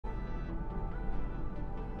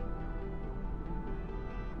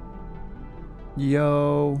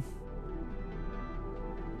Yo.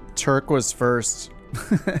 Turk was first.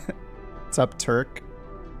 What's up, Turk?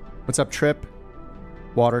 What's up, Trip?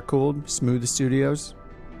 Water cooled, Smooth Studios.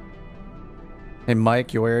 Hey, Mike,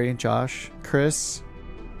 Yoeri, Josh, Chris.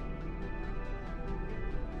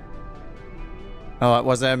 Oh,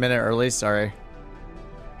 was I a minute early? Sorry.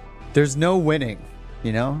 There's no winning,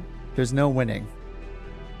 you know? There's no winning.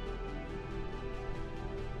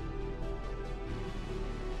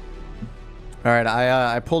 All right,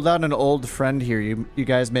 I pulled out an old friend here. You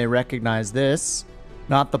guys may recognize this.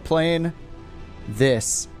 Not the plane.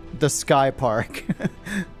 This. The Skypark.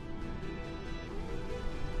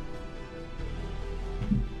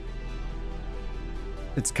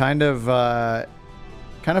 It's kind of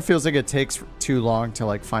feels like it takes too long to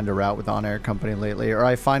like find a route with On Air Company lately, or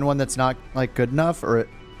I find one that's not like good enough, or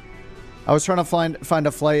I was trying to find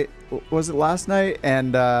a flight. Was it last night?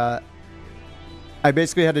 And I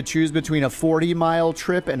basically had to choose between a 40-mile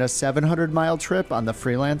trip and a 700-mile trip on the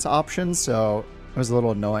freelance option, so it was a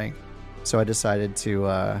little annoying. So I decided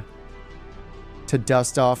to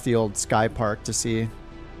dust off the old Skypark to see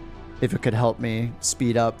if it could help me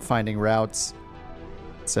speed up finding routes.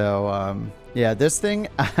 So yeah, this thing,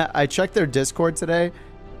 I checked their Discord today,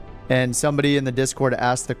 and somebody in the Discord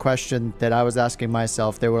asked the question that I was asking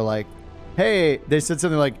myself. They were like, hey, they said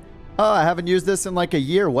something like, oh, I haven't used this in like a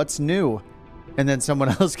year. What's new? And then someone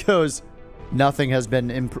else goes, nothing has been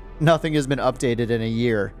updated in a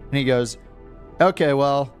year. And he goes, okay,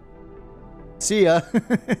 well, see ya.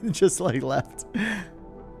 Just like left.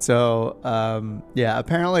 So yeah,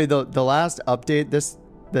 apparently the last update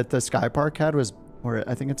that the Skypark had was, or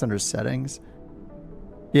I think it's under settings.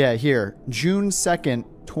 Yeah, here, June 2nd,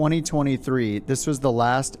 2023. This was the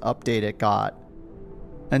last update it got.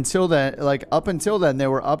 Until then, like up until then, they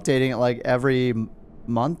were updating it like every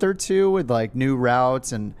month or two with like new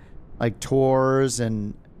routes and like tours.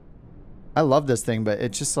 And I love this thing, but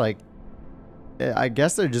it's just like, I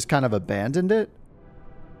guess they just kind of abandoned it.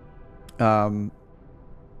 But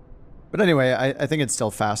anyway, I think it's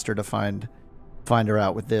still faster to find a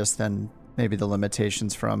route with this than maybe the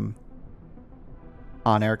limitations from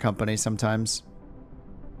On Air Company sometimes.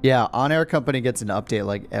 Yeah, On Air Company gets an update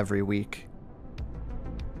like every week.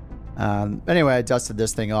 Anyway, I dusted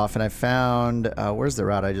this thing off and I found, where's the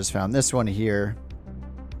route I just found? This one here.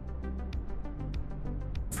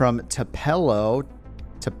 From Tupelo,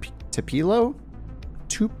 Tupelo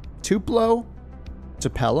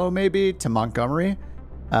maybe, to Montgomery.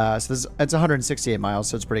 So it's 168 miles,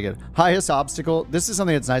 so it's pretty good. Highest obstacle. This is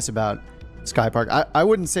something that's nice about Skypark. I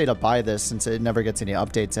wouldn't say to buy this since it never gets any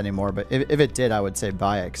updates anymore, but if it did, I would say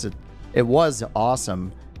buy it because it was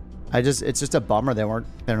awesome. It's just a bummer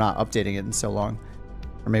they're not updating it in so long,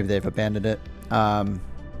 or maybe they've abandoned it. But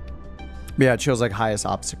yeah, it shows like highest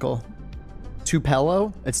obstacle.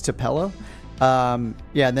 Tupelo, it's Tupelo.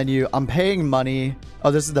 Yeah, and then I'm paying money.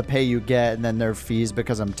 Oh, this is the pay you get, and then there are fees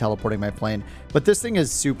because I'm teleporting my plane. But this thing is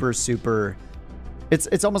super.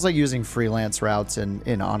 It's almost like using freelance routes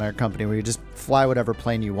in On Air Company, where you just fly whatever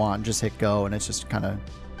plane you want, just hit go, and it's just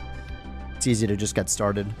it's easy to just get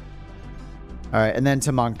started. All right, and then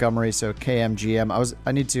to Montgomery, so KMGM.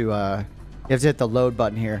 I need to, you have to hit the load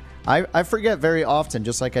button here. I forget very often,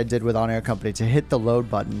 just like I did with On Air Company, to hit the load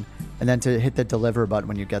button and then to hit the deliver button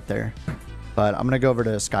when you get there. But I'm gonna go over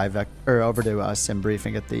to over to SimBrief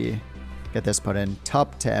and get this put in.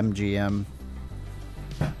 TUP to MGM.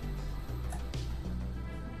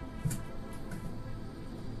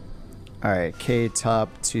 All right, KTUP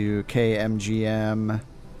to KMGM.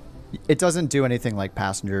 It doesn't do anything like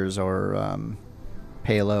passengers or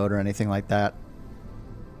payload or anything like that.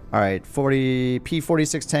 All right,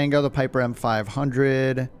 P46 Tango, the Piper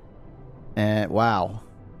M500. And wow.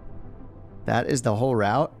 That is the whole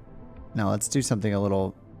route? No, let's do something a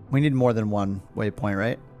little... We need more than one waypoint,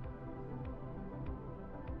 right?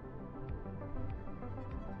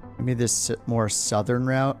 Maybe this more southern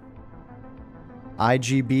route.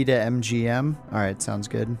 IGB to MGM. All right, sounds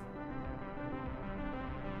good.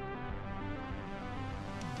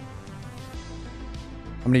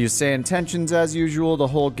 I'm going to use SayIntentions as usual. The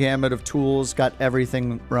whole gamut of tools. Got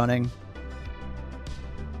everything running.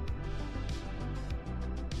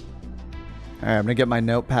 All right, I'm going to get my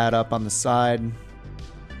notepad up on the side.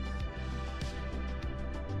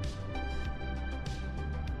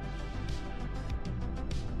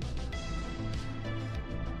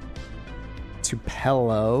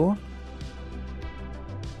 Tupelo.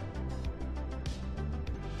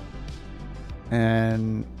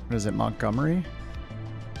 And what is it, Montgomery?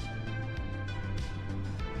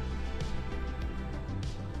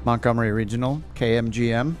 Montgomery Regional,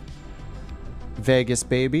 KMGM. Vegas,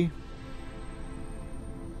 baby.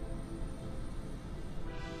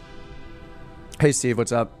 Hey Steve,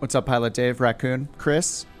 what's up? What's up, Pilot Dave, Raccoon,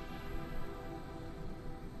 Chris?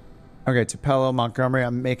 Okay, Tupelo, Montgomery.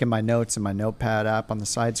 I'm making my notes in my notepad app on the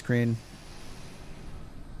side screen.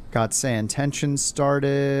 Got SayIntentions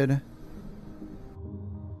started.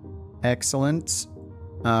 Excellent.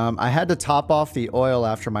 I had to top off the oil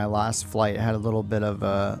after my last flight. I had a little bit of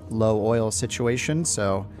a low oil situation,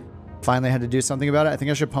 so finally had to do something about it. I think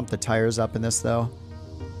I should pump the tires up in this, though.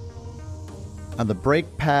 On the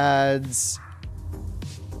brake pads,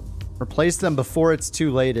 replace them before it's too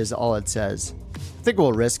late is all it says. I think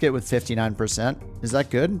we'll risk it with 59%. Is that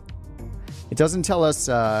good? It doesn't tell us...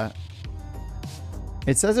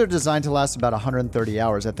 it says they're designed to last about 130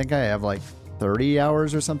 hours. I think I have like 30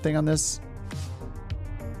 hours or something on this.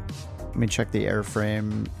 Let me check the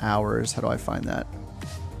airframe hours. How do I find that?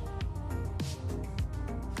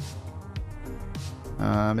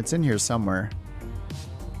 It's in here somewhere.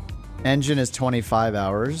 Engine is 25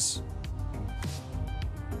 hours.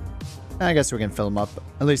 I guess we can fill them up.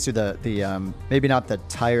 At least do the maybe not the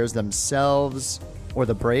tires themselves or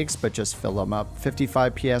the brakes, but just fill them up.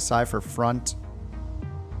 55 PSI for front.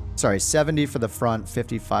 Sorry, 70 for the front,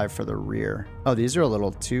 55 for the rear. Oh, these are a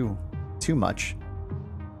little too much.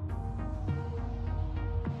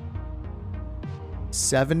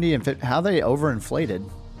 70 and 50. How are they overinflated?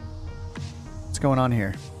 What's going on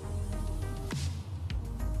here?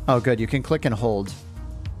 Oh, good. You can click and hold.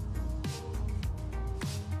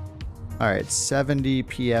 All right, 70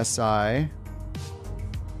 PSI.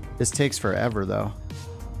 This takes forever, though.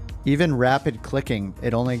 Even rapid clicking,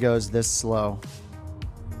 it only goes this slow.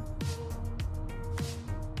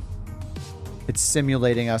 It's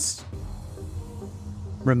simulating us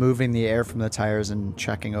removing the air from the tires and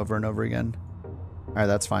checking over and over again. All right,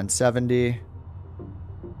 that's fine. 70.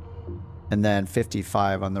 And then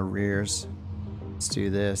 55 on the rears. Let's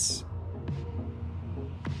do this.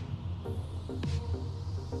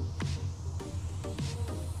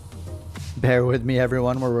 Bear with me,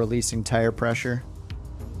 everyone. We're releasing tire pressure.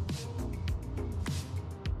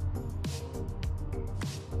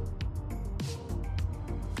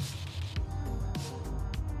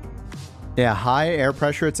 Yeah, high air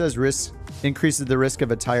pressure, it says, increases the risk of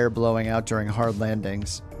a tire blowing out during hard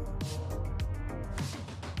landings.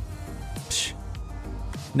 Psh,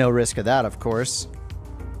 no risk of that, of course.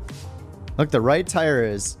 Look, the right tire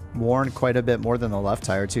is worn quite a bit more than the left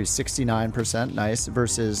tire, too. 69%, nice,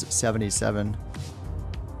 versus 77.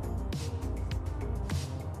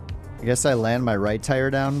 I guess I land my right tire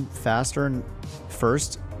down faster and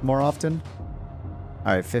first more often.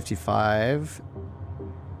 All right, 55.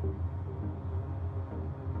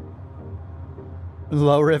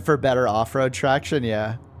 Lower it for better off-road traction,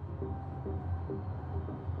 yeah.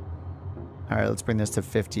 All right, let's bring this to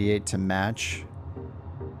 58 to match.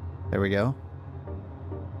 There we go.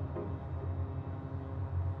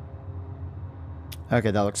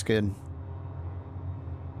 Okay, that looks good.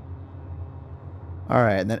 All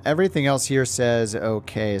right, and then everything else here says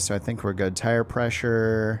okay, so I think we're good. Tire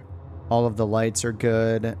pressure, all of the lights are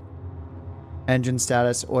good. Engine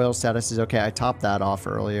status, oil status is okay. I topped that off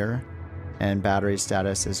earlier. And battery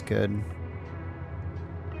status is good.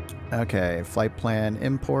 Okay, flight plan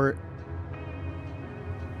import.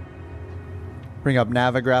 Bring up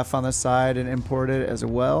Navigraph on the side and import it as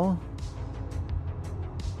well.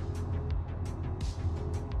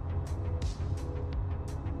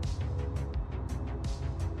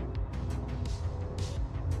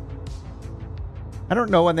 I don't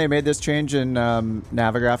know when they made this change in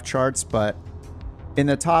Navigraph charts, but in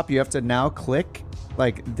the top you have to now click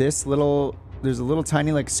like this little, there's a little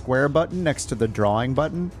tiny like square button next to the drawing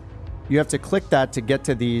button. You have to click that to get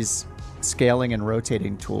to these scaling and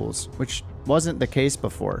rotating tools, which wasn't the case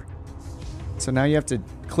before. So now you have to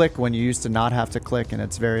click when you used to not have to click, and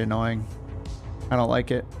it's very annoying. I don't like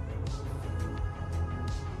it.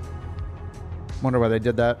 Wonder why they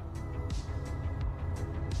did that.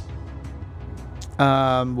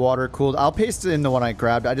 Water cooled. I'll paste it in the one I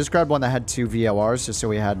grabbed. I just grabbed one that had 2 VORs just so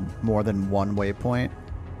we had more than one waypoint.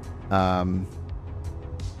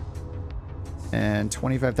 And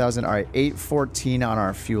 25,000. All right, 814 on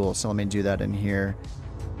our fuel. So let me do that in here.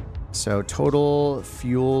 So total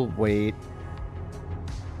fuel weight,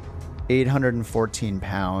 814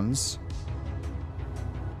 pounds.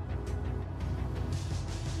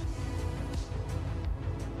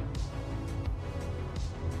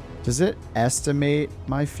 Does it estimate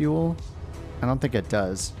my fuel? I don't think it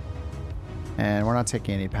does. And we're not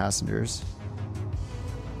taking any passengers.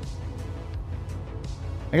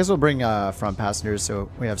 I guess we'll bring front passengers so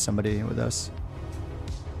we have somebody with us.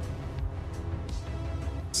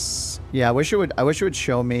 Yeah, I wish it would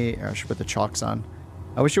show me. Or I should put the chalks on.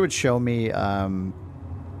 I wish it would show me the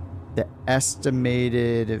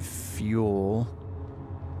estimated fuel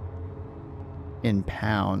in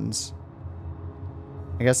pounds.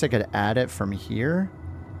 I guess I could add it from here.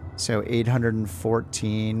 So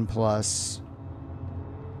 814 plus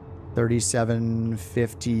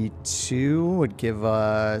 3752 would give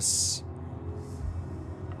us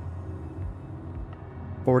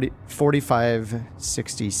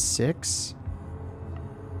 4566.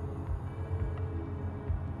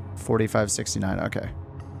 4569. Okay.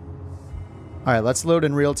 All right, let's load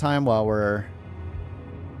in real time while we're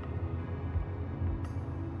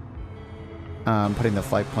putting the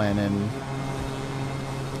flight plan in.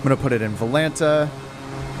 I'm going to put it in Volanta,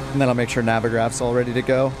 and then I'll make sure Navigraph's all ready to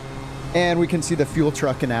go. And we can see the fuel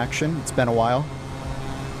truck in action. It's been a while.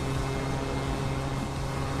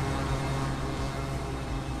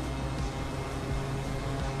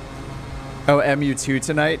 Oh, MU2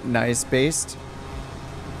 tonight. Nice, based.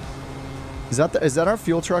 Is that our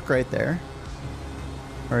fuel truck right there?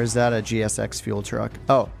 Or is that a GSX fuel truck?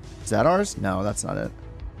 Oh, is that ours? No, that's not it.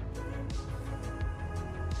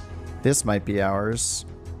 This might be ours.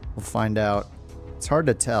 We'll find out. It's hard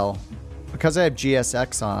to tell. Because I have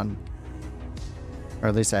GSX on, or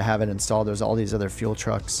at least I have it installed, there's all these other fuel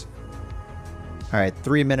trucks. All right,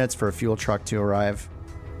 3 minutes for a fuel truck to arrive.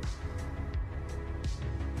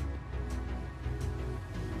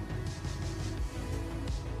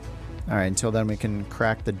 All right, until then we can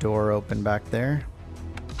crack the door open back there.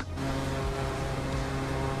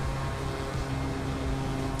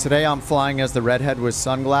 Today I'm flying as the redhead with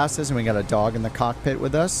sunglasses, and we got a dog in the cockpit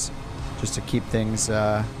with us, just to keep things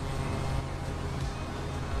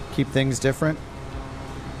different.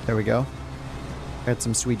 There we go. Got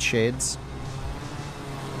some sweet shades.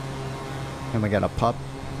 And we got a pup.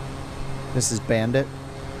 This is Bandit.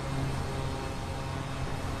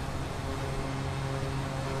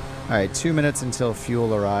 Alright, 2 minutes until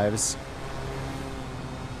fuel arrives.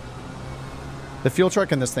 The fuel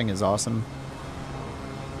truck in this thing is awesome.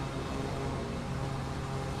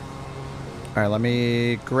 Alright, let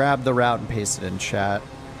me grab the route and paste it in chat.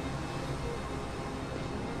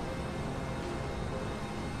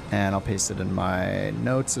 And I'll paste it in my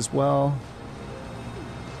notes as well.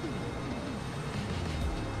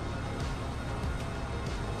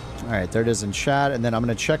 Alright, there it is in chat. And then I'm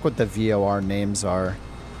going to check what the VOR names are.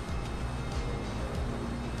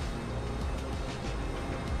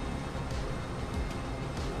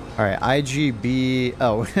 Alright, IGB...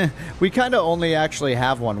 Oh, we kind of only actually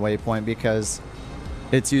have one waypoint because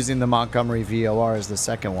it's using the Montgomery VOR as the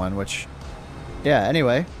second one, which... Yeah,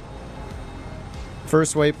 anyway.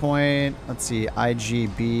 First waypoint, let's see,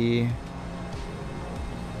 IGB.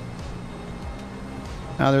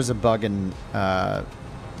 Now there's a bug in...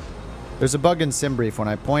 there's a bug in SimBrief. When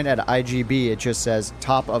I point at IGB, it just says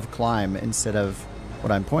top of climb instead of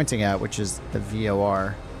what I'm pointing at, which is the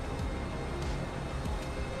VOR.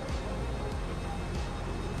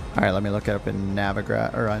 All right, let me look it up in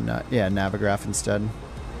Navigraph, or on, yeah, Navigraph instead.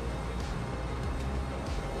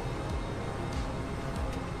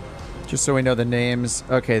 Just so we know the names.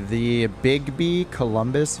 Okay, the Big B,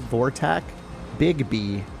 Columbus, Vortac, Big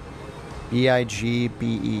B,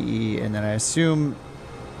 B-I-G-B-E-E, and then I assume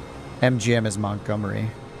MGM is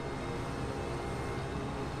Montgomery.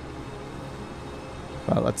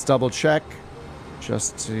 But let's double check,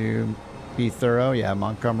 just to be thorough. Yeah,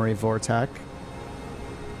 Montgomery, Vortac.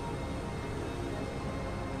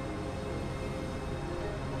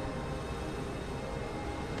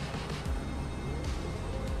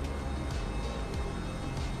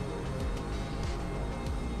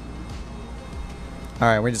 All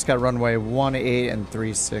right, we just got runway 18 and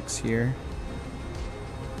 36 here.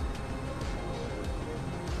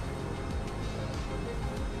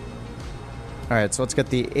 All right, so let's get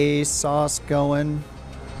the ASOS going.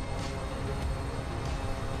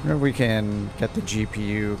 I wonder if we can get the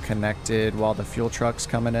GPU connected while the fuel truck's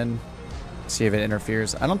coming in. See if it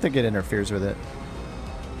interferes. I don't think it interferes with it.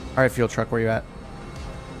 All right, fuel truck, where you at?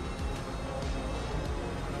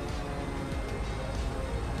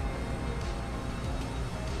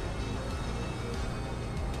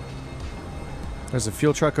 There's a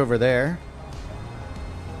fuel truck over there.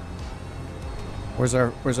 Where's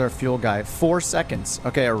our fuel guy? 4 seconds.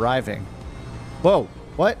 Okay, arriving. Whoa,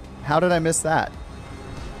 what? How did I miss that?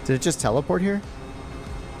 Did it just teleport here?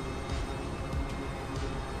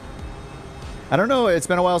 I don't know. It's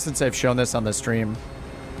been a while since I've shown this on the stream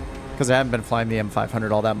because I haven't been flying the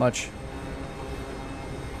M500 all that much.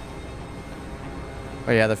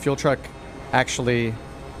 Oh yeah, the fuel truck actually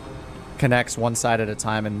connects one side at a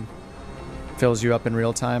time and fills you up in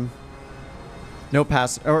real time. No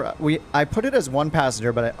pass, or I put it as one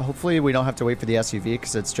passenger, but hopefully we don't have to wait for the SUV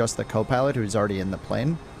because it's just the co-pilot who's already in the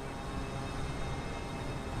plane.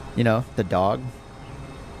 You know, the dog.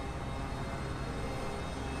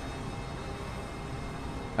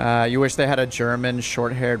 You wish they had a German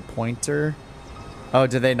short-haired pointer. Oh,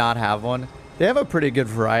 do they not have one? They have a pretty good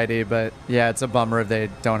variety, but yeah, it's a bummer if they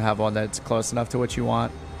don't have one that's close enough to what you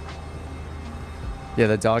want. Yeah,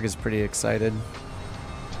 the dog is pretty excited.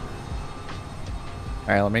 All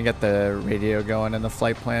right, let me get the radio going in the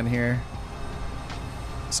flight plan here.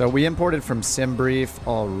 So we imported from SimBrief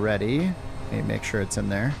already. Let me make sure it's in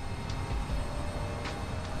there.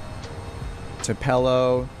 To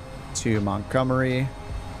Pello, to Montgomery.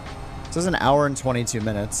 This is an hour and 22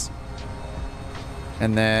 minutes.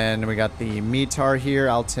 And then we got the METAR here.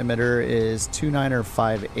 Altimeter is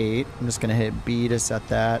 2958. I'm just going to hit B to set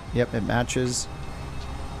that. Yep, it matches.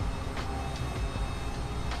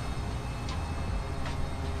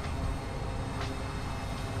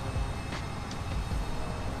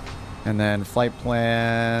 And then flight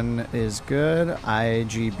plan is good.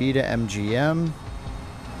 IGB to MGM.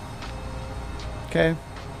 Okay.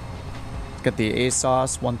 Got the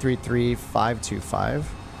ASOS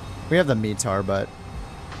 133525. We have the METAR, but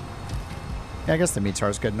yeah, I guess the METAR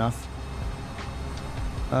is good enough.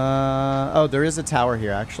 Oh, there is a tower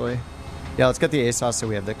here actually. Yeah, let's get the ASOS so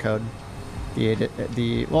we have the code.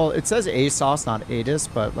 Well, it says ASOS, not ATIS,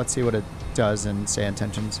 but let's see what it does in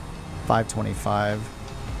SayIntentions. 525.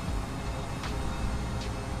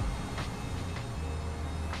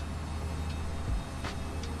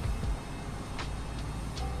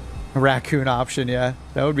 A raccoon option, yeah.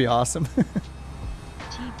 That would be awesome. T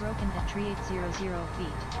broken at 3800 feet.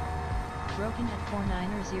 Broken at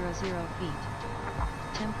 4900 feet.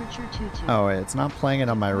 Temperature 22. Oh, wait, it's not playing it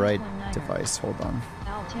on my right device. Hold on.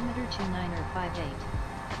 Altimeter 2958.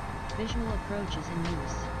 Visual approach is in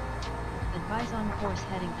use. Advise on course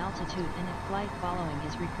heading altitude and if flight following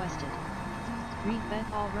is requested. Read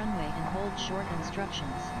all runway and hold short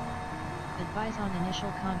instructions. Advise on initial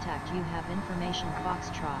contact. You have information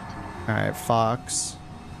Foxtrot. Alright, Fox.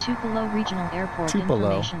 Tupelo Regional Airport.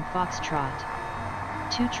 Tupelo. Information Foxtrot.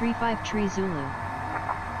 235 Zulu.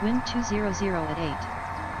 Wind 200 at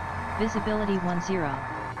 8. Visibility 10.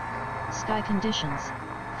 Sky conditions.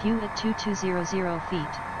 View at 2200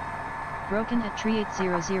 feet. Broken at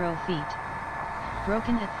 3800 feet.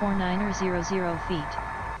 Broken at 4900 feet.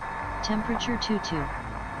 Temperature 22.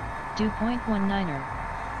 Dew point 19er.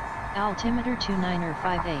 Altimeter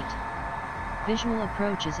 2958. Visual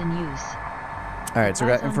approach is in use. Alright, so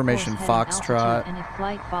we got information Foxtrot. And if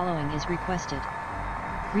flight following is requested.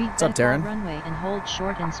 Read What's up, Darren? Runway and hold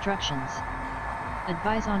short instructions.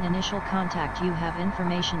 Advise on initial contact. You have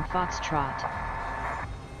information Foxtrot.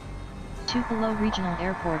 Tupelo Regional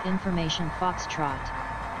Airport. Information Foxtrot.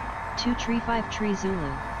 235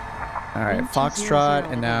 Zulu. Alright, Foxtrot,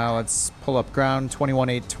 and now let's pull up ground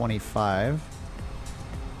 21825.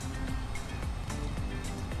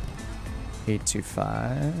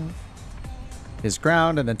 825 is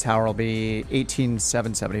ground, and the tower will be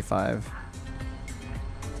 18775.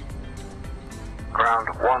 Ground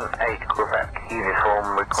 18 Quebec,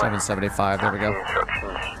 uniform request. 775, there we go.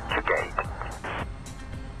 Instructions to gate.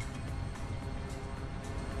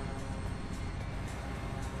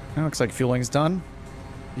 That looks like fueling's done.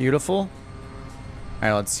 Beautiful.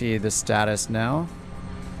 Alright, let's see the status now.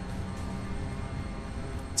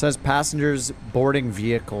 It says passengers boarding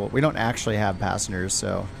vehicle. We don't actually have passengers,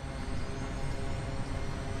 so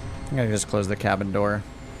I'm gonna just close the cabin door.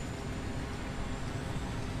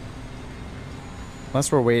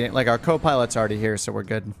 Unless we're waiting, like our co-pilot's already here, so we're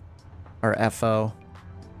good. Our FO.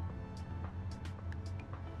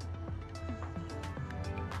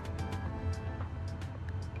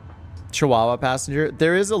 Chihuahua passenger.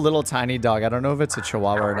 There is a little tiny dog. I don't know if it's a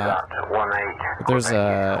Chihuahua or not. But there's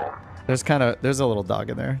a little dog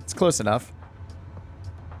in there. It's close enough.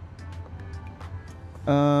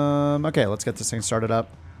 Okay, let's get this thing started up.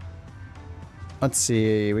 Let's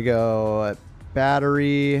see. We go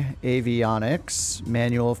battery, avionics,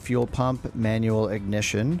 manual fuel pump, manual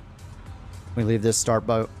ignition. We leave this start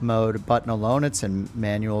mode button alone. It's in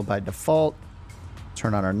manual by default.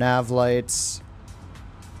 Turn on our nav lights.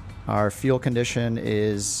 Our fuel condition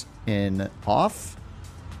is in off.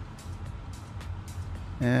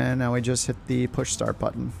 And now we just hit the push start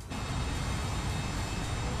button.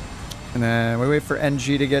 And then we wait for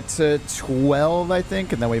NG to get to 12, I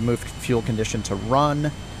think. And then we move fuel condition to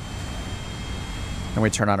run. And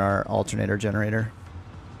we turn on our alternator generator.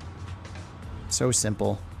 So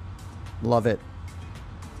simple. Love it.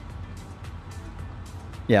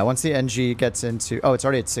 Yeah, once the NG gets into... Oh, it's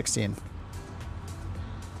already at 16.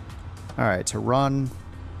 All right, to run.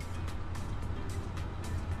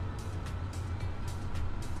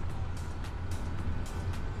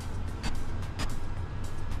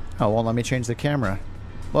 Oh, won't let me change the camera.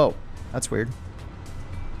 Whoa, that's weird.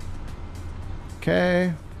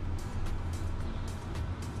 Okay.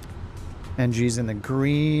 NG's in the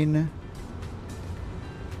green.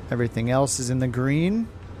 Everything else is in the green.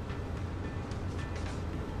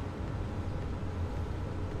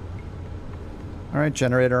 All right,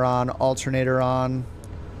 generator on, alternator on.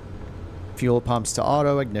 Fuel pumps to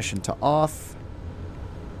auto, ignition to off.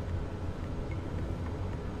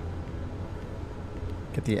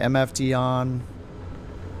 Get the MFD on.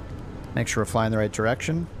 Make sure we're flying the right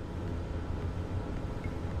direction.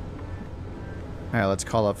 All right, let's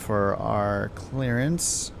call up for our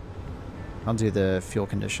clearance. I'll do the fuel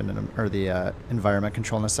condition or the environment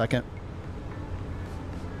control in a second.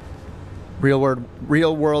 Real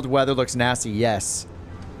world weather looks nasty. Yes.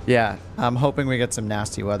 Yeah, I'm hoping we get some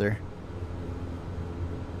nasty weather.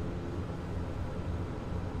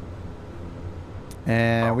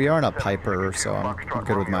 And we are in a Piper, so I'm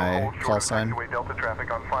good with my call sign. Delta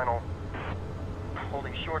traffic on final.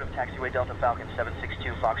 Holding short of taxiway Delta Falcon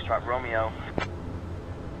 762 Foxtrot Romeo.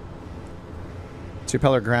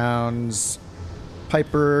 Two-Peller grounds.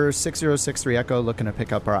 Piper 6063 Echo looking to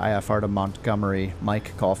pick up our IFR to Montgomery.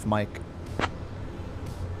 Mike, Golf Mike.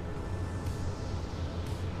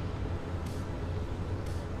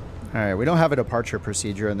 Alright, we don't have a departure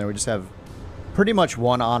procedure in there. We just have pretty much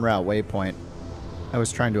one en-route waypoint. I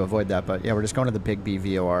was trying to avoid that, but yeah, we're just going to the Big B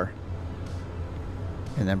VOR.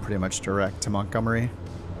 And then pretty much direct to Montgomery.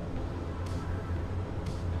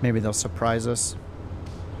 Maybe they'll surprise us.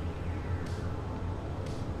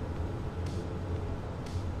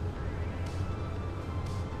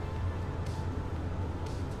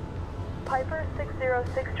 Piper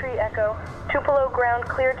 6063 Echo. Tupelo ground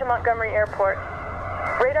cleared to Montgomery Airport.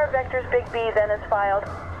 Radar vectors Big B then is filed.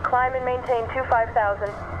 Climb and maintain 25,000.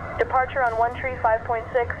 Departure on 1 tree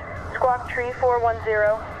 5.6. Squawk tree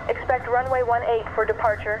 410. Expect runway 18 for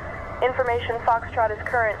departure. Information Foxtrot is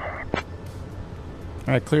current.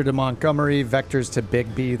 Alright, cleared to Montgomery. Vectors to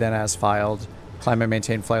Big B then as filed. Climb and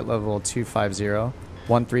maintain flight level 250.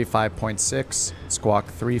 135.6. Squawk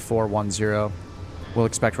 3410. We'll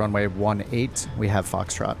expect runway 18. We have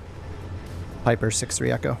Foxtrot. Piper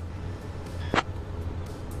 63 Echo.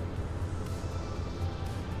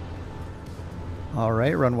 All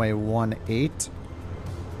right, runway 18.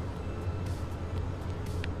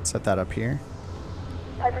 Set that up here.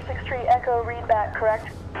 Piper 63 Echo, read back, correct?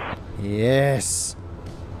 Yes.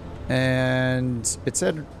 And it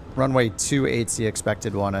said runway 28's the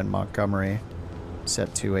expected one in Montgomery.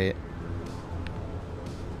 Set 28.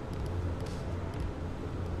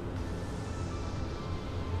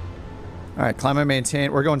 All right, climb and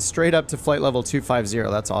maintain. We're going straight up to flight level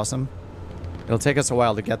 250. That's awesome. It'll take us a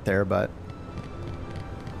while to get there, but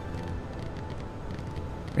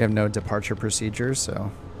we have no departure procedures, so.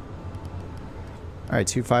 All right,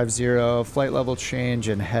 250, flight level change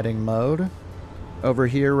in heading mode. Over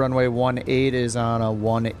here, runway 18 is on a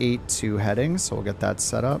 182 heading, so we'll get that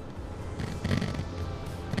set up.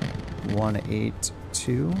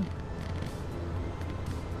 182.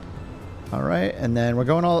 All right, and then we're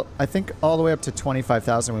going I think all the way up to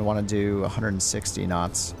 25,000. We want to do 160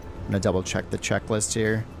 knots. I'm gonna double check the checklist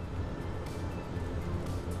here.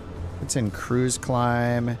 It's in cruise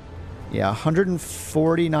climb. Yeah,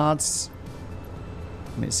 140 knots.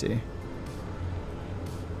 Let me see.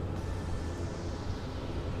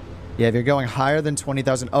 Yeah, if you're going higher than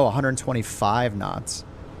 20,000, 125 knots.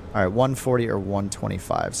 All right, 140 or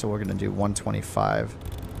 125. So we're gonna do 125.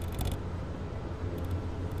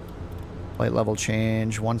 Flight level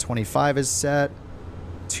change, 125 is set.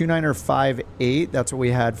 2958, that's what we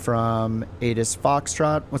had from ATIS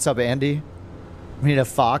Foxtrot. What's up, Andy? We need a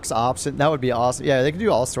fox option. That would be awesome. Yeah, they can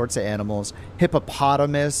do all sorts of animals.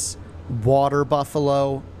 Hippopotamus, water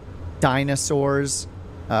buffalo, dinosaurs.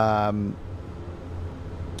 Yeah.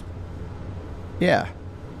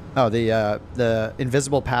 Oh, the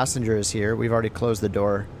invisible passenger is here. We've already closed the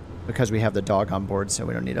door because we have the dog on board, so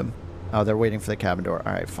we don't need him. Oh, they're waiting for the cabin door.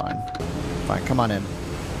 All right, fine. Fine, come on in.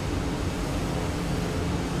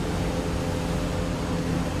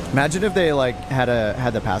 Imagine if they like had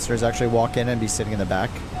the passengers actually walk in and be sitting in the back.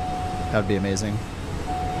 That would be amazing.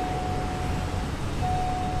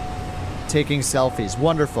 Taking selfies,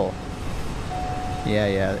 wonderful.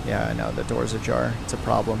 Yeah, I know, the door's ajar. It's a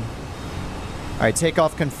problem. All right,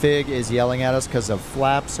 takeoff config is yelling at us because of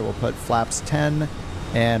flaps, so we'll put flaps 10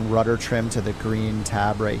 and rudder trim to the green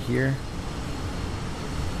tab right here.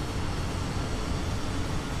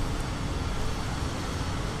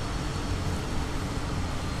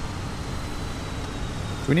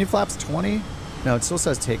 we need flaps 20? No, it still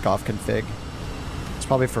says takeoff config. It's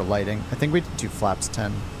probably for lighting. I think we do flaps 10.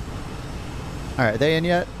 All right, are they in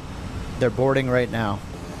yet? They're boarding right now.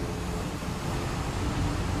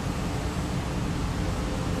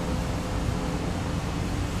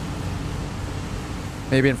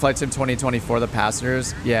 Maybe in Flight Sim 2024, the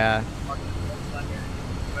passengers. Yeah.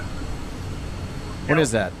 What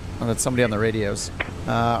is that? Oh, that's somebody on the radios.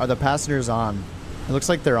 Are the passengers on? It looks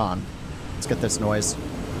like they're on. Let's get this noise.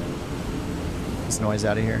 This noise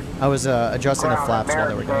out of here. I was adjusting the flaps while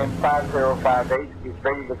they were going. 5058 is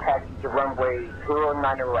ready to taxi to runway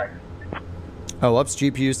 09 right. Oh, whoops.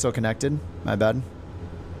 GPU still connected. My bad.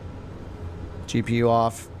 GPU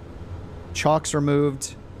off. Chocks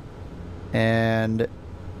removed. And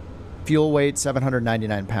fuel weight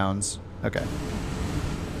 799 pounds. Okay.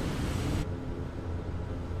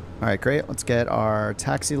 All right, great. Let's get our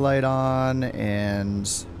taxi light on,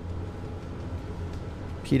 and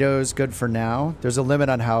pido's good for now. There's a limit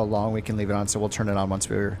on how long we can leave it on, so we'll turn it on once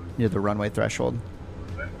we're near the runway threshold.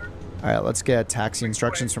 All right, let's get taxi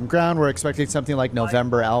instructions from ground. We're expecting something like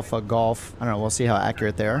November Alpha Golf. I don't know. We'll see how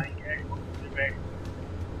accurate they are.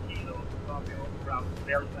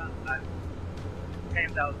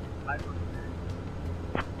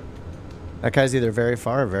 That guy's either very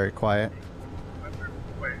far or very quiet.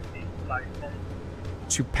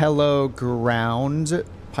 Tupelo ground,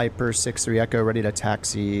 Piper 63 Echo, ready to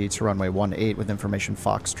taxi to runway 18 with information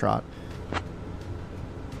Foxtrot.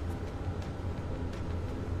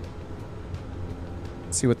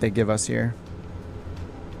 Let's see what they give us here.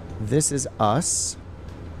 This is us.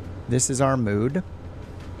 This is our mood.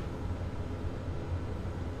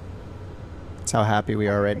 That's how happy we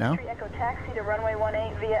are right now. Echo taxi to runway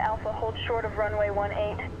 18 via Alpha, hold short of runway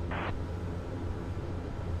 18.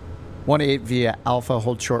 18 via Alpha,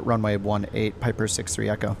 hold short runway 18, Piper 63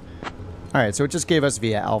 Echo. All right, so it just gave us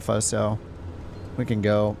via Alpha, so we can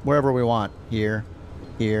go wherever we want. Here,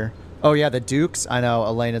 here. Oh yeah, the Dukes. I know,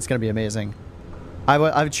 Elaine, it's gonna be amazing.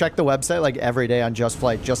 I've checked the website like every day on Just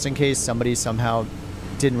Flight, just in case somebody somehow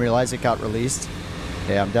didn't realize it got released.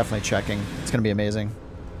 Yeah, I'm definitely checking. It's gonna be amazing.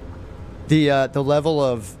 The level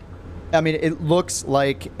of, I mean, it looks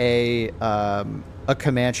like a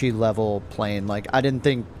Comanche level plane. Like, I didn't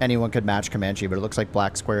think anyone could match Comanche, but it looks like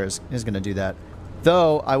Black Square is going to do that.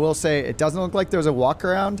 Though, I will say, it doesn't look like there's a walk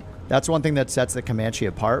around. That's one thing that sets the Comanche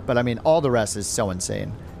apart. But, I mean, all the rest is so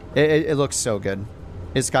insane. It looks so good.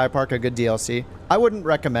 Is Skypark a good DLC? I wouldn't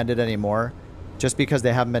recommend it anymore, just because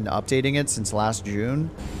they haven't been updating it since last June.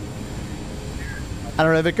 I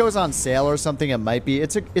don't know, if it goes on sale or something, it might be.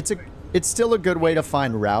 It's still a good way to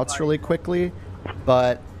find routes really quickly,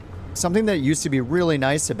 but something that used to be really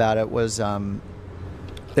nice about it was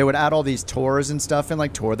they would add all these tours and stuff, and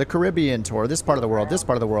like tour the Caribbean, tour this part of the world, this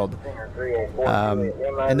part of the world.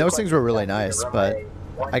 And those things were really nice, but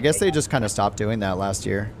I guess they just kind of stopped doing that last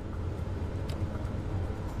year.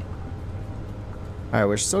 All right,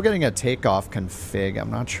 we're still getting a takeoff config.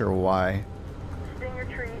 I'm not sure why.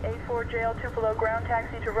 JL Tupelo ground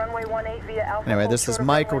taxi to runway 18 via Alpha. Anyway, this is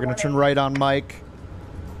Mike. We're going to turn right on Mike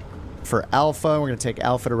for Alpha. We're going to take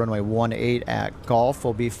Alpha to runway 18 at Golf.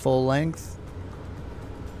 Will be full length.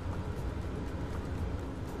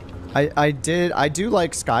 I do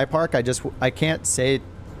like Skypark.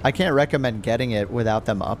 I can't recommend getting it without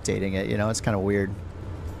them updating it. You know, it's kind of weird.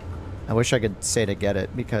 I wish I could say to get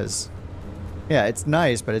it because, yeah, it's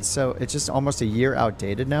nice, but it's just almost a year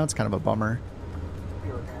outdated now. It's kind of a bummer.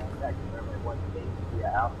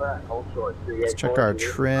 Let's check our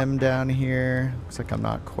trim down here. Looks like I'm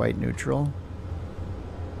not quite neutral.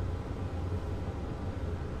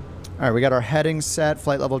 All right, we got our heading set.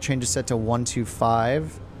 Flight level changes set to 125.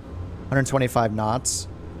 125 knots.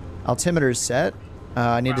 Altimeter set.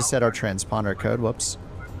 I need to set our transponder code. Whoops.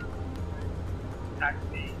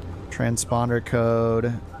 Transponder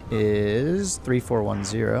code is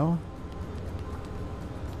 3410.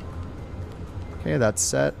 Okay, that's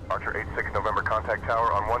set. Archer 86 November contact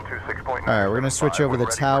tower on 126.9. All right, we're going to switch over the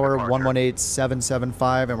tower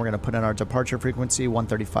 118775, and we're going to put in our departure frequency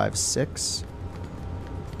 135.6.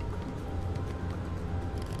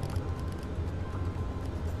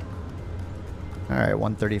 All right,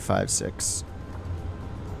 135.6.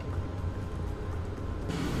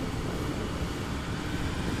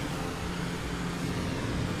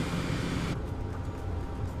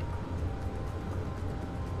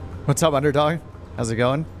 What's up, Underdog? How's it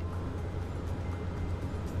going?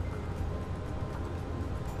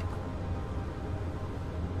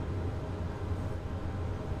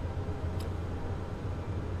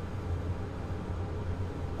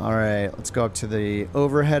 All right, let's go up to the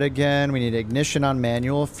overhead again. We need ignition on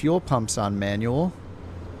manual, fuel pumps on manual.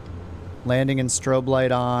 landing and strobe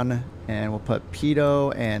light on, and we'll put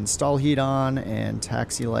pitot and stall heat on and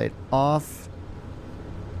taxi light off.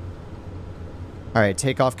 All right,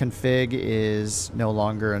 takeoff config is no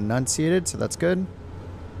longer enunciated, so that's good.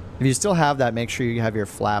 If you still have that, make sure you have your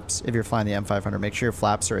flaps. If you're flying the M500, make sure your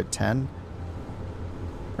flaps are at 10.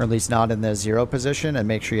 Or at least not in the 0 position, and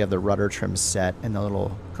make sure you have the rudder trim set in the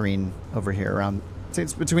little green over here around,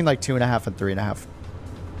 it's between like 2.5 and 3.5.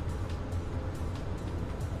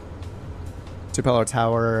 Tupelo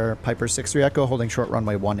Tower, Piper 6-3 Echo, holding short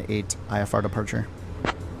runway 18, IFR departure.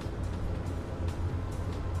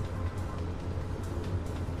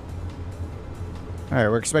 All right,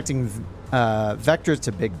 we're expecting vectors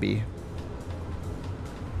to Big B.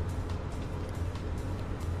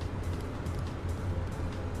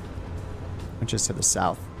 Which is to the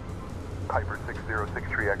south. Piper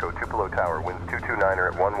 6063 Echo, Tupelo Tower, winds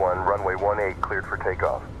 229er at 11, runway 18 cleared for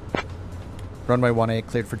takeoff. Runway 18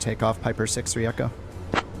 cleared for takeoff, Piper 6-3 Echo.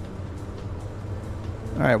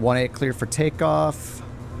 All right, 18 cleared for takeoff.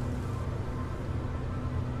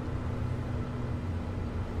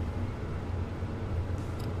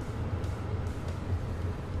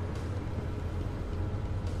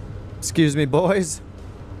 Excuse me, boys.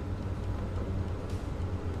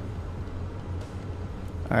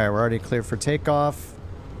 All right, we're already clear for takeoff.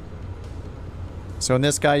 So in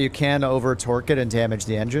this guy, you can over torque it and damage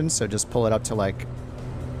the engine. So just pull it up to like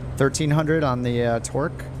 1300 on the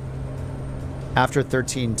torque. After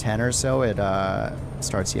 1310 or so, it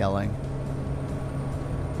starts yelling.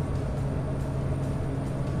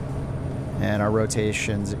 And our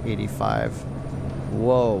rotation's 85.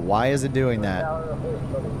 Whoa, why is it doing that?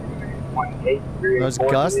 Those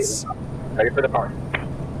gusts? Ready for departure.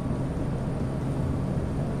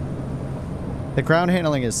 The ground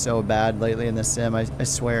handling is so bad lately in the sim, I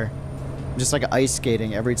swear. I'm just like ice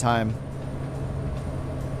skating every time.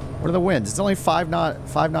 What are the winds? It's only 5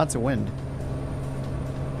 knots of wind.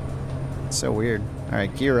 It's so weird. All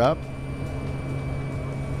right, gear up.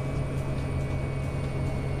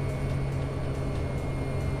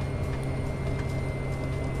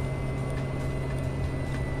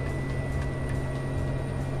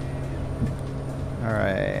 All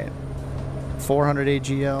right, 400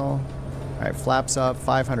 AGL. All right, flaps up,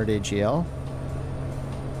 500 AGL.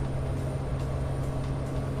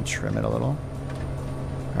 Trim it a little.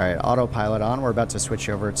 All right, autopilot on. We're about to switch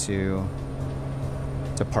over to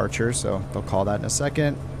departure, so they'll call that in a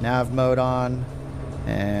second. Nav mode on,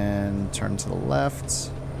 and turn to the left.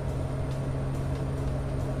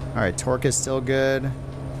 All right, torque is still good.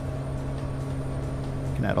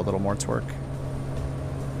 Can add a little more torque.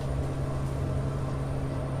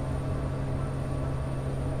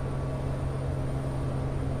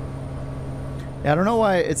 Yeah, I don't know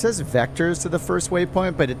why it says vectors to the first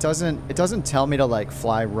waypoint, but it doesn't tell me to like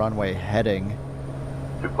fly runway heading.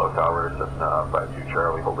 Tupelo Tower, Cessna 52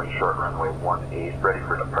 Charlie, holding short runway 18, ready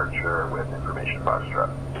for departure with information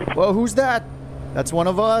Foxtrot. Whoa, who's that? That's one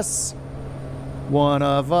of us. One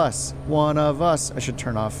of us. One of us. I should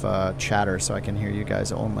turn off chatter so I can hear you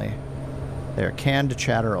guys only. There, canned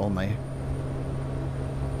chatter only.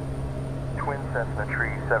 Twin Cessna Tree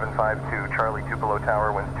 752 Charlie, Tupelo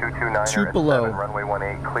Tower, winds 229er Tupelo. at 7, runway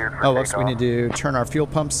 18 cleared for Oh, takeoff. so we need to turn our fuel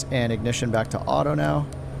pumps and ignition back to auto now.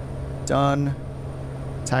 Done.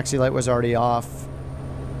 Taxi light was already off.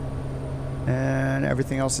 And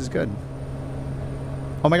everything else is good.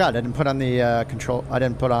 Oh my god, I didn't put on the control. I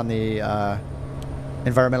didn't put on the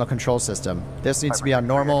environmental control system. This needs to be on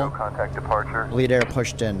normal. Contact departure. Bleed air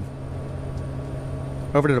pushed in.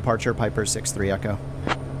 Over to departure, Piper 6-3 Echo.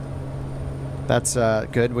 That's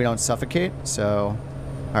good. We don't suffocate. So,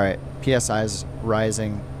 all right. PSI is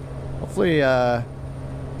rising. Hopefully, no.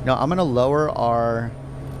 I'm gonna lower our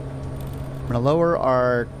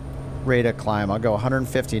rate of climb. I'll go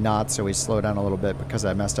 150 knots, so we slow down a little bit because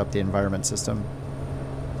I messed up the environment system.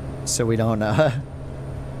 So we don't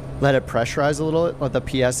let it pressurize a little. Let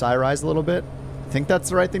the PSI rise a little bit. I think that's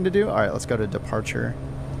the right thing to do. All right, let's go to departure.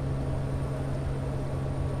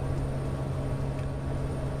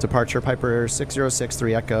 Departure Piper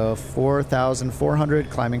 6063 Echo 4,400,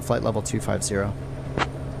 climbing flight level 250. All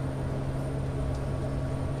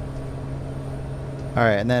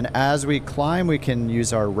right, and then as we climb, we can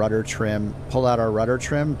use our rudder trim, pull out our rudder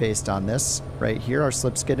trim based on this right here, our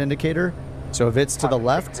slip skid indicator. So if it's to the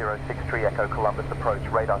left. 6063 Echo Columbus approach,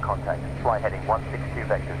 radar contact, fly heading 162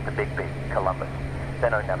 vectors to Big B, Columbus.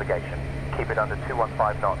 Then on navigation. Keep it under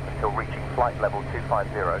 215 knots until reaching flight level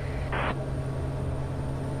 250.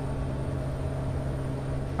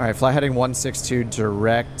 All right, fly heading 162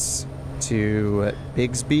 direct to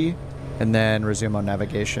Bigsby, and then resume on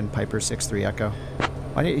navigation, Piper 6-3 Echo.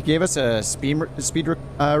 He gave us a speed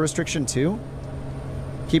restriction too.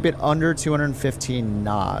 Keep it under 215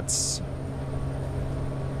 knots.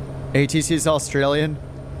 ATC is Australian.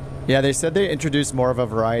 Yeah, they said they introduced more of a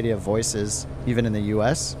variety of voices, even in the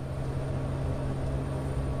US.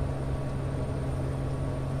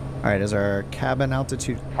 All right, is our cabin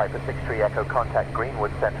altitude? Piper 63 Echo, contact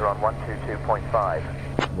Greenwood Center on 122.5.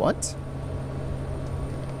 What?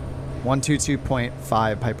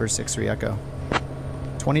 122.5 Piper 63 Echo.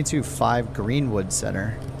 22.5 Greenwood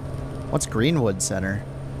Center. What's Greenwood Center?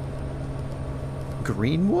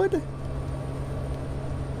 Greenwood?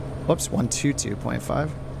 Whoops,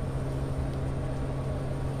 122.5.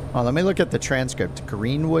 Oh, let me look at the transcript.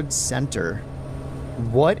 Greenwood Center.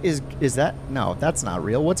 What is that? No, that's not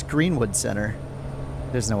real. What's Greenwood Center?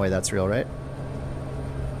 There's no way that's real, right?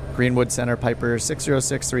 Greenwood Center, Piper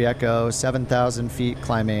 6063 Echo, 7,000 feet,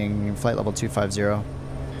 climbing flight level 250,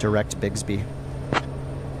 direct Bigsby.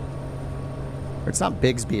 Or it's not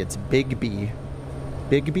Bigsby, it's Bigby.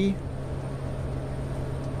 Bigby?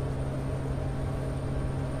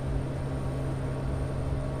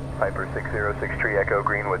 Piper 6063 Echo,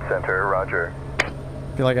 Greenwood Center, roger.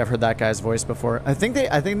 I feel like I've heard that guy's voice before. I think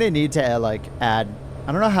they need to like add,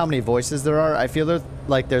 I don't know how many voices there are. I feel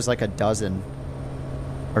like there's like a dozen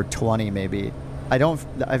or 20 maybe. I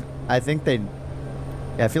think they,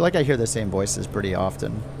 yeah, I feel like I hear the same voices pretty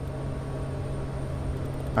often.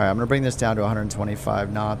 All right, I'm gonna bring this down to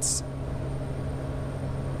 125 knots.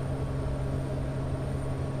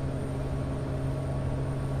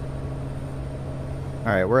 All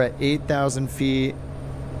right, we're at 8,000 feet.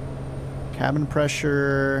 Cabin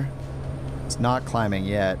pressure, it's not climbing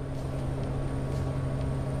yet.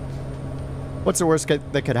 What's the worst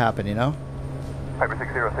that could happen, you know? Piper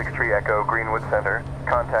 6063 Echo, Greenwood Center.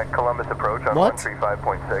 Contact Columbus approach on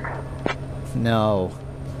 135.6. No.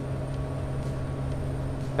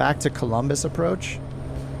 Back to Columbus approach?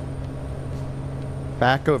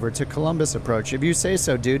 Back over to Columbus approach. If you say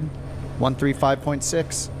so, dude.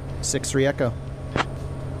 135.6. 63 Echo.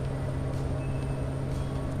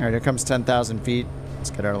 Alright, here comes 10,000 feet. Let's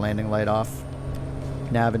get our landing light off.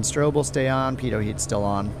 Nav and strobe will stay on. Pitot heat's still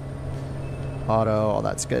on. Auto, all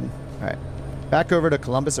that's good. Alright. Back over to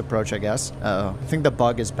Columbus approach, I guess. Uh-oh. I think the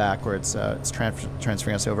bug is back where it's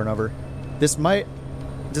transferring us over and over. This might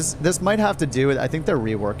have to do with, I think they're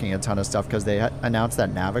reworking a ton of stuff because they announced that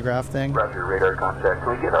Navigraph thing. Roger, radar contact.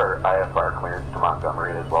 Can we get our IFR clearance to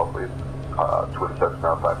Montgomery as well, please? Twin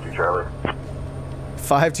Cessna 52 Charlie.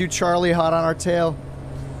 52 Charlie hot on our tail.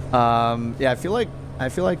 Yeah, I feel like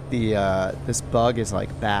the this bug is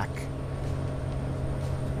like back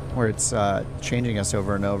where it's changing us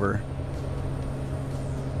over and over.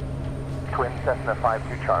 Twin Cessna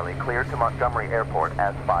 52 Charlie, cleared to Montgomery Airport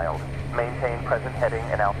as filed. Maintain present heading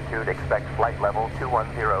and altitude. Expect flight level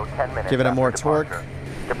 210, 10 minutes. Give it a more departure. torque.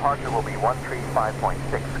 Departure will be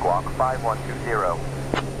 135.6, squawk 5120.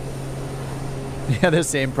 Yeah, the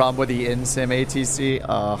same problem with the in-sim ATC.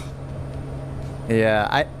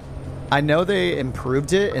 Yeah, I know they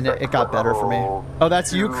improved it and it got better for me. Oh,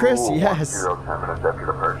 that's you, Chris? Yes. 10 minutes after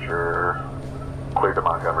departure. Cleared to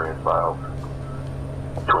Montgomery as filed.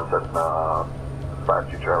 Twin Cessna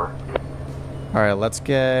 52 Charlie. All right, let's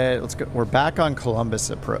go. We're back on Columbus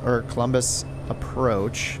approach. Columbus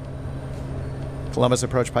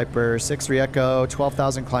approach, Piper 63 Echo,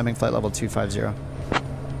 12,000 climbing, flight level 250.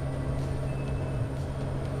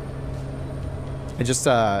 I just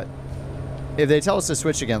if they tell us to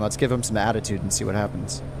switch again, let's give them some attitude and see what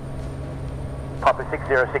happens. Papa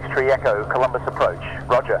 6063 Echo, Columbus approach.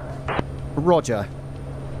 Roger. Roger.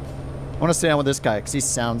 I want to stay on with this guy because he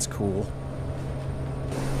sounds cool.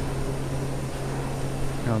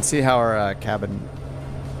 Let's see how our cabin,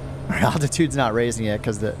 our altitude's not raising yet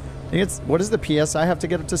because I think it's, what does the PSI have to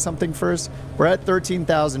get up to something first? We're at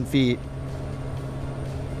 13,000 feet.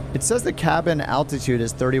 It says the cabin altitude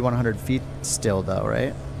is 3,100 feet still though,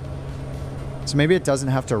 right? So maybe it doesn't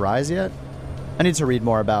have to rise yet? I need to read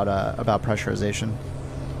more about pressurization.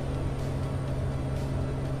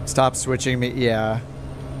 Stop switching me, yeah.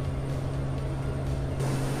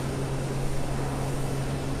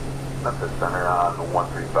 Memphis Center on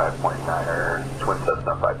 135.9er, Twin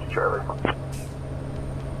Cessna 52 Charlie.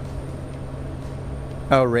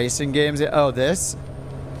 Oh, racing games? Oh, this,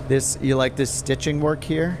 you like this stitching work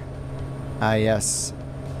here? Ah, yes.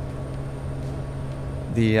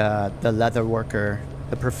 The leather worker,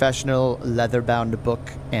 the professional leather-bound book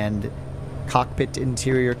and cockpit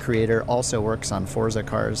interior creator also works on Forza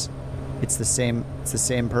cars. It's the same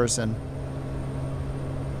person.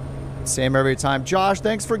 Same every time. Josh,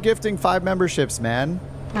 thanks for gifting 5 memberships, man.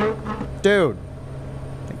 Dude.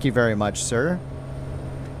 Thank you very much, sir.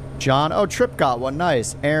 John, oh, Trip got one,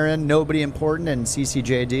 nice. Aaron, nobody important, and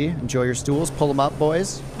CCJD, enjoy your stools. Pull them up,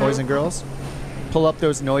 boys and girls. Pull up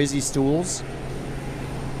those noisy stools.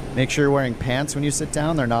 Make sure you're wearing pants when you sit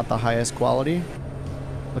down. They're not the highest quality.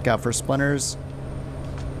 Look out for splinters.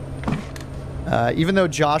 Even though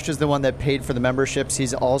Josh is the one that paid for the memberships,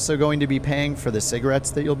 he's also going to be paying for the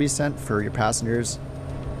cigarettes that you'll be sent for your passengers.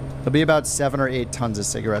 There'll be about 7 or 8 tons of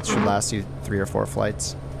cigarettes, should last you 3 or 4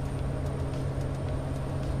 flights.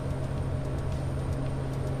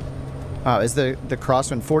 Wow, is the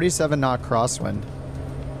crosswind 47 knot crosswind?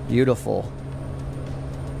 Beautiful.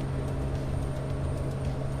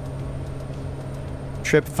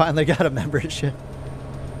 Trip finally got a membership.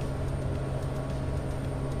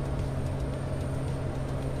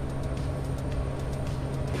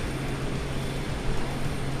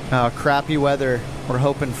 Oh, crappy weather. We're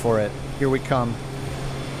hoping for it. Here we come.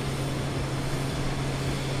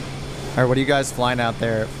 All right, what are you guys flying out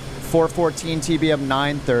there? 414 TBM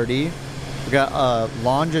 930. We got a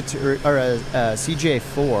longitude or a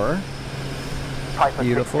CJ4. Piper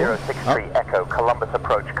Beautiful. 6063 Echo, Columbus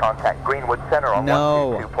approach, contact Greenwood Center on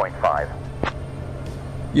 122.5.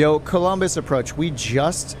 Yo, Columbus approach. We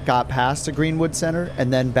just got past to Greenwood Center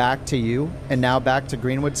and then back to you and now back to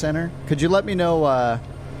Greenwood Center. Could you let me know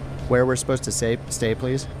where we're supposed to stay,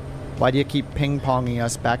 please? Why do you keep ping-ponging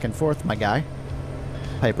us back and forth, my guy?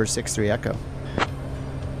 Piper 63 Echo.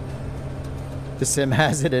 The sim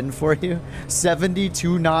has it in for you.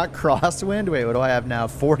 72 knot crosswind. Wait, what do I have now?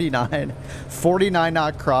 49. 49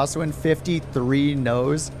 knot crosswind. 53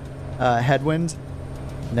 nose headwind.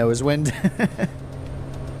 Nose wind.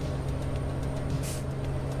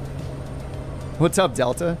 What's up,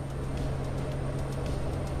 Delta?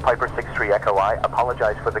 Piper 63 Echo I,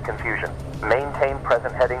 apologize for the confusion. Maintain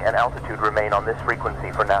present heading and altitude remain on this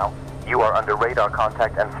frequency for now. You are under radar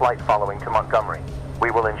contact and flight following to Montgomery. We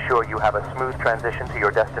will ensure you have a smooth transition to your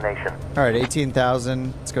destination. All right,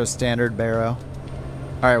 18,000. Let's go standard Barrow.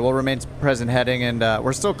 All right, we'll remain present heading, and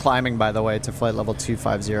we're still climbing, by the way, to flight level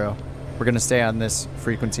 250. We're going to stay on this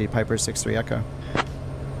frequency, Piper 63 Echo. All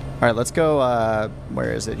right, let's go,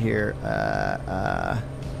 where is it here?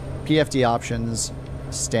 PFD options,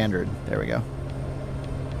 standard. There we go.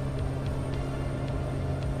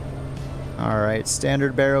 All right,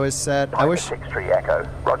 standard Barrow is set. I wish... 63 Echo.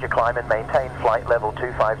 Roger, climb and maintain flight level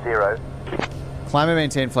 250. Climb and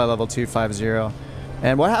maintain flight level 250.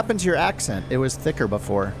 And what happened to your accent? It was thicker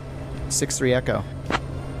before. 63 Echo.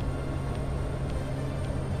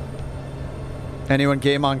 Anyone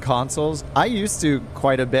game on consoles? I used to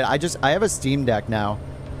quite a bit. I have a Steam Deck now.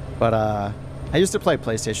 But I used to play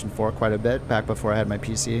PlayStation 4 quite a bit back before I had my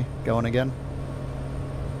PC going again.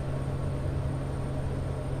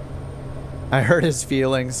 I hurt his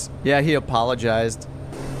feelings. Yeah, he apologized.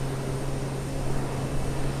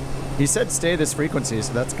 He said stay this frequency,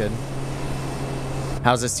 so that's good.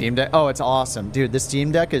 How's the Steam Deck? Oh, it's awesome. Dude, the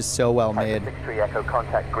Steam Deck is so well made. 63 Echo,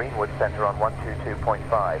 contact Greenwood Center on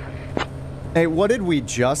 122.5. Hey, what did we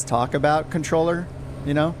just talk about, controller?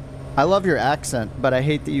 You know? I love your accent, but I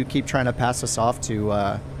hate that you keep trying to pass us off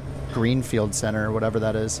to Greenfield Center or whatever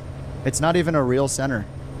that is. It's not even a real center.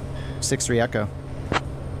 63 Echo.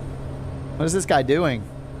 What is this guy doing?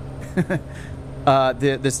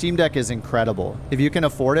 The Steam Deck is incredible. If you can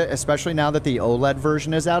afford it, especially now that the OLED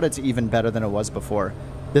version is out, it's even better than it was before.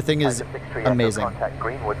 The thing is amazing. Contact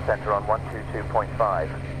Greenwood Center on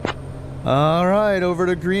 122.5. All right, over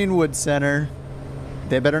to Greenwood Center.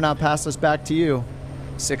 They better not pass us back to you.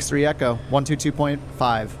 63 Echo,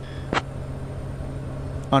 122.5.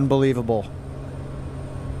 Unbelievable.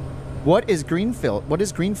 What is Greenfield? What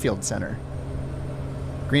is Greenfield Center?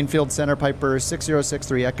 Greenfield Center, Piper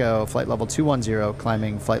 6063 Echo, flight level 210,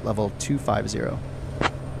 climbing flight level 250.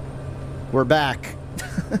 We're back.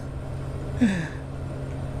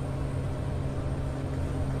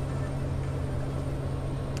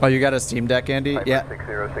 Oh, you got a Steam Deck, Andy? Piper Yeah.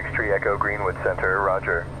 6063 Echo, Greenwood Center,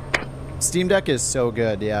 roger. Steam Deck is so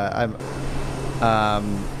good. Yeah, I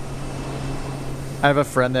have a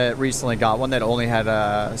friend that recently got one that only had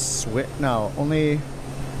a Switch. No, only.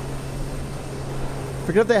 I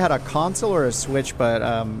forget if they had a console or a Switch, but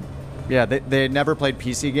yeah, they never played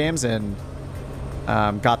PC games and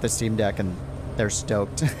got the Steam Deck and they're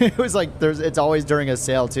stoked. It was like it's always during a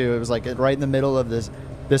sale too. It was like right in the middle of this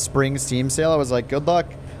spring Steam sale. I was like, good luck.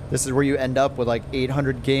 This is where you end up with like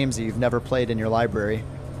 800 games that you've never played in your library.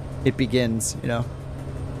 It begins, you know.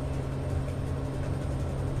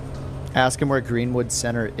 Ask him where Greenwood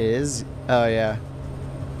Center is. Oh yeah.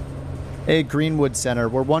 Hey, Greenwood Center.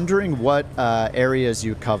 We're wondering what areas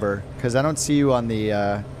you cover, because I don't see you on the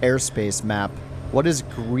airspace map. What is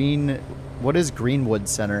What is Greenwood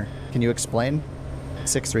Center? Can you explain?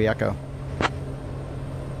 6-3 Echo.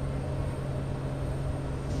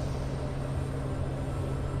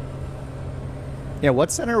 Yeah,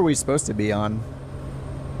 what center are we supposed to be on?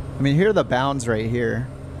 I mean, here are the bounds right here.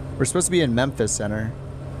 We're supposed to be in Memphis Center.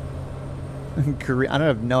 I don't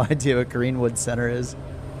have no idea what Greenwood Center is.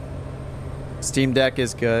 Steam Deck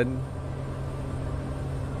is good.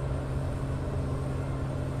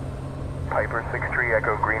 Piper 6-3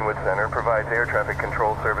 Echo Greenwood Center provides air traffic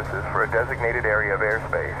control services for a designated area of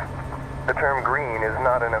airspace. The term green is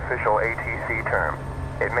not an official ATC term.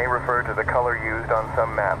 It may refer to the color used on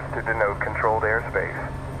some maps to denote controlled airspace.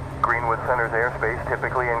 Greenwood Center's airspace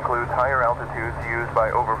typically includes higher altitudes used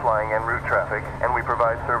by overflying en route traffic, and we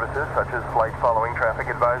provide services such as flight following traffic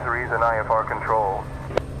advisories and IFR control.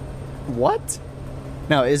 What?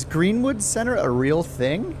 Now, is Greenwood Center a real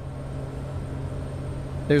thing?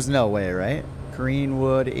 There's no way, right?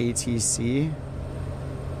 Greenwood ATC?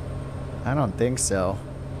 I don't think so.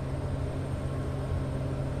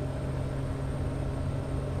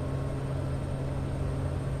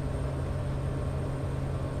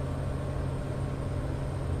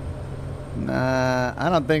 Nah, I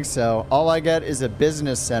don't think so. All I get is a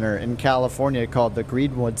business center in California called the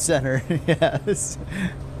Greenwood Center. Yes.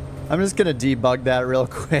 I'm just gonna debug that real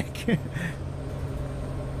quick.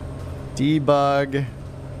 Debug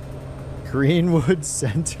Greenwood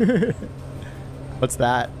Center. What's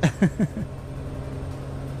that?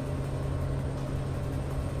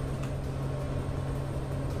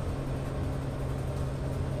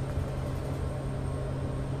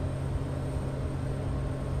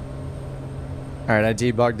 All right, I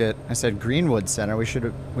debugged it. I said Greenwood Center. We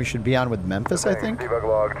should be on with Memphis, I think. Debug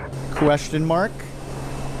logged. Question mark.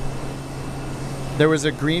 There was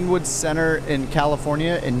a Greenwood Center in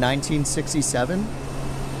California in 1967.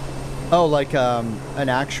 Oh, like an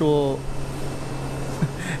actual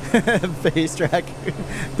face track.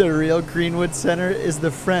 The real Greenwood Center is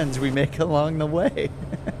the friends we make along the way.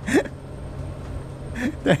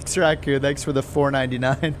 Thanks, Raccoon. Thanks for the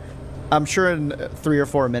 $4.99. I'm sure in 3 or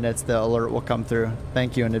 4 minutes the alert will come through.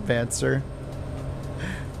 Thank you in advance, sir.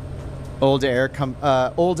 Old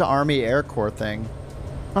Army Air Corps thing.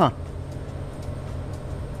 Huh.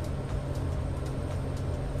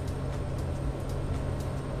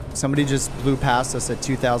 Somebody just blew past us at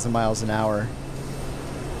 2,000 miles an hour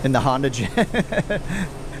in the Honda Jet.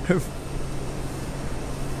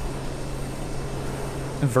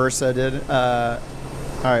 Versa did.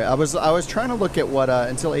 All right, I was trying to look at what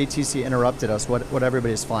until ATC interrupted us. What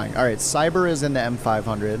everybody's flying. All right, Cyber is in the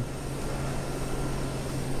M500.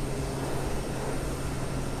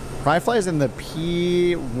 Pryfly is in the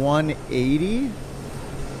P180.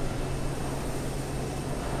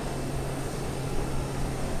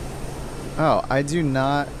 Oh, I do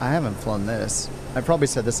not. I haven't flown this. I probably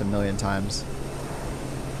said this a million times.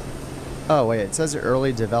 Oh wait, it says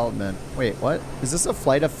early development. Wait, what? Is this a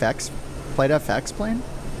Flight FX plane?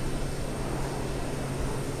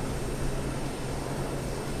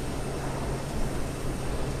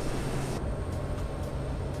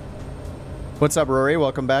 What's up, Rory?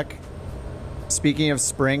 Welcome back. Speaking of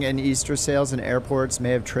spring and Easter sales in airports,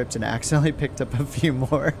 may have tripped and accidentally picked up a few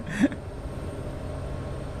more.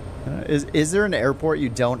 Is there an airport you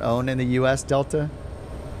don't own in the U.S., Delta?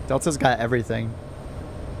 Delta's got everything.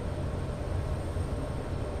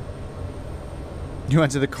 You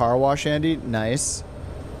went to the car wash, Andy? Nice.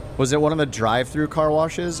 Was it one of the drive-through car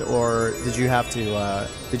washes, or did you have to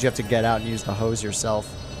get out and use the hose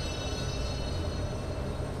yourself?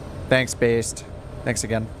 Thanks, Based. Thanks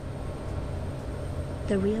again.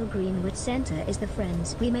 The real Greenwood Center is the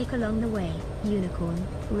friends we make along the way. Unicorn,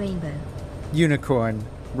 rainbow. Unicorn,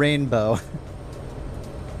 rainbow. I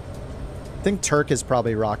think Turk is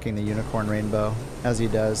probably rocking the unicorn rainbow, as he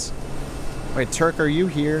does. Wait, Turk, are you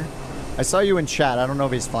here? I saw you in chat. I don't know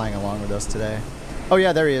if he's flying along with us today. Oh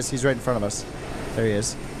yeah, there he is. He's right in front of us. There he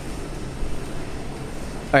is.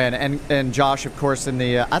 Oh, and Josh, of course, in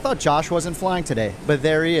the... I thought Josh wasn't flying today, but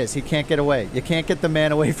there he is. He can't get away. You can't get the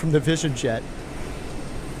man away from the Vision Jet.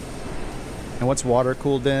 And what's water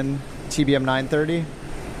cooled in? TBM 930?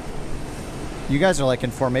 You guys are like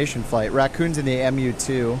in formation flight. Raccoon's in the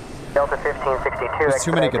MU2. Delta 1562. There's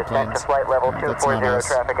too many good planes. Flight level 240,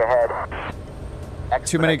 traffic ahead.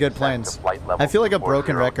 Too many good planes. I feel like a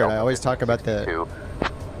broken record. I always talk about the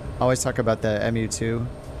MU2.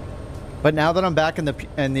 But now that I'm back in the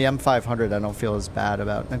M500, I don't feel as bad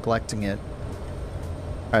about neglecting it.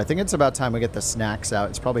 All right, I think it's about time we get the snacks out.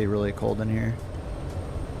 It's probably really cold in here.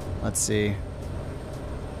 Let's see.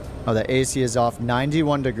 Oh, the AC is off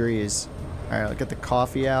 91 degrees. All right, I'll get the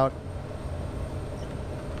coffee out.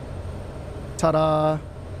 Ta-da.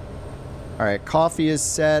 All right, coffee is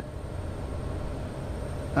set.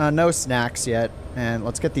 No snacks yet. And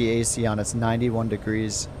let's get the AC on. It's 91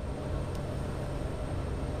 degrees.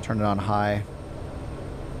 Turn it on high.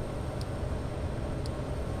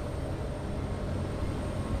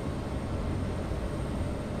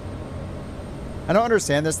 I don't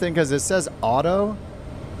understand this thing because it says auto.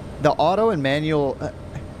 The auto and manual...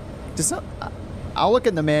 I'll look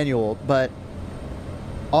in the manual, but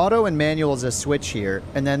auto and manual is a switch here.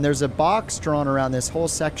 And then there's a box drawn around this whole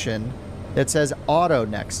section that says auto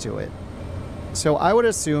next to it. So I would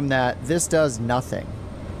assume that this does nothing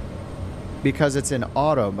because it's in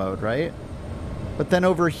auto mode, right? But then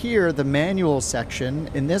over here, the manual section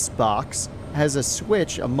in this box has a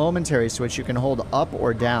switch, a momentary switch you can hold up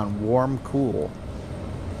or down, warm, cool.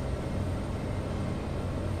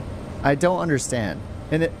 I don't understand.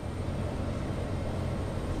 And it...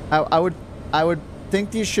 I would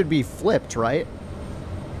think these should be flipped, right?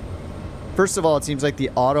 First of all, it seems like the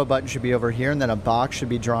auto button should be over here, and then a box should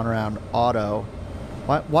be drawn around auto.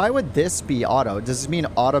 Why would this be auto? Does this mean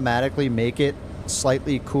automatically make it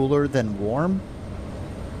slightly cooler than warm?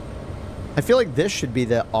 I feel like this should be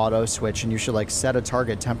the auto switch, and you should like set a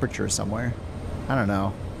target temperature somewhere. I don't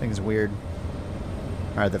know. Thing's weird.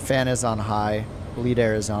 All right, the fan is on high. Bleed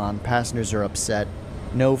air is on. Passengers are upset.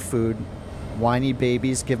 No food. Whiny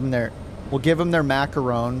babies. We'll give them their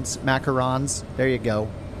macarons. There you go.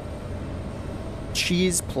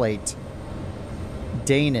 Cheese plate.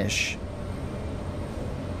 Danish.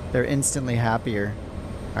 They're instantly happier.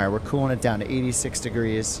 All right, we're cooling it down to 86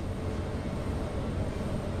 degrees.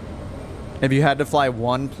 If you had to fly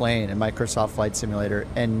one plane in Microsoft Flight Simulator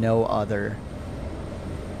and no other.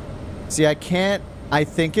 See, I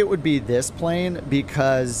think it would be this plane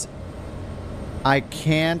because I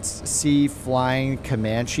can't see flying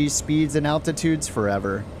Comanche speeds and altitudes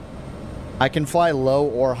forever. I can fly low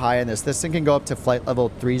or high in this. This thing can go up to flight level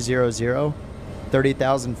 300,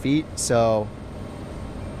 30,000 feet. So,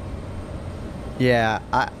 yeah,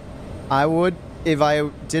 I would, if I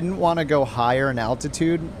didn't want to go higher in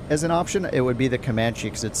altitude as an option, it would be the Comanche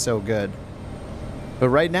because it's so good. But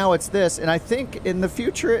right now it's this, and I think in the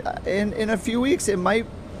future, in a few weeks, it might,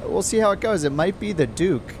 we'll see how it goes. It might be the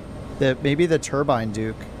Duke, maybe the turbine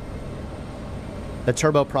Duke. The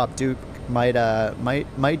turboprop Duke might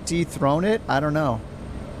dethrone it. I don't know.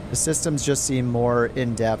 The systems just seem more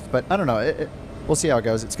in depth, but I don't know. We'll see how it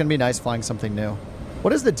goes. It's gonna be nice flying something new.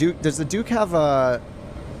 What is the Duke? Does the Duke have a?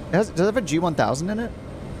 Does it have a G1000 in it?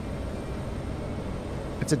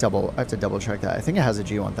 I have to double check that. I think it has a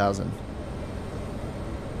G1000.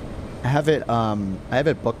 I have it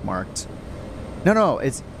bookmarked. No,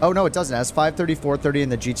 it's, oh no, it doesn't. It has 530, 430 in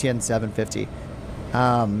the GTN 750.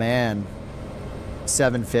 Oh man.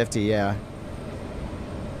 750, yeah.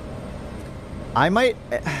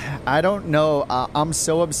 I don't know. I'm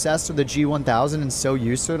so obsessed with the G1000 and so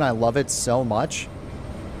used to it, and I love it so much.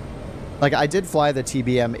 Like, I did fly the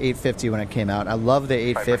TBM 850 when it came out. I love the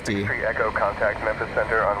 850. Piper 6-3 Echo, contact Memphis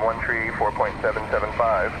Center on 1 tree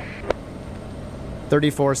 4.775.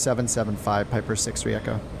 34775, Piper 6-3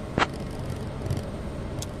 Echo.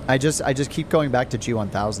 I just keep going back to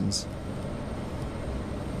G1000s.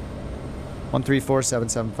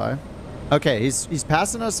 134775. Okay, he's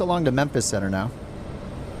passing us along to Memphis Center now.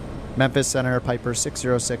 Memphis Center, Piper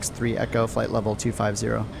 6063 Echo, flight level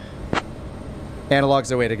 250. Analog's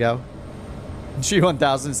the way to go.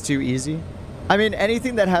 G1000's too easy. I mean,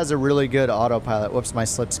 anything that has a really good autopilot. Whoops, my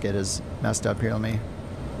slip skid is messed up here. I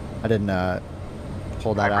didn't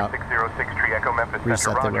pull that out. 6063 Echo, Memphis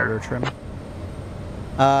Reset Center, the rotor trim.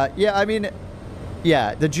 Yeah, I mean,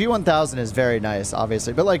 yeah, the G1000 is very nice,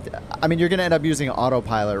 obviously. But, like, I mean, you're going to end up using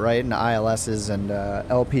autopilot, right? And ILSs and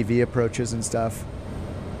LPV approaches and stuff.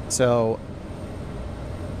 So,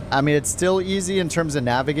 I mean, it's still easy in terms of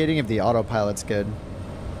navigating if the autopilot's good.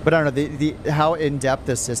 But I don't know, how in-depth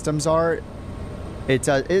the systems are, it's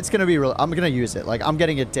going to be real. I'm going to use it. Like, I'm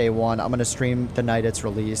getting it day one. I'm going to stream the night it's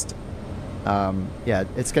released. Yeah,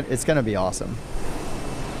 it's going to be awesome.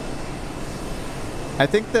 I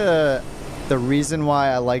think the reason why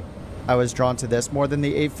I was drawn to this more than the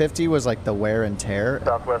 850 was like the wear and tear.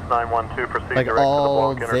 Southwest 912, proceed like direct to the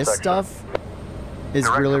all block this stuff is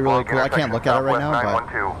really cool. I can't look at it right now,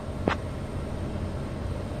 but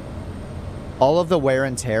all of the wear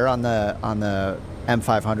and tear on the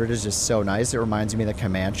M500 is just so nice. It reminds me of the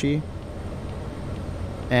Comanche.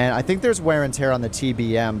 And I think there's wear and tear on the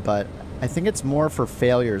TBM, but I think it's more for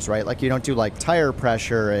failures, right? Like you don't do like tire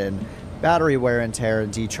pressure and battery wear and tear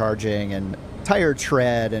and decharging and tire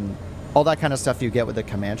tread and all that kind of stuff you get with the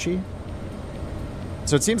Comanche.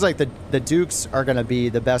 So it seems like the Dukes are going to be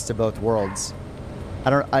the best of both worlds. I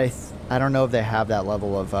don't know if they have that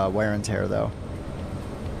level of wear and tear though.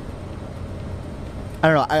 I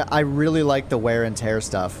don't know. I really like the wear and tear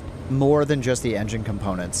stuff more than just the engine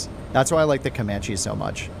components. That's why I like the Comanche so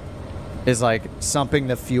much. Is like sumping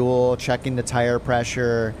the fuel, checking the tire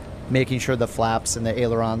pressure, making sure the flaps and the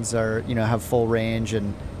ailerons are, you know, have full range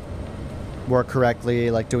and work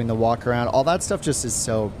correctly, like doing the walk around. All that stuff just is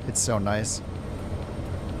so, it's so nice.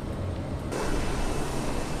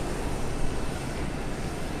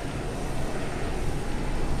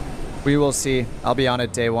 We will see. I'll be on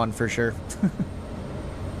it day one for sure.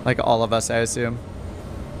 Like all of us, I assume.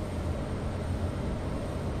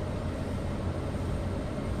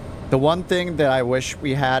 The one thing that I wish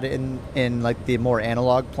we had in like the more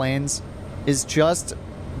analog planes is just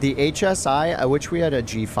the HSI. I wish we had a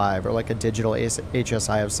G5 or like a digital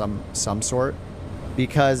HSI of some sort,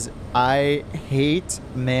 because I hate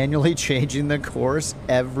manually changing the course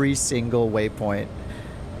every single waypoint.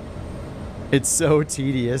 It's so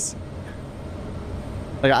tedious.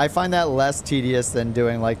 Like I find that less tedious than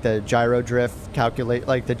doing like the gyro drift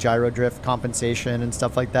the gyro drift compensation and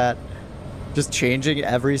stuff like that. Just changing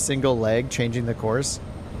every single leg, changing the course.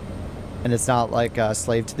 And it's not like a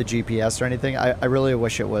slave to the GPS or anything. I really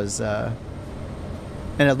wish it was, and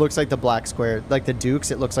it looks like the black square, like the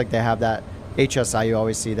Dukes, it looks like they have that HSI you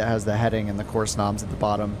always see that has the heading and the course knobs at the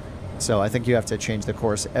bottom. So I think you have to change the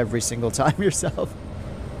course every single time yourself.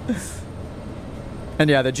 And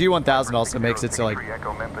yeah, the G1000 also makes it so like...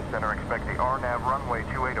 Echo Memphis Center, expect the RNAV runway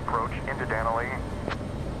 28 approach into Danley.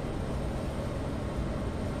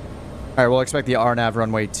 Alright, we'll expect the RNAV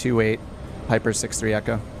runway 28, Piper 63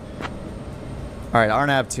 Echo. Alright,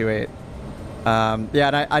 RNAV 28. Yeah,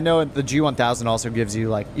 and I know the G1000 also gives you,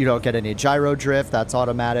 like, you don't get any gyro drift, that's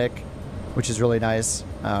automatic, which is really nice.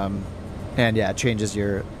 And yeah, it changes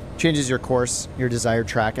your course, your desired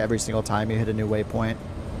track every single time you hit a new waypoint.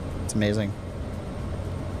 It's amazing.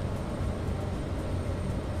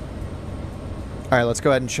 All right, let's go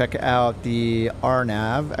ahead and check out the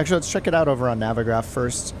RNAV. Actually, let's check it out over on Navigraph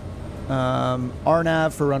first.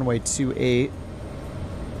 RNAV for runway 28.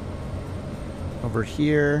 Over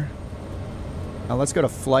here. Now let's go to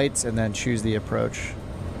flights and then choose the approach.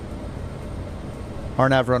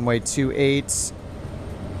 RNAV runway 28.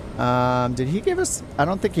 Did he give us... I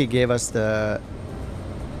don't think he gave us the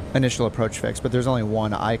initial approach fix, but there's only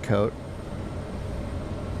one I-coat.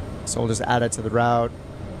 So we'll just add it to the route.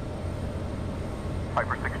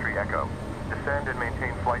 Piper 63 Echo. Descend and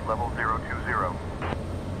maintain flight level 020.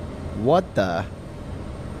 What the?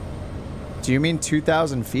 Do you mean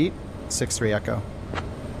 2,000 feet? 63 Echo.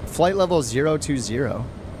 Flight level 020.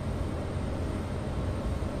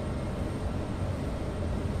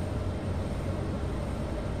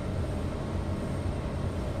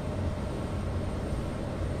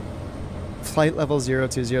 Flight level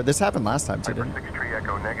 020. This happened last time too, didn't it? Piper 63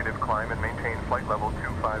 Echo, negative climb and maintain flight level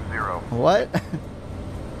 250. What?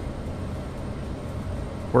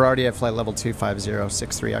 We're already at flight level 250,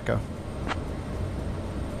 63 Echo.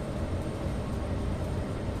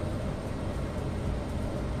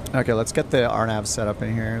 Okay, let's get the RNAV set up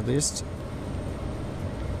in here at least.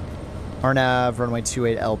 RNAV runway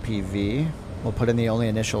 28 LPV. We'll put in the only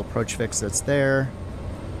initial approach fix that's there.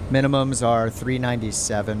 Minimums are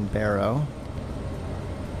 397 baro.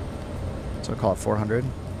 So we'll call it 400.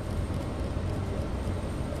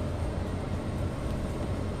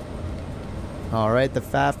 All right, the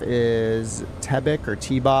FAF is Tebek or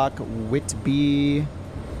Tebok Whitby.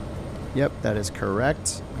 Yep, that is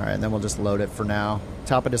correct. All right, and then we'll just load it for now.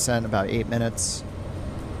 Top of descent, about 8 minutes.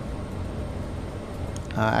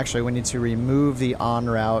 Actually, we need to remove the en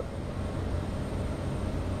route.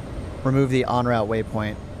 Remove the en route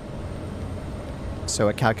waypoint. So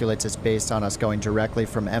it calculates it's based on us going directly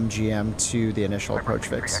from MGM to the initial approach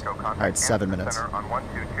fix. All right, 7 minutes.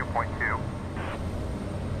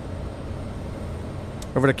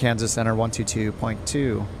 Over to Kansas Center,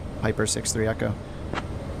 122.2, Piper 63 Echo.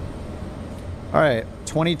 All right,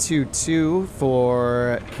 22.2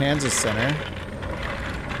 for Kansas Center.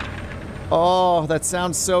 Oh, that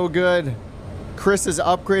sounds so good. Chris is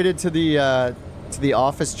upgraded to the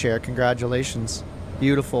office chair. Congratulations.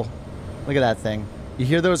 Beautiful. Look at that thing. You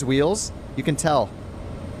hear those wheels? You can tell.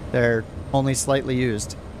 They're only slightly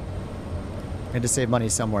used. I had to save money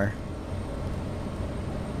somewhere.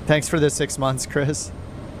 Thanks for the 6 months, Chris.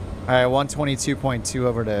 All right, 122.2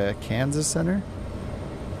 over to Kansas Center.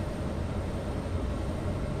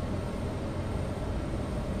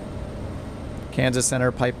 Kansas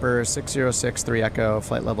Center, Piper 6063 Echo,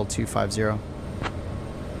 flight level 250.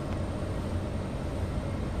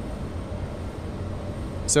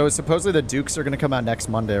 So supposedly the Dukes are going to come out next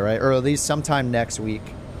Monday, right? Or at least sometime next week.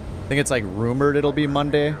 I think it's like rumored it'll be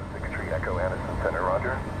Monday. 63 Echo Addison Center,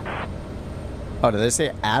 roger. Oh, did they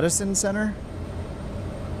say Addison Center?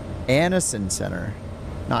 Anison Center.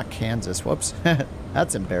 Not Kansas. Whoops.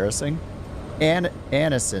 That's embarrassing.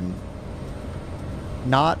 Anison.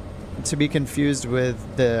 Not to be confused with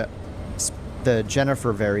the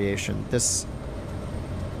Jennifer variation. This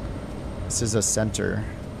is a center.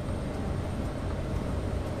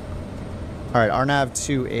 All right, RNAV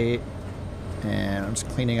 28, and I'm just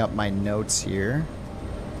cleaning up my notes here.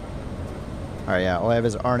 All right, yeah, all I have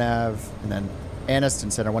is RNAV, and then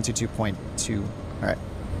Aniston Center 122.2. All right.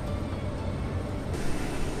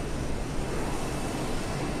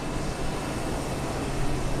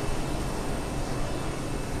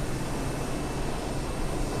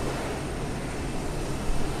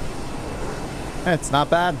 It's not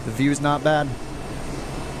bad. The view's not bad.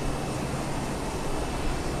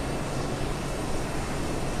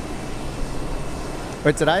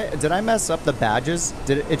 Wait, did I mess up the badges?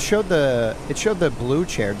 It showed the blue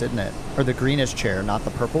chair, didn't it? Or the greenish chair, not the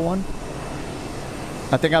purple one?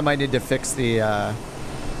 I think I might need to fix the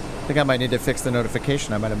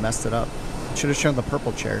notification. I might have messed it up. It should have shown the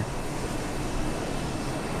purple chair.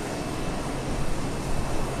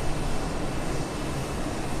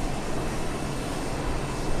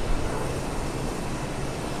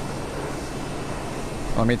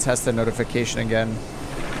 Let me test the notification again.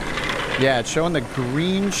 Yeah, it's showing the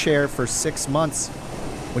green chair for 6 months,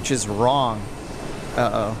 which is wrong.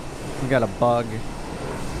 Uh-oh. We got a bug.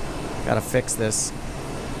 Gotta fix this.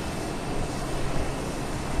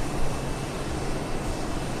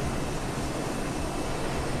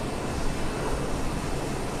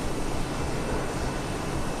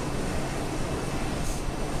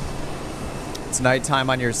 It's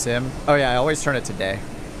nighttime on your sim. Oh yeah, I always turn it to day.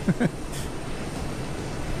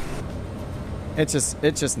 It's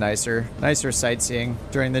just nicer sightseeing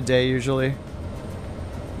during the day usually. All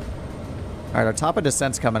right, our top of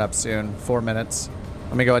descent's coming up soon. 4 minutes.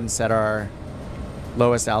 Let me go ahead and set our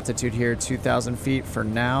lowest altitude here, 2,000 feet for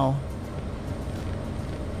now,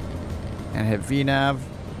 and hit VNav.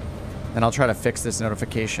 And I'll try to fix this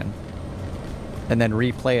notification, and then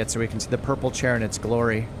replay it so we can see the purple chair in its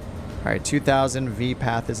glory. All right, 2,000. V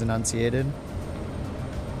path is enunciated.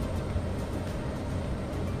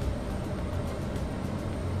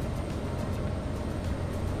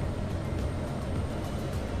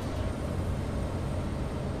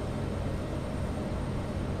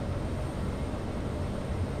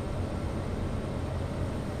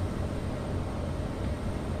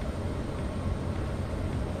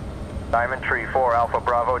 Diamond Tree 4 Alpha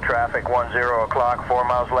Bravo traffic 10 o'clock, 4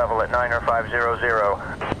 miles level at 90500.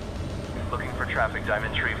 Looking for traffic,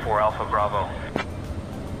 Diamond Tree 4 Alpha Bravo.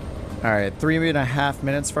 All right, 3.5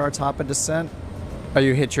 minutes for our top of descent. Oh,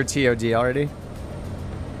 you hit your TOD already?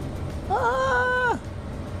 Ah!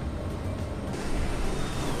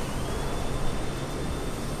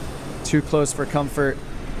 Too close for comfort.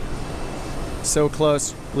 So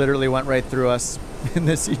close, literally went right through us in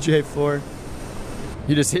the CJ4.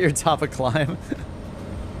 You just hit your top of climb.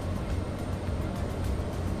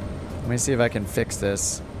 Let me see if I can fix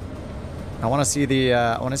this. I want to see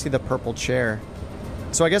the purple chair.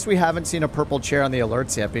 So I guess we haven't seen a purple chair on the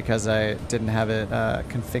alerts yet because I didn't have it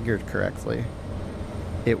configured correctly,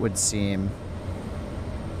 it would seem.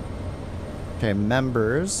 Okay,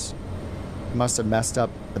 members. Must have messed up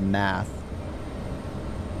the math.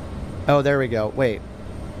 Oh, there we go. Wait.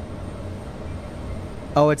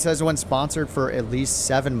 Oh, it says when sponsored for at least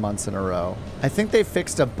 7 months in a row. I think they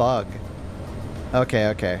fixed a bug. Okay,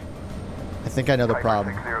 okay. I think I know the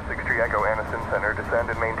problem. 6063 Echo Aniston Center, descend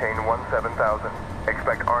and maintain 17,000.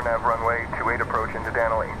 Expect RNAV runway 28 approach into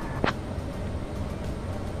Danaline.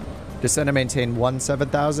 Descend and maintain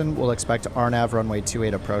 17,000. We'll expect RNAV runway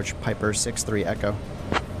 28 approach, Piper 63 Echo.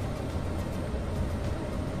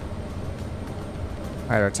 All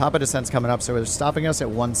right, our top of descent's coming up, so they're stopping us at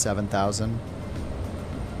 17,000.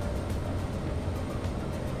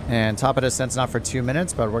 And top of descent's not for 2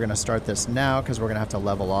 minutes, but we're going to start this now because we're going to have to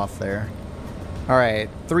level off there. All right,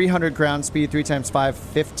 300 ground speed, 3 times 5,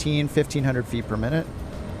 1,500 feet per minute.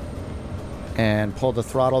 And pull the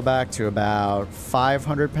throttle back to about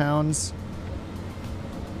 500 pounds.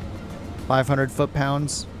 500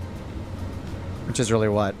 foot-pounds. Which is really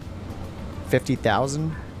what?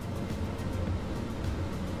 50,000?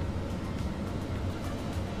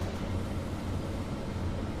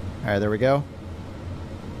 All right, there we go.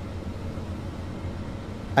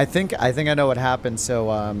 I think I know what happened. So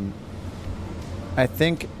I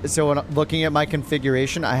think so. When looking at my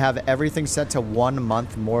configuration, I have everything set to 1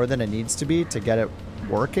 month more than it needs to be to get it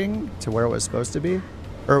working to where it was supposed to be.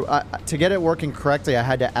 Or to get it working correctly, I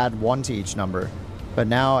had to add 1 to each number. But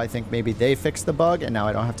now I think maybe they fixed the bug, and now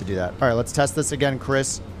I don't have to do that. All right, let's test this again,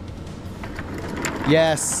 Chris.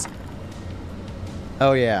 Yes.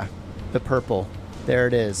 Oh, yeah. The purple. There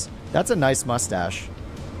it is. That's a nice mustache.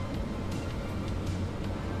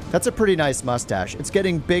 That's a pretty nice mustache. It's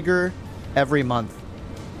getting bigger every month.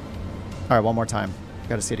 All right, one more time.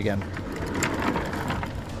 Got to see it again.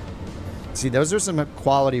 See, those are some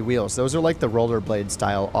quality wheels. Those are like the rollerblade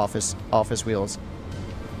style office wheels.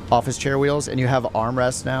 Office chair wheels, and you have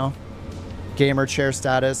armrests now. Gamer chair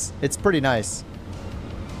status. It's pretty nice.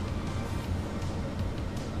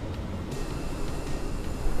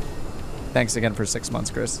 Thanks again for 6 months,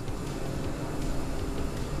 Chris.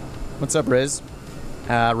 What's up, Riz?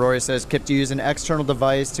 Rory says, Kip, do you use an external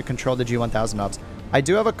device to control the G1000 knobs? I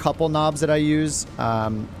do have a couple knobs that I use.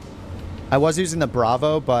 I was using the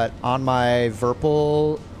Bravo, but on my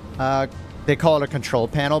Virpil, they call it a control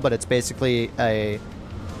panel, but it's basically a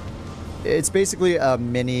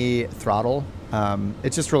mini throttle.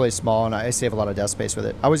 It's just really small, and I save a lot of desk space with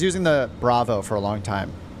it. I was using the Bravo for a long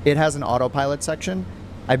time. It has an autopilot section.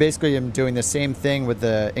 I basically am doing the same thing with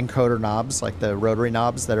the encoder knobs, like the rotary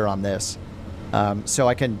knobs that are on this. So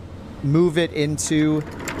I can move it into...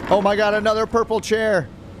 Oh my god, another purple chair!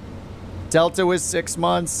 Delta was 6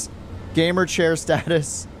 months. Gamer chair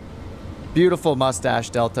status. Beautiful mustache,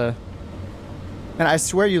 Delta. And I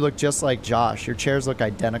swear you look just like Josh. Your chairs look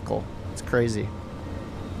identical. It's crazy.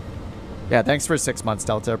 Yeah, thanks for 6 months,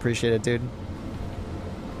 Delta. Appreciate it, dude.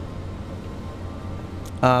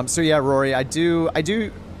 So yeah, Rory, I do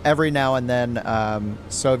every now and then.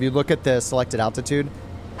 So if you look at the selected altitude,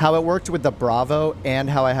 how it worked with the Bravo and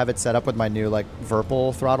how I have it set up with my new like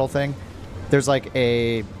Virpil throttle thing, there's like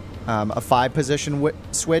a 5-position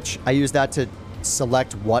switch. I use that to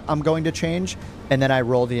select what I'm going to change, and then I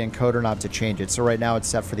roll the encoder knob to change it. So right now it's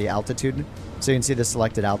set for the altitude, so you can see the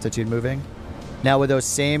selected altitude moving. Now with those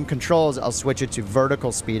same controls, I'll switch it to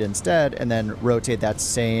vertical speed instead, and then rotate that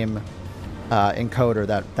same encoder,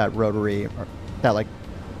 that rotary, or that like,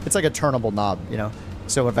 it's like a turnable knob, you know?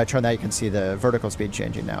 So if I turn that, you can see the vertical speed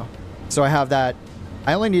changing now. So I have that.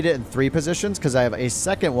 I only need it in 3 positions because I have a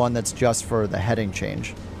second one that's just for the heading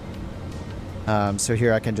change. So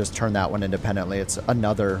here I can just turn that one independently. It's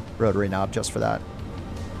another rotary knob just for that.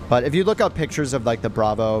 But if you look up pictures of like the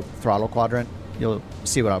Bravo throttle quadrant, you'll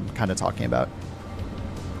see what I'm kind of talking about.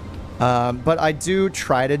 But I do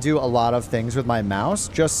try to do a lot of things with my mouse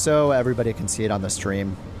just so everybody can see it on the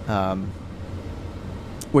stream.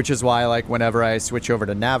 Which is why, like, whenever I switch over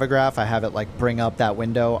to Navigraph, I have it like bring up that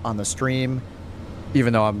window on the stream,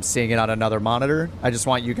 even though I'm seeing it on another monitor. I just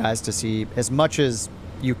want you guys to see as much as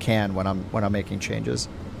you can when I'm making changes,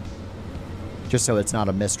 just so it's not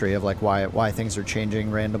a mystery of like why things are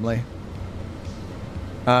changing randomly.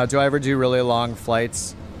 Do I ever do really long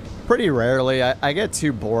flights? Pretty rarely. I get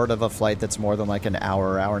too bored of a flight that's more than like an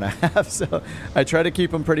hour and a half, so I try to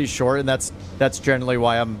keep them pretty short, and that's generally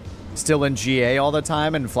why I'm still in GA all the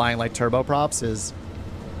time and flying like turboprops. Is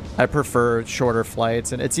I prefer shorter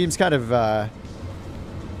flights, and it seems kind of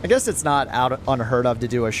I guess it's not unheard of to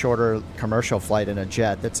do a shorter commercial flight in a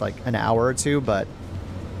jet that's like an hour or two, but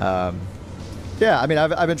yeah, I mean,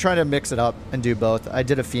 I've been trying to mix it up and do both. I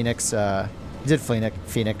did a Phoenix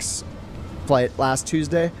flight last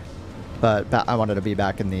Tuesday, but I wanted to be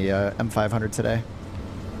back in the M500 today.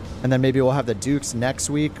 And then maybe we'll have the Dukes next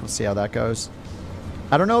week. We'll see how that goes.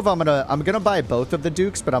 I don't know if I'm gonna buy both of the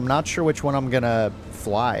Dukes, but I'm not sure which one I'm gonna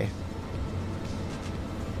fly.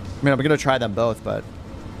 I mean, I'm gonna try them both, but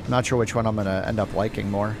I'm not sure which one I'm gonna end up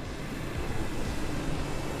liking more.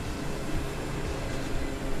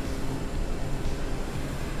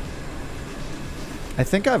 I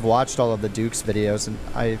think I've watched all of the Dukes videos, and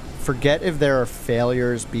I forget if there are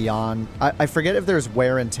failures beyond... I forget if there's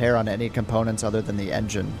wear and tear on any components other than the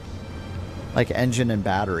engine. Like engine and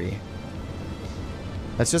battery.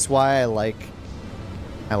 That's just why I like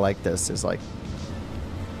this, is like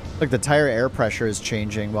the tire air pressure is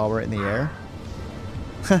changing while we're in the air.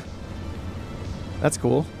 That's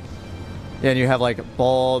cool. Yeah, and you have like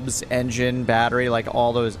bulbs, engine, battery, like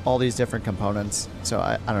all these different components. So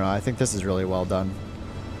I don't know, I think this is really well done.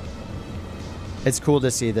 It's cool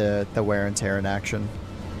to see the wear and tear in action.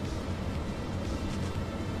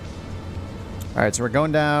 All right, so we're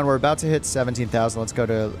going down. We're about to hit 17,000. Let's go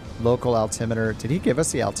to local altimeter. Did he give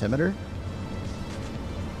us the altimeter?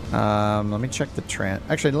 Let me check the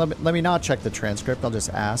Actually, let me not check the transcript. I'll just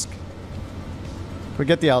ask. Can we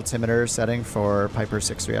get the altimeter setting for Piper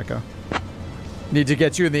 63 Echo? Need to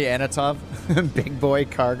get you in the Anatov big boy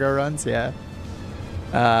cargo runs, yeah.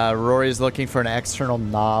 Rory's looking for an external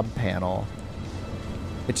knob panel.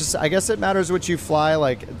 It just, I guess it matters what you fly.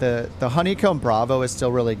 Like the Honeycomb Bravo is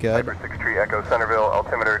still really good. Piper 63 Echo Centerville,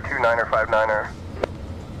 altimeter 29er 59er.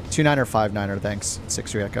 29er 59er, thanks.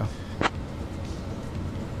 63 Echo.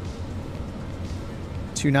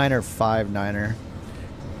 29er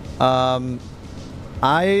 59er.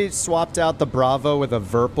 I swapped out the Bravo with a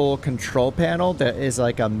Virpil control panel that is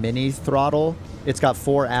like a mini throttle. It's got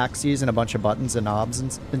 4 axes and a bunch of buttons and knobs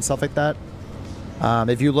and stuff like that.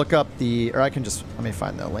 If you look up the, or I can just, let me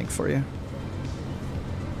find the link for you.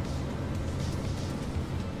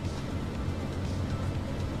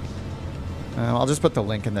 I'll just put the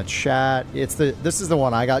link in the chat. This is the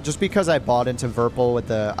one I got just because I bought into Virpil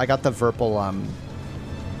with I got the Virpil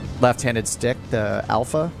left-handed stick, the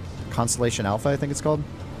Alpha, Constellation Alpha, I think it's called.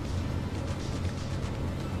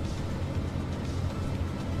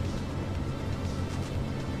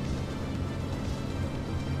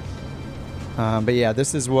 But yeah,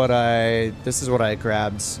 this is what I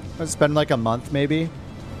grabbed. It's been like a month maybe.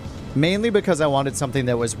 Mainly because I wanted something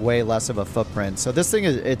that was way less of a footprint. So this thing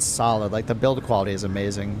it's solid. Like the build quality is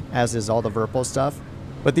amazing, as is all the Virpil stuff.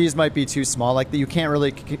 But these might be too small. Like you can't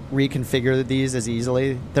really reconfigure these as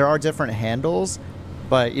easily. There are different handles,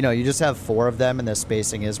 but you know, you just have 4 of them and the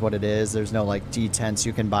spacing is what it is. There's no like detents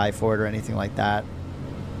you can buy for it or anything like that.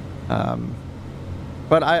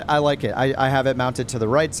 But I like it. I have it mounted to the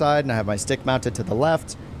right side and I have my stick mounted to the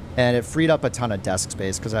left, and it freed up a ton of desk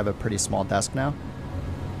space because I have a pretty small desk now.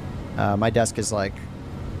 My desk is like,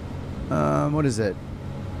 what is it?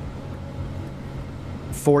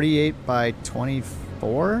 48 by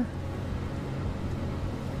 24?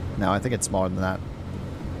 No, I think it's smaller than that.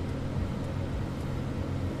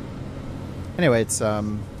 Anyway, it's,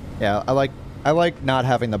 yeah, I like not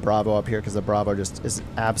having the Bravo up here because the Bravo just is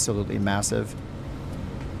absolutely massive.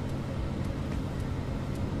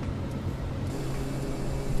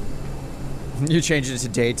 You changed it to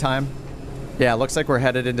daytime? Yeah, looks like we're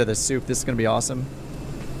headed into the soup. This is going to be awesome.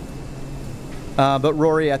 But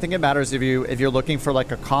Rory, I think it matters if you're looking for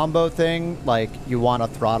like a combo thing, like you want a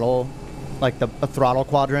throttle, like a throttle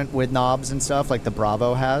quadrant with knobs and stuff like the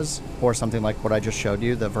Bravo has, or something like what I just showed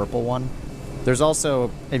you, the Virpil one. There's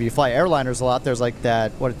also, if you fly airliners a lot, there's like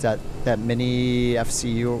that, what is that mini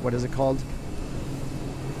FCU, or what is it called?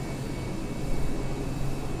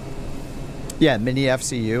 Yeah, mini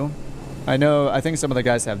FCU. I think some of the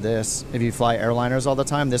guys have this. If you fly airliners all the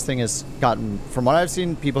time, this thing has gotten, from what I've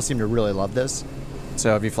seen, people seem to really love this.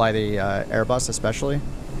 So if you fly the Airbus especially.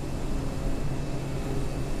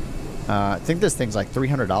 I think this thing's like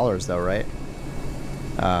 $300 though, right?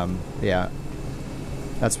 Yeah.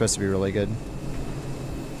 That's supposed to be really good.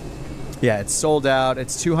 Yeah, it's sold out.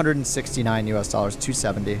 It's $269 US,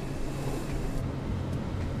 $270.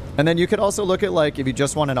 And then you could also look at, like, if you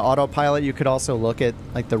just want an autopilot, you could also look at,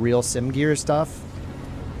 like, the Real Sim Gear stuff.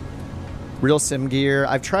 Real Sim Gear.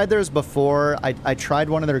 I've tried theirs before. I tried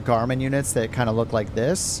one of their Garmin units that kind of look like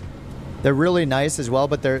this. They're really nice as well,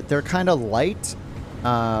 but they're kind of light,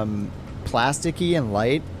 plasticky and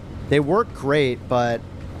light. They work great, but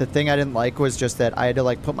the thing I didn't like was just that I had to,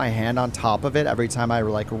 like, put my hand on top of it every time I,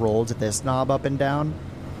 like, rolled this knob up and down.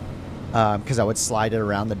 Because I would slide it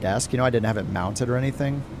around the desk. You know, I didn't have it mounted or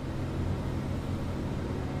anything.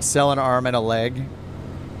 Sell an arm and a leg.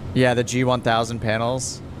 Yeah, the G1000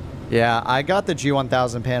 panels. Yeah, I got the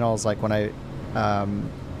G1000 panels like when I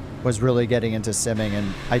was really getting into simming,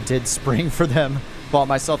 and I did spring for them. Bought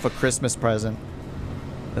myself a Christmas present.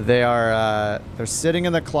 They are they're sitting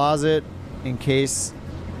in the closet in case,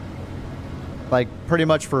 like, pretty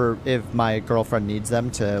much for if my girlfriend needs them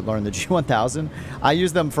to learn the G1000. I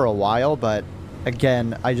used them for a while, but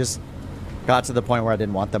again, I just got to the point where I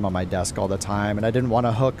didn't want them on my desk all the time, and I didn't want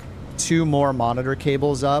to hook 2 more monitor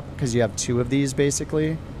cables up because you have 2 of these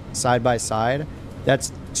basically side by side.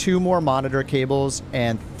 That's 2 more monitor cables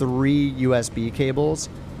and 3 USB cables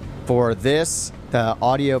for this, the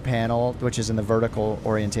audio panel, which is in the vertical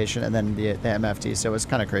orientation, and then the MFT. So it's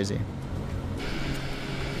kind of crazy.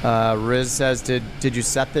 Riz says, did you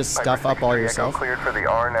set this stuff up all yourself? Cleared for the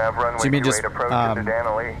RNAV runway. Do you mean just approach to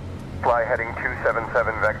Danley? Fly heading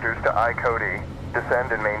 277 vectors to I Cody.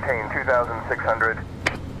 Descend and maintain 2,600.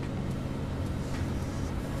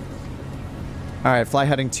 All right, fly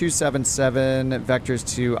heading 277 vectors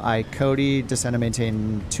to I Cody. Descend and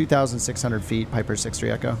maintain 2,600 feet. Piper 63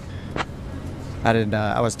 Echo.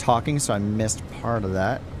 I was talking, so I missed part of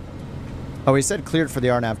that. Oh, he said cleared for the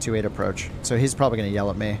RNAV 28 approach, so he's probably going to yell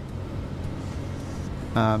at me.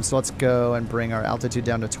 So let's go and bring our altitude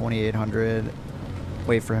down to 2,800.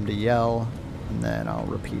 Wait for him to yell, and then I'll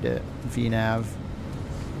repeat it. VNAV.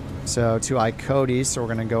 So to Icody, so we're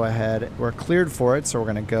going to go ahead. We're cleared for it, so we're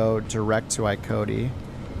going to go direct to Icody.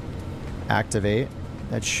 Activate.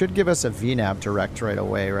 That should give us a VNAV direct right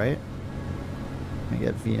away, right? Let me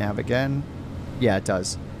get VNAV again. Yeah, it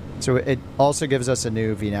does. So it also gives us a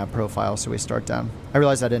new VNAV profile, so we start down. I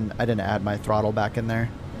realized I didn't add my throttle back in there.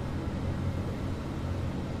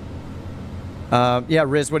 Yeah,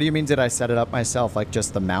 Riz, what do you mean did I set it up myself? Like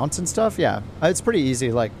just the mounts and stuff? Yeah, it's pretty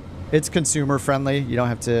easy. Like, it's consumer friendly. You don't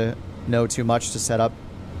have to know too much to set up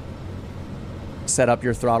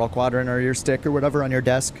your throttle quadrant or your stick or whatever on your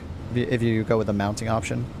desk if you go with the mounting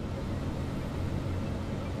option.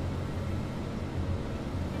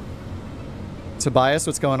 Tobias,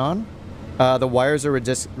 what's going on? The wires are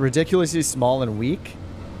ridiculously small and weak.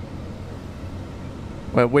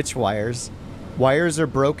 Wait, which wires? Wires are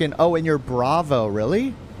broken. Oh, in your Bravo,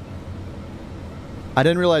 really? I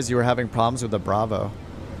didn't realize you were having problems with the Bravo.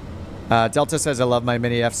 Delta says, I love my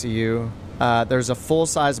mini FCU. There's a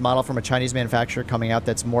full-size model from a Chinese manufacturer coming out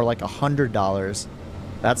that's more like $100.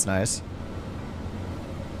 That's nice.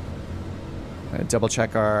 Double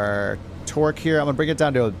check our torque here. I'm going to bring it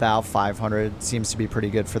down to about 500. Seems to be pretty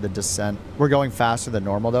good for the descent. We're going faster than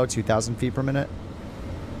normal, though, 2,000 feet per minute.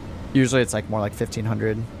 Usually it's like more like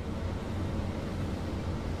 1,500.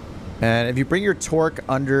 And if you bring your torque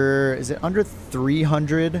under, is it under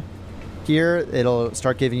 300 here, it'll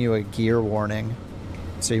start giving you a gear warning.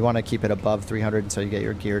 So you want to keep it above 300 until you get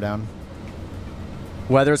your gear down.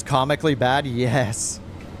 Weather's comically bad? Yes.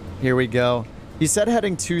 Here we go. He said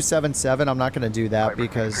heading 277. I'm not going to do that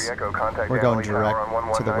because we're going direct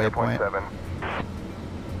to the waypoint.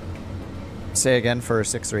 Say again for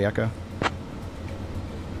 63 Echo.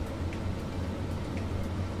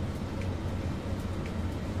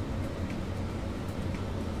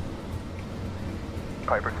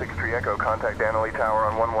 Piper 63 Echo, contact Danley Tower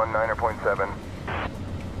on 119.7.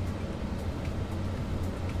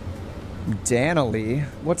 Danley?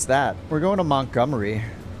 What's that? We're going to Montgomery.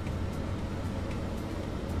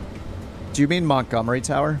 Do you mean Montgomery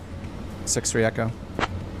Tower? 63 Echo.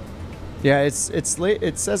 Yeah, it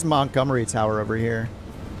says Montgomery Tower over here.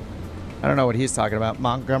 I don't know what he's talking about.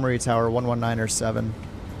 Montgomery Tower 119 or 7.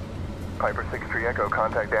 Piper 63 Echo,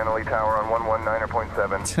 contact Danley Tower on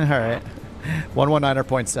 119.7. All right.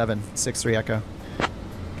 119.7, 63 Echo.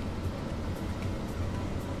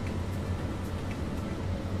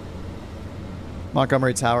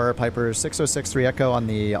 Montgomery Tower, Piper 6063 Echo on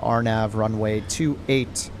the RNAV runway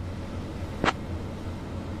 28.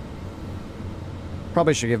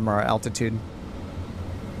 Probably should give him our altitude.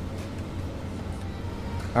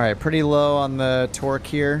 All right, pretty low on the torque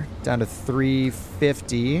here, down to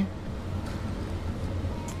 350.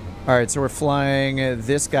 All right, so we're flying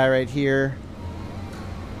this guy right here.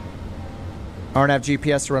 RNAV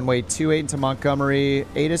GPS to runway 28 into Montgomery.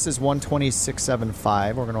 ATIS is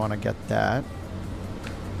 126.75. We're going to want to get that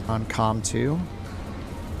on COM 2.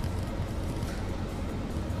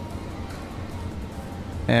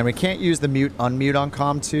 And we can't use the mute unmute on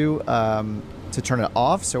COM 2 to turn it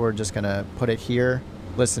off, so we're just going to put it here,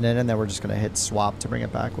 listen in, and then we're just going to hit swap to bring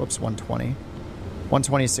it back. Whoops, 120.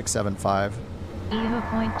 126.75. EHO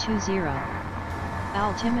 0.20.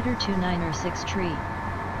 Altimeter 2963.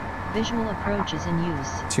 Visual approach is in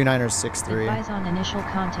use. 2963. Advise on initial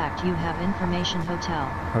contact. You have information hotel.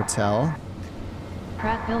 Hotel.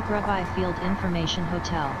 Prattville Grubby Field Information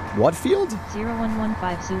Hotel. What field?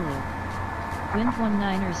 0115 Zulu. Wind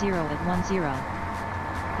 190 at 10.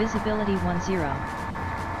 Visibility 10.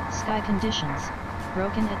 Sky conditions.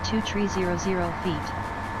 Broken at 2300 feet.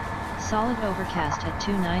 Solid overcast at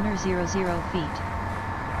 2900 feet.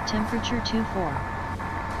 Temperature 24.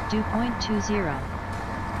 Dew point 20.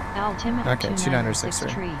 Altimeter okay,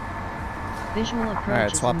 2963. Visual approach. All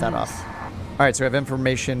right, swap that off. All right, so we have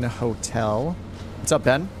information hotel. What's up,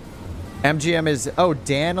 Ben? MGM is, oh,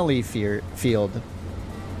 Danley Field.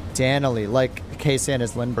 Danley, like K-San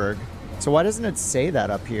is Lindbergh. So why doesn't it say that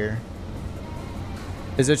up here?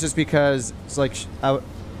 Is it just because it's like,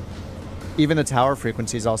 even the tower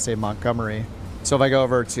frequencies all say Montgomery. So if I go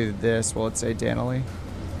over to this, will it say Danley?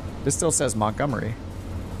 This still says Montgomery.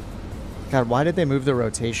 God, why did they move the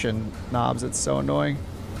rotation knobs? It's so annoying.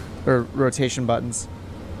 Or rotation buttons.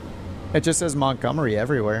 It just says Montgomery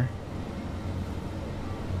everywhere.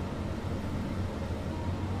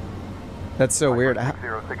 That's so weird.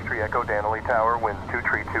 6063 Echo Danley Tower, winds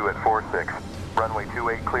 232 at 46. Runway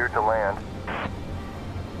 28 cleared to land.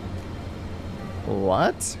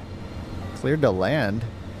 What? Cleared to land?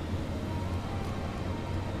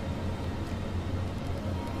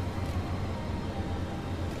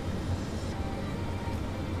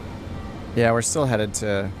 Yeah, we're still headed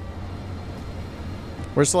to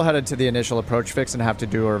We're still headed to the initial approach fix and have to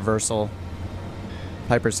do a reversal.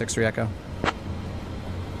 Piper 6-3 Echo.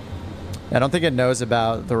 I don't think it knows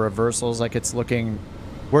about the reversals. Like it's looking,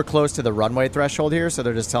 we're close to the runway threshold here, so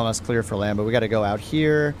they're just telling us clear for land, but we got to go out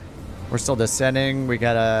here. We're still descending. We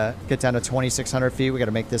got to get down to 2,600 feet. We got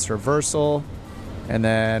to make this reversal. And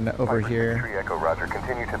then over here, Echo, Roger.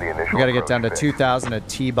 Continue to the initial we got to get down to 2,000 at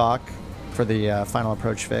T-Bach for the final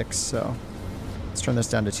approach fix. So let's turn this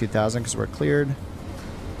down to 2,000 because we're cleared.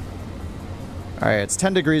 All right, it's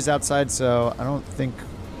 10 degrees outside, so I don't think...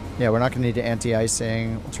 Yeah, we're not going to need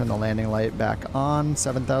anti-icing. We'll turn the landing light back on.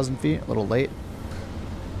 7,000 feet. A little late.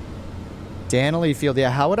 Danley Field.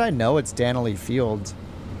 Yeah, how would I know it's Danley Field?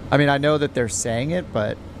 I mean, I know that they're saying it,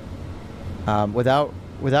 but without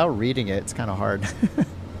reading it, it's kind of hard.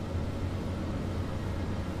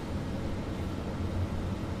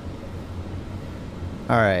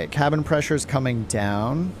 All right, cabin pressure's coming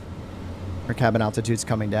down. Or cabin altitude's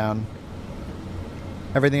coming down.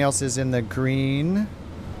 Everything else is in the green.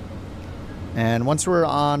 And once we're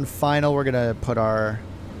on final, we're going to put our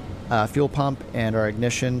fuel pump and our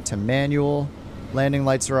ignition to manual. Landing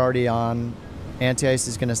lights are already on. Anti-ice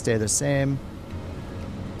is going to stay the same.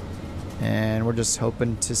 And we're just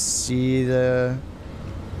hoping to see the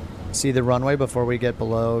runway before we get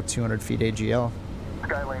below 200 feet AGL.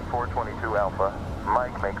 Skylane 422 Alpha.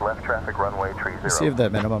 Mike, make left traffic runway tree 0. Let's see if the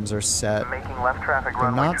minimums are set. Making left traffic They're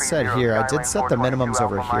runway not tree set 0, here. I Skylane did set the 422 minimums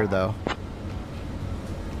over Alpha, here, Mike. though.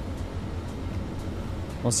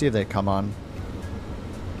 We'll see if they come on.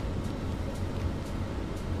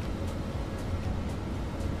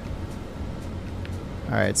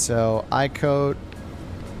 All right, so I-coat.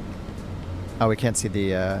 Oh, we can't see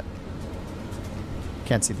the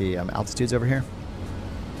altitudes over here.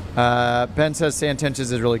 Ben says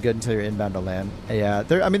SayIntentions is really good until you're inbound to land. Yeah,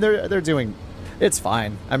 they're doing. It's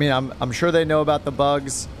fine. I mean, I'm sure they know about the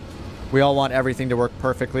bugs. We all want everything to work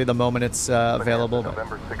perfectly the moment it's available.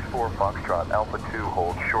 November 6-4 Foxtrot Alpha 2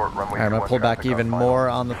 hold short runway. All right, I'm gonna pull back even more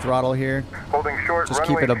on the throttle here. Holding short. Just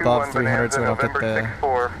keep it above 300 so we don't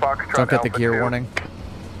get the gear warning.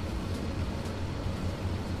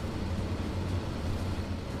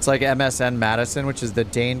 It's like MSN Madison, which is the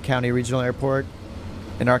Dane County Regional Airport.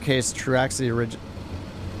 In our case, Truax the original.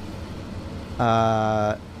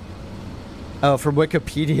 Oh, from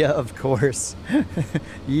Wikipedia, of course.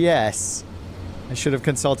 Yes. I should have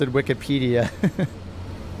consulted Wikipedia.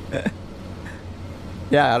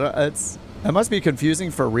 Yeah, it must be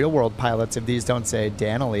confusing for real-world pilots if these don't say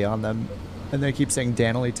Danley on them. And they keep saying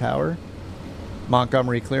Danley Tower.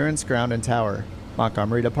 Montgomery clearance, ground and tower.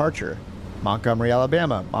 Montgomery departure. Montgomery,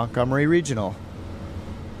 Alabama. Montgomery Regional.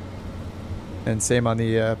 And same on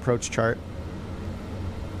the approach chart.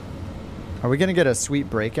 Are we going to get a sweet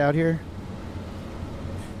breakout here?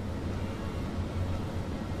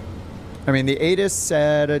 I mean, the ATIS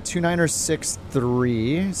said a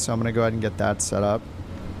 2963, so I'm going to go ahead and get that set up.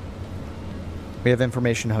 We have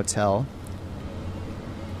Information Hotel.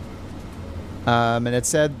 And it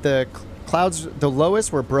said the clouds, the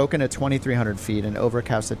lowest were broken at 2,300 feet and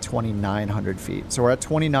overcast at 2,900 feet. So we're at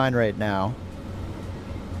 29 right now.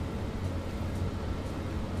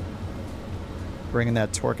 Bringing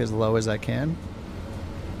that torque as low as I can.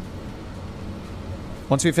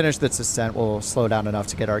 Once we finish this ascent, we'll slow down enough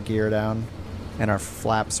to get our gear down. And our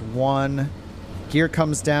flaps 1. Gear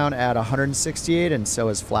comes down at 168, and so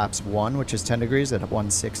is flaps 1, which is 10 degrees at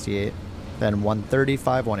 168. Then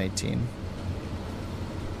 135, 118.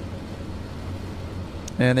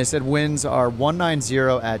 And they said winds are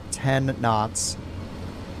 190 at 10 knots.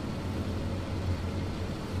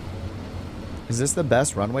 Is this the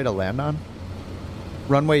best runway to land on?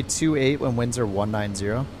 Runway 28 when winds are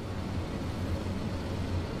 190.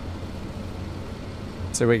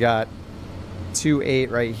 So we got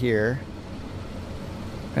 28 right here.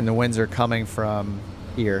 And the winds are coming from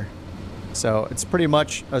here. So it's pretty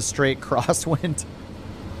much a straight crosswind.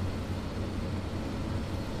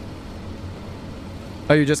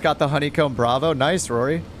 Oh, you just got the Honeycomb Bravo? Nice,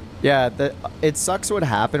 Rory. Yeah, it sucks what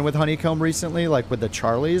happened with Honeycomb recently, like with the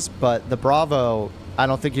Charlies, but the Bravo, I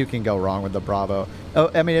don't think you can go wrong with the Bravo.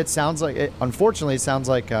 Oh, I mean, it sounds like, unfortunately, it sounds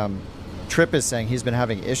like Tripp is saying he's been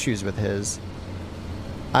having issues with his.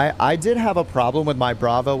 I did have a problem with my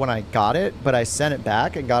Bravo when I got it, but I sent it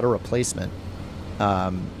back and got a replacement.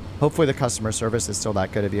 Hopefully the customer service is still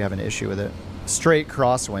that good if you have an issue with it. Straight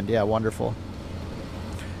crosswind. Yeah, wonderful.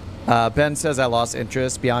 Ben says I lost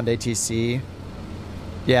interest beyond ATC.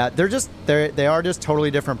 Yeah, they are just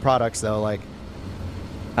totally different products though. Like,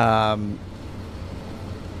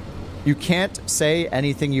 you can't say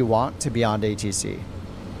anything you want to Beyond ATC,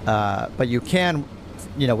 but you can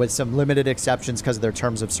you know, with some limited exceptions because of their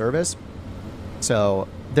terms of service. So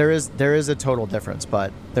there is a total difference,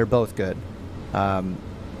 but they're both good.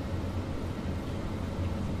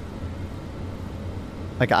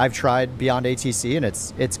 Like I've tried Beyond ATC and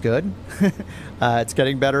it's good. It's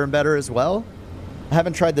getting better and better as well. I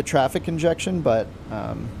haven't tried the traffic injection, but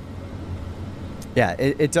yeah,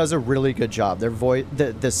 it does a really good job.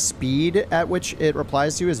 The speed at which it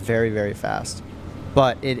replies to you is very, very fast,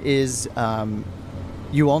 but it is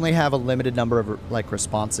you only have a limited number of like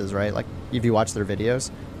responses, right? Like if you watch their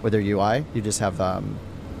videos with their UI, you just have a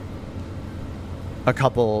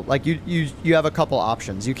couple, like you have a couple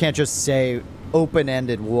options. You can't just say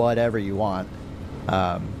open-ended whatever you want.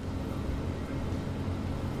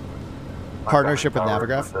 Partnership with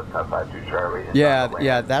Navigraph.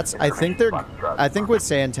 Yeah, that's, I think with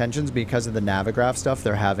SayIntentions, because of the Navigraph stuff,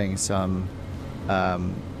 they're having some,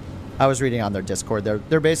 I was reading on their Discord,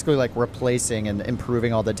 they're basically like replacing and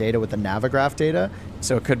improving all the data with the Navigraph data,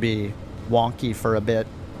 so it could be wonky for a bit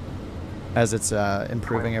as it's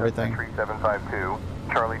improving everything. 3752,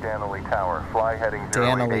 Charlie Danley Tower, fly heading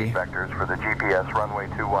 088 vectors for the GPS runway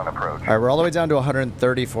 21 approach. All right, we're all the way down to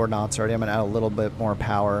 134 knots already. I'm gonna add a little bit more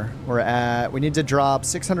power. We need to drop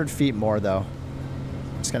 600 feet more though.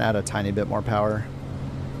 Just gonna add a tiny bit more power.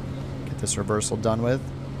 Get this reversal done with.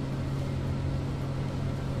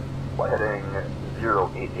 Fly heading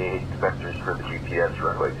 088 vectors for the GPS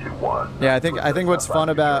runway 21. Yeah, I think what's fun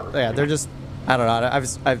about, yeah, they're just, I don't know.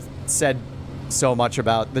 I've said so much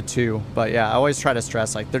about the two, but yeah, I always try to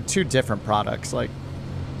stress like they're two different products. Like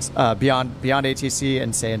Beyond ATC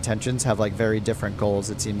and SayIntentions have like very different goals,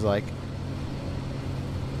 it seems like.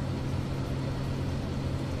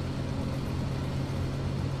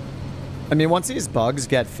 I mean, once these bugs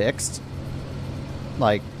get fixed,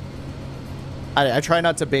 like I try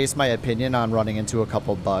not to base my opinion on running into a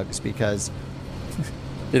couple bugs because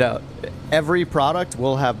you know, every product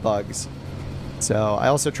will have bugs. So I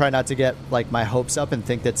also try not to get like my hopes up and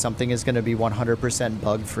think that something is going to be 100%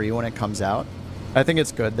 bug free when it comes out. I think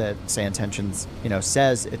it's good that SayIntentions, you know,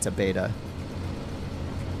 says it's a beta.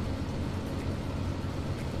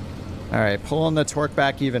 All right, pulling the torque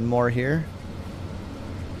back even more here.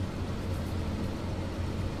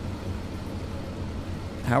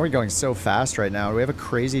 How are we going so fast right now? Do we have a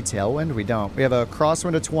crazy tailwind? We don't. We have a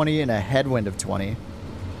crosswind of 20 and a headwind of 20.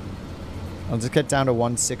 I'll just get down to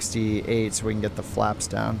 168 so we can get the flaps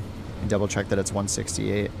down and double check that it's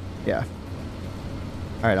 168. Yeah.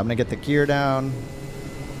 All right, I'm gonna get the gear down.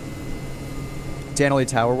 Danley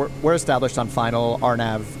Tower, we're established on final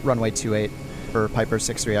RNAV runway 28 for Piper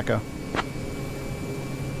 63 Echo.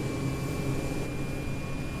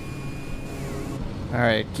 All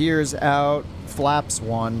right, gears out, flaps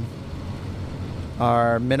 1.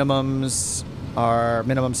 Our minimums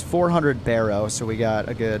 400 baro, so we got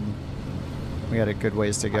a good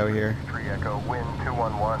ways to go here. 3 Echo, wind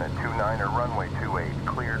 211 at 29 or runway 28,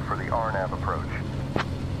 cleared for the RNAV approach.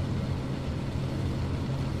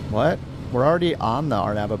 What? We're already on the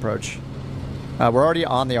RNAV approach. We're already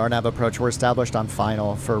on the RNAV approach. We're established on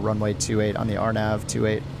final for runway 28 on the RNAV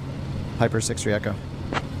 28, Piper 63 Echo.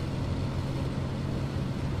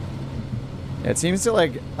 It seems to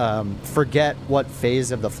like forget what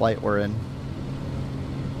phase of the flight we're in.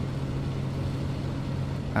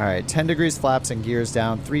 All right, 10 degrees flaps and gears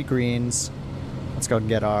down, 3 greens. Let's go and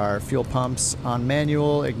get our fuel pumps on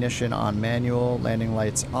manual, ignition on manual, landing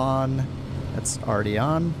lights on. That's already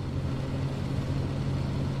on.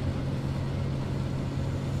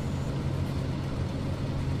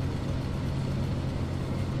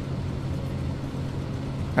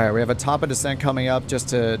 All right, we have a top of descent coming up just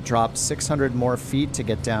to drop 600 more feet to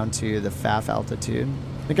get down to the FAF altitude.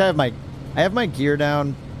 I think I have my gear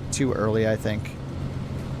down too early, I think.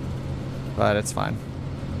 But it's fine.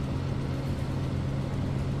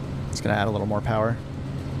 Just gonna add a little more power.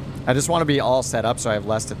 I just want to be all set up so I have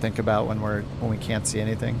less to think about when we can't see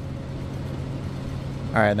anything.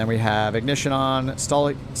 All right, and then we have ignition on.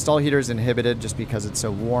 Stall heaters inhibited just because it's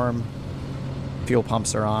so warm. Fuel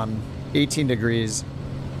pumps are on. 18 degrees.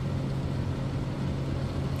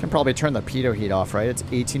 Can probably turn the pitot heat off, right? It's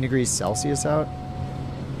 18 degrees Celsius out.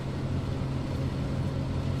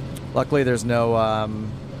 Luckily, there's no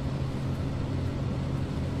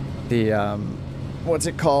what's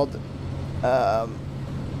it called? Oh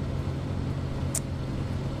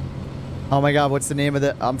my God, what's the name of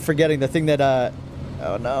the? I'm forgetting the thing that.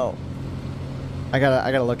 Oh no. I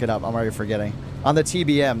gotta look it up. I'm already forgetting. On the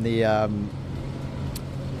TBM,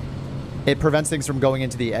 it prevents things from going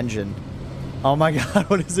into the engine. Oh my God,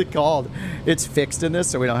 what is it called? It's fixed in this,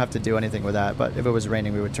 so we don't have to do anything with that. But if it was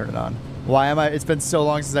raining, we would turn it on. Why am I? It's been so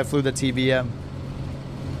long since I flew the TBM.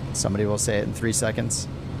 Somebody will say it in 3 seconds.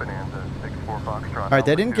 Bonanza 64 Foxtrot. All right,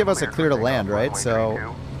 they didn't give us a clear to land, right?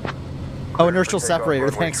 So, oh, inertial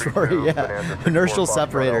separator. Thanks, Rory. Yeah, inertial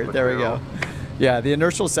separator. There we go. Yeah, the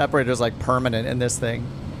inertial separator is like permanent in this thing,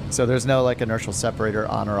 so there's no like inertial separator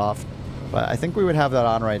on or off. But I think we would have that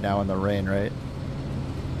on right now in the rain, right?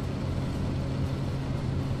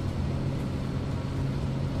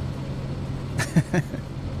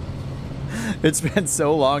 It's been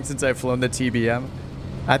so long since I've flown the TBM.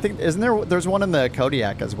 I think, there's one in the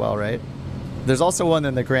Kodiak as well, right? There's also one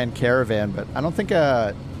in the Grand Caravan, but I don't think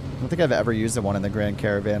I've ever used the one in the Grand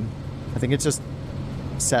Caravan. I think it's just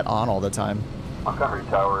set on all the time. Montgomery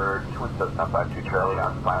Tower, Twin Cessna 52 Charlie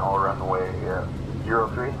on final runway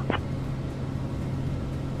 03.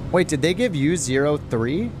 Wait, did they give you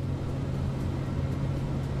 03?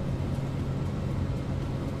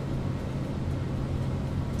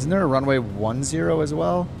 Isn't there a runway 10 as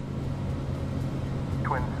well?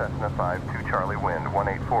 Twin Cessna 52 Charlie wind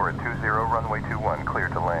 184 at 20, runway 21, clear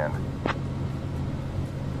to land.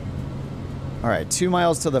 All right, 2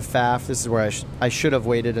 miles to the FAF. This is where I should have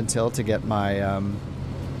waited until to get my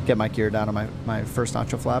gear down on my first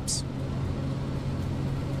notch of flaps.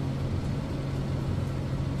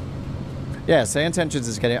 Yeah, SayIntentions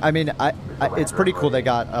is getting. I mean, it's pretty cool they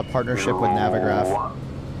got a partnership with Navigraph.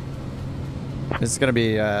 This is gonna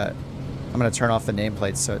be. I'm gonna turn off the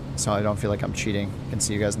nameplates so I don't feel like I'm cheating. I can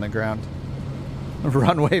see you guys on the ground.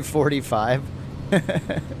 Runway 45.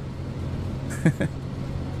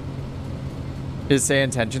 Is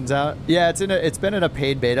SayIntentions out? Yeah, it's been in a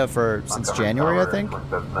paid beta since January, I think.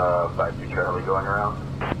 Charlie going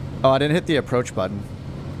around. Oh, I didn't hit the approach button.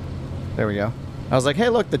 There we go. I was like, hey,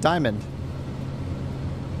 look, the diamond.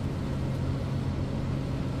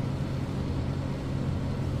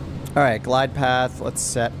 All right, glide path. Let's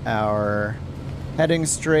set our heading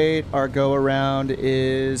straight. Our go around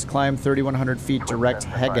is climb 3,100 feet direct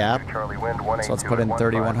head gap. So let's put in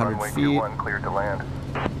 3,100 feet. Clear to land.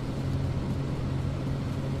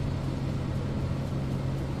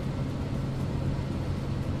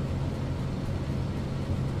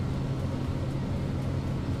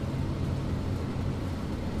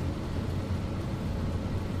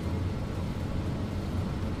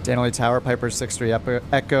 Danley Tower, Piper 6-3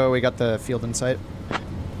 Echo. We got the field in sight.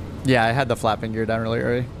 Yeah, I had the flapping gear down really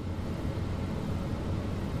early.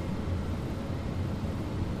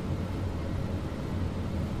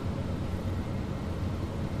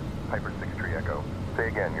 Piper 6-3 Echo. Say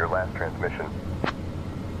again, your last transmission.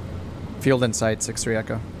 Field in sight, 6-3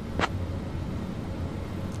 Echo.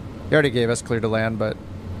 He already gave us clear to land, but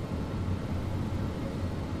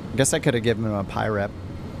I guess I could have given him a pie rep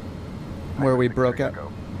where we broke it.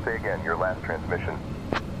 Say again, your last transmission.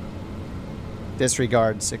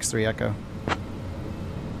 Disregard, 6-3 Echo.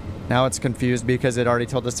 Now it's confused because it already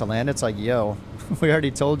told us to land. It's like, yo, we already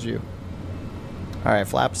told you. All right,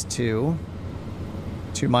 flaps 2.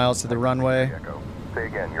 2 miles to the runway. Say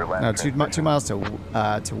again, your last no, 2 miles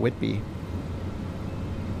to Whitby.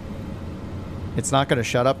 It's not going to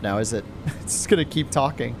shut up now, is it? It's just going to keep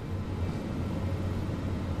talking.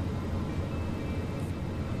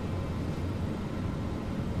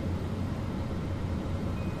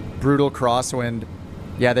 Brutal crosswind.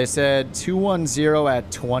 Yeah, they said 210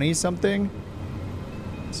 at 20 something.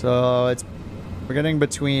 So we're getting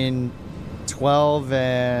between 12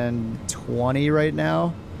 and 20 right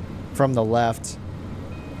now from the left.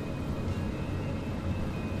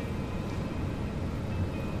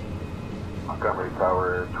 Montgomery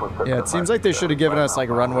Tower, yeah, it seems like they should have given us like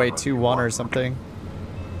runway 21 or something.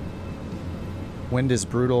 Wind is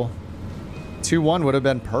brutal. 21 would have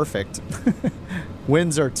been perfect.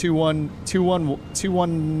 Winds are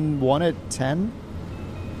 211 at 10?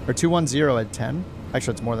 Or 210 at 10?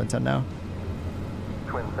 Actually, it's more than 10 now.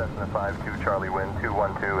 Twin Cessna 52 Charlie wind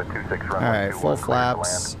 212 at 26 runway. All right, full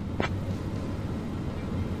flaps.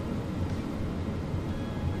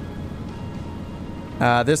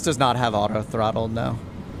 This does not have auto throttle, no.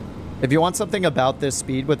 If you want something about this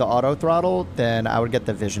speed with the auto throttle, then I would get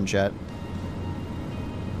the Vision Jet.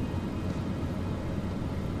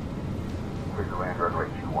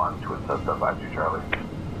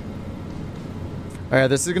 Alright,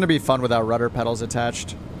 this is going to be fun without rudder pedals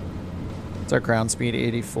attached. It's our ground speed,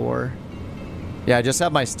 84. Yeah, I just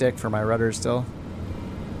have my stick for my rudder still.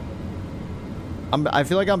 I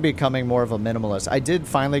feel like I'm becoming more of a minimalist. I did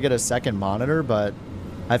finally get a second monitor, but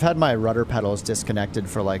I've had my rudder pedals disconnected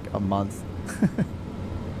for like a month.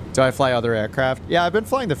 Do I fly other aircraft? Yeah, I've been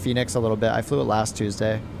flying the Phoenix a little bit. I flew it last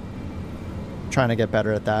Tuesday. Trying to get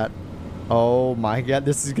better at that. Oh my god,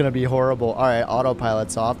 this is gonna be horrible. Alright,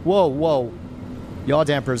 autopilot's off. Whoa, whoa. Yaw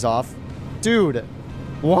damper's off. Dude,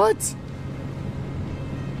 What?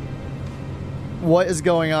 What is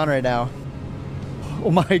going on right now?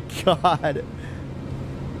 Oh my god.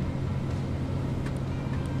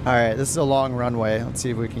 Alright, this is a long runway. Let's see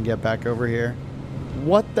if we can get back over here.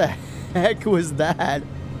 What the heck was that?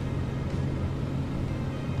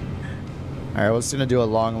 Alright, we're just gonna do a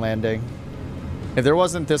long landing. If there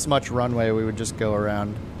wasn't this much runway, we would just go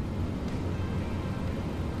around.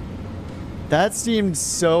 That seemed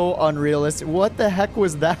so unrealistic. What the heck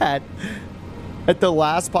was that? At the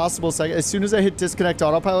last possible second, as soon as I hit disconnect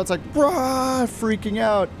autopilot, it's like, brah, freaking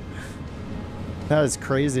out. That is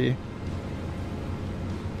crazy.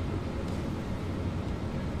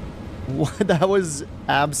 What? That was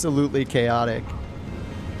absolutely chaotic.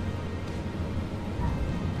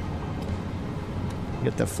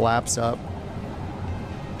 Get the flaps up.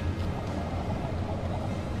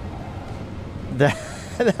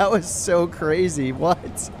 That was so crazy.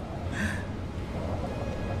 What?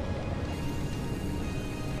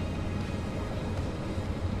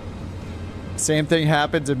 Same thing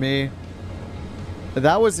happened to me.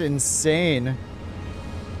 That was insane.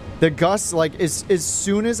 The gust, like, as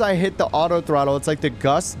soon as I hit the auto throttle, it's like the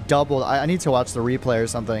gust doubled. I need to watch the replay or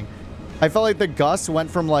something. I felt like the gust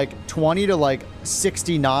went from like 20 to like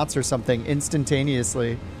 60 knots or something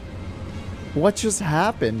instantaneously. What just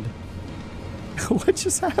happened? What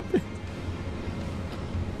just happened?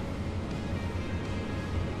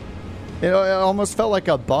 It almost felt like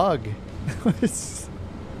a bug.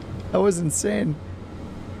 That was insane.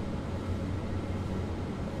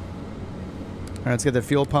 All right, let's get the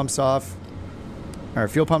fuel pumps off. All right,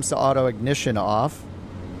 fuel pumps to auto ignition off.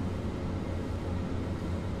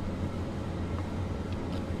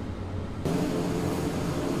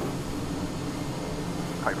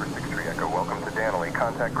 Piper 63 Echo, welcome to Danley.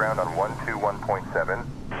 Contact ground on 121.7.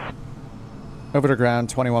 Over to ground,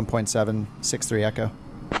 21.7, 63 Echo.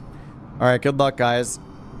 All right, good luck, guys.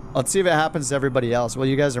 Let's see if it happens to everybody else. Well,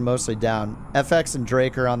 you guys are mostly down. FX and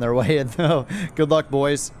Drake are on their way in, though. Good luck,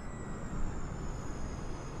 boys.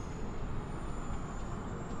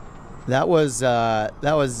 That was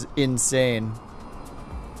insane.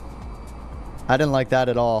 I didn't like that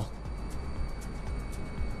at all.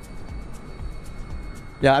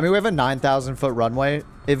 Yeah, I mean, we have a 9,000 foot runway.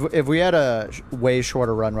 If we had a way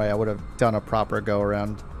shorter runway, I would have done a proper go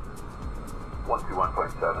around.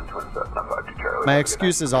 121.7, twin set, 952 Charlie. My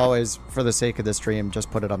excuse is always, for the sake of the stream,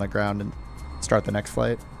 just put it on the ground and start the next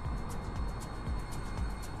flight.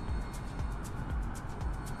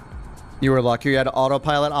 You were lucky you had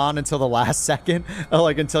autopilot on until the last second? Oh,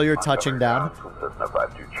 like until you're touching down? Twin set,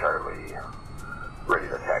 952 Charlie. Ready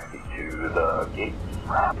to taxi to the gates.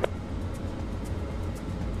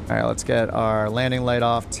 Alright, let's get our landing light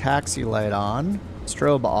off, taxi light on,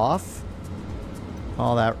 strobe off.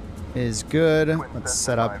 All that is good. Let's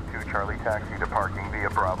set up Charlie, taxi to parking via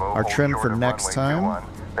Bravo, our trim for next time,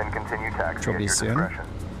 then continue taxi which will be soon. Discretion.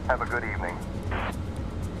 Have a good evening.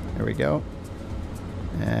 There we go.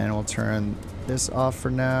 And we'll turn this off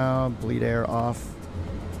for now. Bleed air off.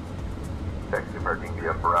 Taxi parking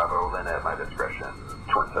via Bravo, then at my discretion.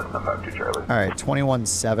 Twin set, 952 Charlie. Alright,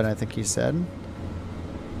 21.7 I think he said.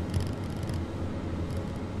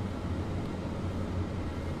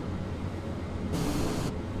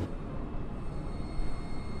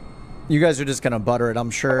 You guys are just gonna butter it,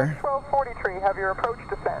 I'm sure. 1243, have your approach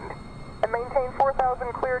descend. And maintain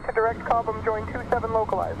 4,000 clear to direct column, join 27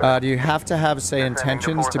 localizer. Do you have to have, say,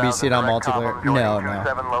 intentions to be seen on multiplayer? No, no.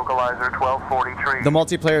 Localizer 1243. The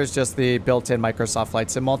multiplayer is just the built-in Microsoft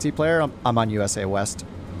Flight Sim multiplayer. I'm on USA West.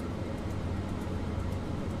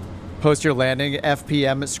 Post your landing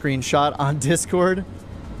FPM screenshot on Discord.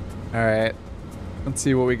 Alright. Let's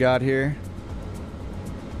see what we got here.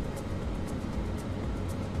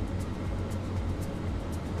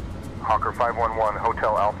 Hawker 511,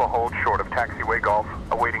 Hotel Alpha, hold short of taxiway Golf,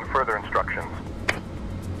 awaiting further instructions.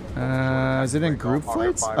 Is it in group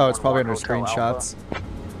flights? Oh, it's probably under screenshots.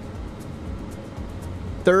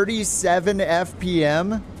 37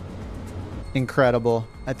 FPM? Incredible.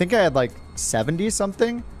 I think I had like 70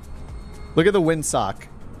 something. Look at the windsock.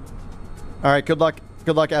 Alright, good luck.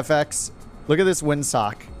 Good luck, FX. Look at this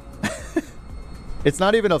windsock. It's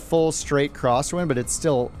not even a full straight crosswind, but it's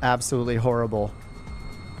still absolutely horrible.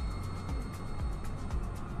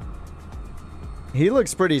 He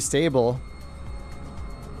looks pretty stable.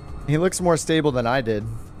 He looks more stable than I did.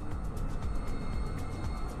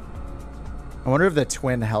 I wonder if the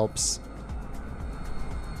twin helps.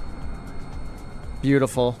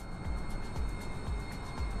 Beautiful.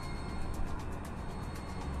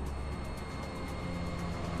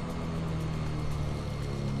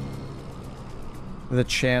 The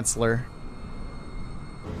Chancellor.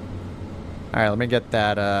 All right, let me get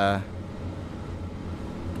that.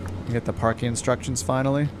 Get the parking instructions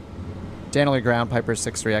finally. Danley ground, Piper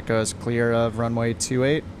 63 Echo is clear of runway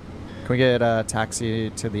 28. Can we get a taxi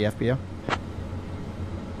to the FBO?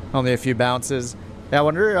 Only a few bounces. Yeah, I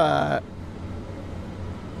wonder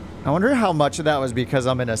how much of that was because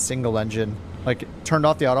I'm in a single engine. Like, turned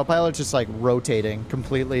off the autopilot, just like rotating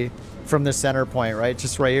completely from the center point, right?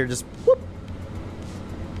 Just right here, just whoop.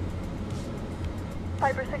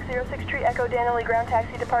 Piper 606 Echo Danley ground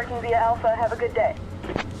taxi to parking via Alpha. Have a good day.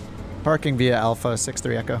 Parking via Alpha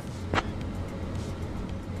 63 Echo.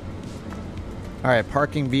 All right,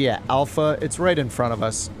 parking via Alpha. It's right in front of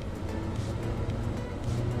us.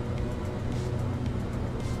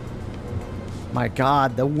 My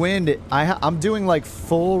God, the wind. I'm doing like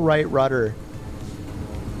full right rudder.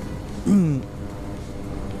 Now,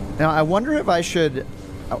 I wonder if I should...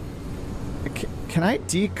 Can I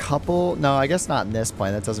decouple? No, I guess not in this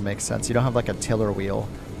plane. That doesn't make sense. You don't have like a tiller wheel.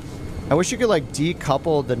 I wish you could like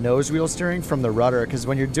decouple the nose wheel steering from the rudder, because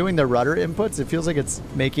when you're doing the rudder inputs, it feels like it's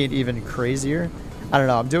making it even crazier. I don't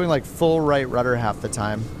know. I'm doing like full right rudder half the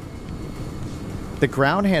time. The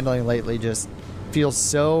ground handling lately just feels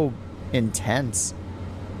so intense.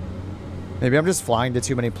 Maybe I'm just flying to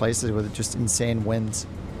too many places with just insane winds.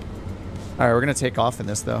 All right, we're going to take off in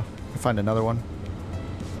this though. I'll find another one.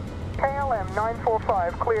 KLM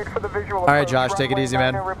 945 cleared for the visual. All right, Josh, take it easy,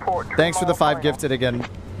 man. Thanks for the 5 gifted again.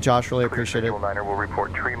 Josh, really appreciate it. Niner will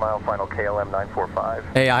report 3 mile final KLM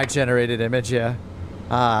 945. AI generated image, yeah.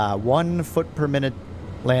 1 foot per minute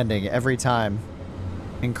landing every time.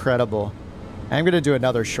 Incredible. I'm going to do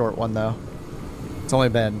another short one, though. It's only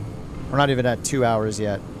been... We're not even at 2 hours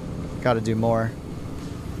yet. Got to do more.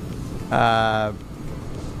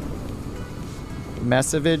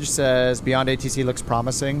 Message says, Beyond ATC looks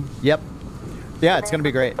promising. Yep. Yeah, it's going to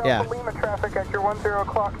be great. Yeah.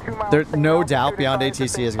 There's no doubt Beyond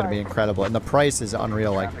ATC is going to be incredible. And the price is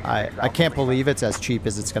unreal. Like, I can't believe it's as cheap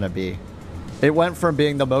as it's going to be. It went from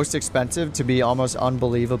being the most expensive to be almost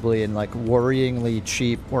unbelievably and like worryingly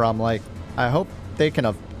cheap, where I'm like, I hope they can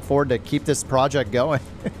afford to keep this project going.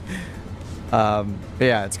 But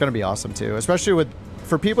yeah, it's going to be awesome too. Especially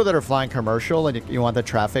for people that are flying commercial and you want the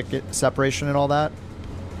traffic separation and all that.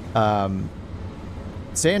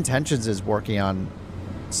 SayIntentions is working on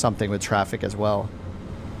something with traffic as well.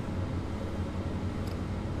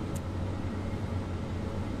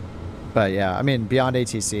 But yeah, I mean, Beyond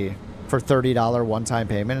ATC for $30 one-time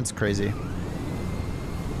payment, it's crazy.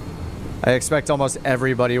 I expect almost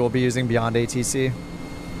everybody will be using Beyond ATC.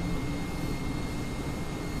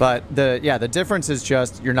 But the difference is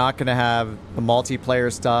just you're not going to have the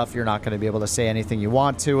multiplayer stuff. You're not going to be able to say anything you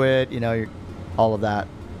want to it. You know, all of that.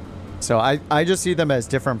 So I just see them as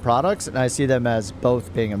different products, and I see them as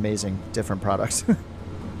both being amazing different products.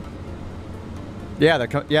 Yeah,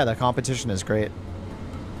 the competition is great.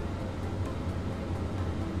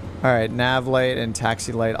 All right, nav light and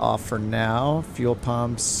taxi light off for now. Fuel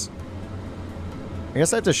pumps. I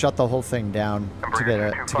guess I have to shut the whole thing down to get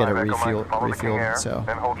a refueled. So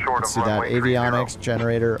let's do that. Avionics,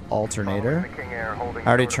 generator, alternator. I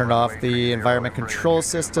already turned off the environment control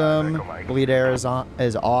system. Bleed air is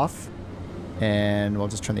off, and we'll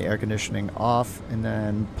just turn the air conditioning off, and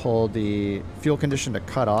then pull the fuel condition to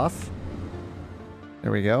cut off.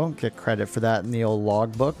 There we go. Get credit for that in the old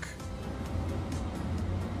logbook.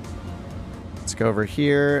 Let's go over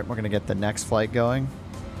here. We're gonna get the next flight going.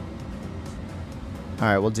 All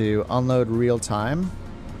right, we'll do unload real time.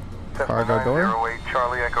 Cargo door. 08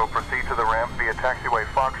 Charlie Echo, proceed to the ramp via taxiway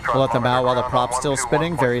Foxtrot. We'll let them out while the prop's still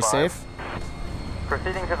spinning. Very safe.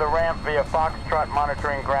 Proceeding to the ramp via Foxtrot,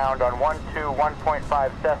 monitoring ground on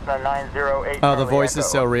 121.5 Cessna 908. Oh, the voice is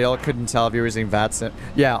so real. Couldn't tell if you were using VATS.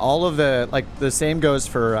 Yeah, all of the, like, the same goes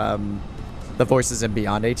for the voices in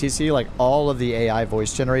Beyond ATC. Like, all of the AI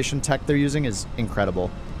voice generation tech they're using is incredible.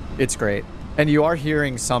 It's great. And you are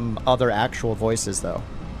hearing some other actual voices, though.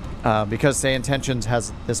 Because SayIntentions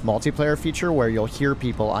has this multiplayer feature where you'll hear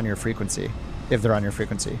people on your frequency, if they're on your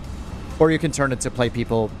frequency. Or you can turn it to play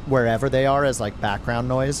people wherever they are as, like, background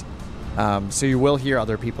noise. So you will hear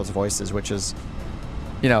other people's voices, which is,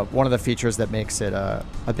 you know, one of the features that makes it a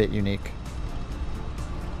bit unique.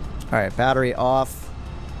 All right, battery off.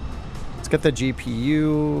 Let's get the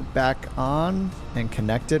GPU back on and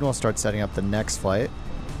connected. We'll start setting up the next flight.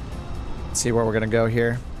 Let's see where we're going to go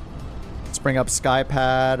here. Let's bring up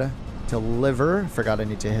Skypad. Deliver. Forgot I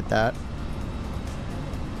need to hit that.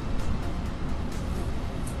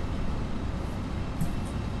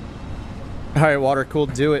 All right, water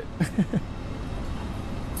cooled. Do it.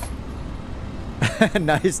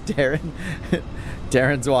 Nice, Darren.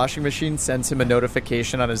 Darren's washing machine sends him a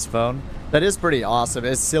notification on his phone. That is pretty awesome.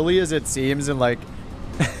 As silly as it seems, and like,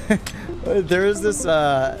 there is this,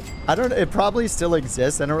 I don't know, it probably still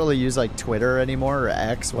exists. I don't really use like Twitter anymore, or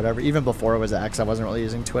X, whatever. Even before it was X, I wasn't really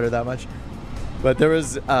using Twitter that much. But there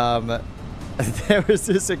was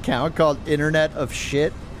this account called Internet of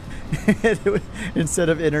Shit. Instead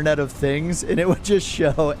of Internet of Things, and it would just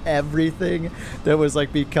show everything that was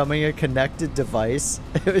like becoming a connected device.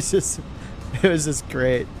 It was just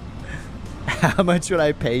great. How much would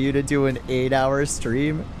I pay you to do an 8-hour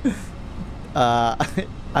stream? I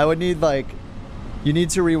would need like, you need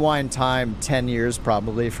to rewind time 10 years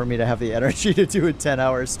probably for me to have the energy to do a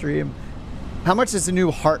 10-hour stream. How much does a new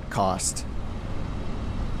heart cost?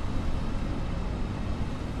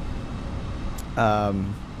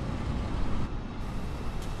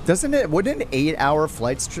 Wouldn't an 8-hour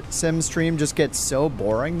flight sim stream just get so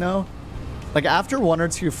boring though? Like after 1 or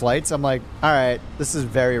 2 flights, I'm like, all right, this is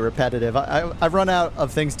very repetitive. I've run out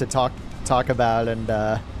of things to talk about, and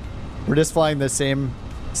we're just flying the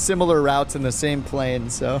similar routes in the same plane,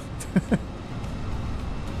 so.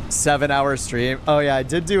 7-hour stream. Oh yeah, I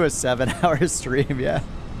did do a 7-hour stream, yeah.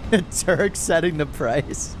 Turk setting the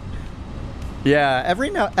price. Yeah, every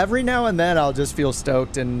now and then I'll just feel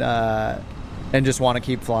stoked and just want to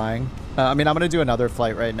keep flying. I mean, I'm gonna do another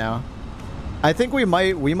flight right now. I think we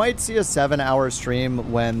might see a 7-hour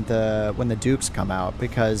stream when the Dukes come out,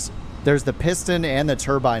 because there's the piston and the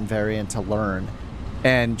turbine variant to learn,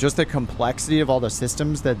 and just the complexity of all the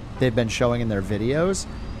systems that they've been showing in their videos.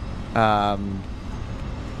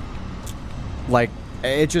 Like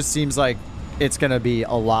it just seems like it's gonna be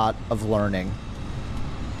a lot of learning.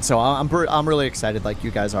 So I'm really excited, like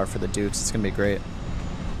you guys are, for the Dukes. It's gonna be great.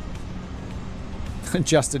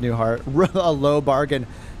 Just a new heart. A low bargain.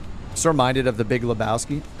 Just reminded of the Big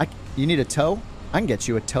Lebowski. You need a tow? I can get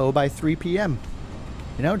you a tow by 3 p.m.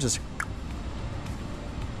 You know, just...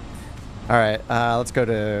 All right, let's go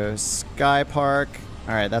to Skypark.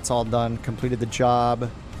 All right, that's all done. Completed the job.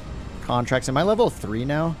 Contracts. Am I level 3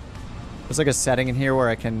 now? There's like a setting in here where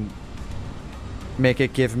I can make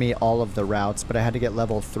it give me all of the routes, but I had to get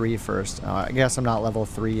level 3 first. I guess I'm not level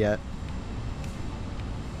 3 yet.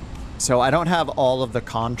 So I don't have all of the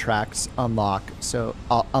contracts unlocked, so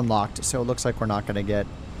it looks like we're not going to get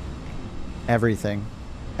everything.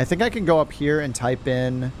 I think I can go up here and type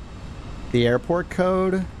in the airport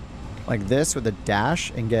code like this with a dash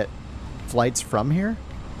and get flights from here.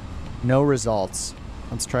 No results.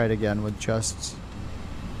 Let's try it again with just...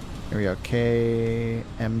 Here we go.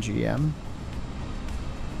 KMGM.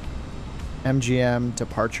 MGM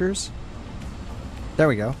departures. There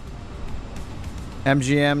we go.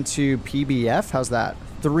 MGM to PBF. How's that?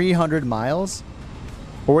 300 miles.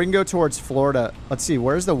 Or we can go towards Florida. Let's see.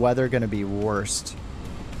 Where's the weather going to be worst?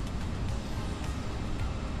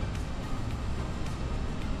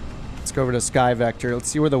 Let's go over to Sky Vector. Let's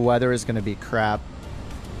see where the weather is going to be crap.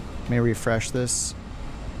 Let me refresh this.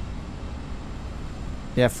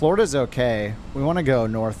 Yeah, Florida's okay. We want to go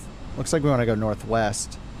north. Looks like we want to go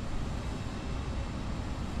northwest.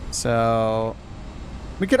 So...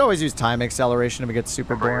 we could always use time acceleration if it gets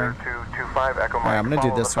super boring. Alright, I'm going to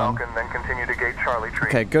do this one.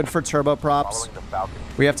 Okay, good for turboprops.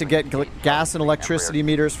 We have to get gas and electricity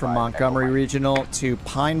meters from Montgomery Regional to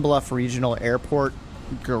Pine Bluff Regional Airport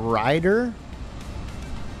Grider.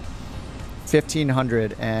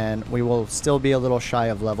 1,500, and we will still be a little shy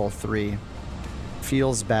of level 3.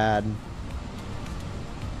 Feels bad.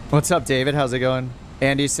 What's up, David? How's it going?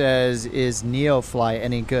 Andy says, is NeoFly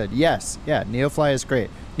any good? Yes. Yeah, NeoFly is great.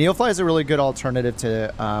 NeoFly is a really good alternative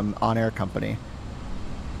to On Air Company.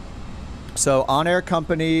 So On Air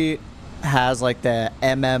Company has like the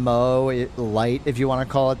MMO light, if you want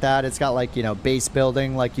to call it that. It's got like, you know, base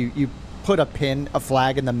building. Like you put a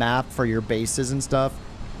flag in the map for your bases and stuff.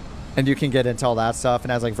 And you can get into all that stuff,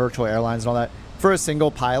 and has like virtual airlines and all that. For a single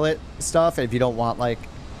pilot stuff, if you don't want like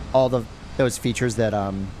all those features that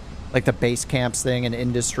like the base camps thing and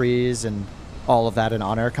industries and all of that in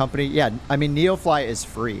On Air Company. Yeah, I mean, NeoFly is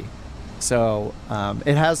free. So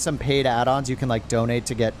it has some paid add-ons. You can like donate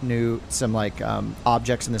to get some like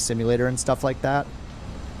objects in the simulator and stuff like that.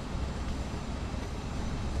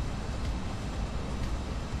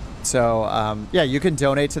 So yeah, you can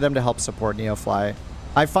donate to them to help support NeoFly.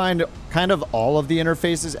 I find kind of all of the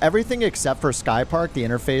interfaces, everything except for Skypark, the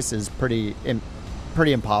interface is pretty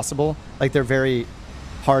impossible. Like they're very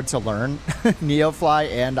hard to learn.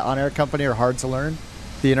 NeoFly and On Air Company are hard to learn,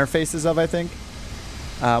 the interfaces of, I think.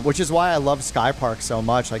 Which is why I love Skypark so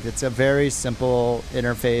much. Like it's a very simple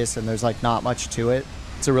interface and there's like not much to it.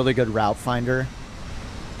 It's a really good route finder.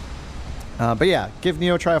 But yeah, give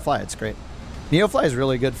Neo a try a fly. It's great. NeoFly is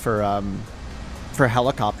really good for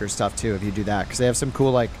helicopter stuff too, if you do that, because they have some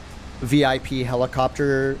cool like VIP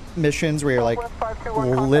helicopter missions where you're like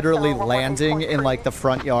literally landing in like the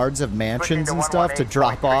front yards of mansions and stuff to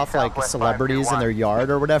drop off like celebrities in their yard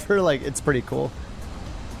or whatever. Like, it's pretty cool.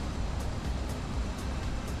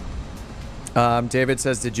 David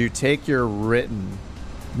says, did you take your written?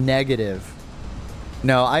 Negative.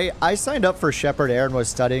 No, I signed up for Shepherd Air and was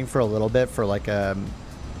studying for a little bit for like for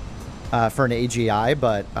an AGI,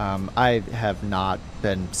 but I have not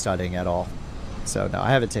been studying at all. So no, I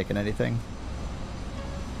haven't taken anything.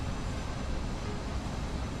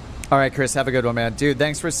 All right, Chris, have a good one, man. Dude,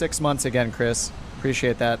 thanks for 6 months again, Chris.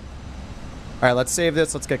 Appreciate that. All right, let's save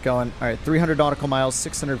this. Let's get going. All right, 300 nautical miles,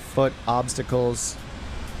 600 foot obstacles.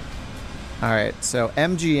 All right, so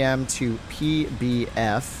MGM to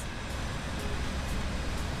PBF.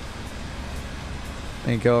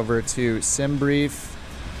 And go over to SimBrief.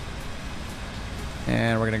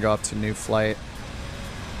 And we're going to go up to new flight.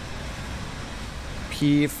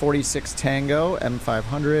 P46 Tango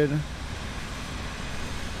M500.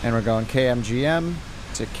 And we're going KMGM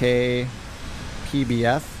to KPBF.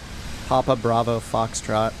 Papa Bravo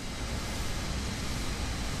Foxtrot.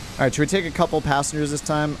 All right, should we take a couple passengers this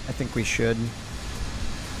time? I think we should.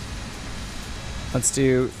 Let's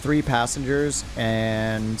do 3 passengers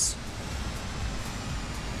and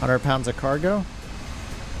 100 pounds of cargo.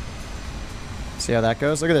 See how that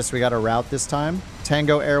goes. Look at this. We got a route this time.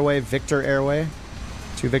 Tango Airway, Victor Airway.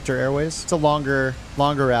 2 Victor Airways. It's a longer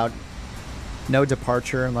route. No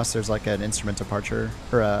departure unless there's like an instrument departure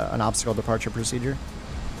or an obstacle departure procedure.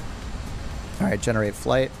 All right, generate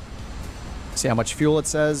flight. See how much fuel it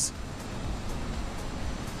says.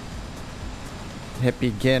 Hit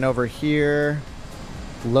begin over here.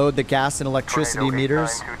 Load the gas and electricity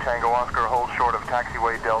meters. Alright,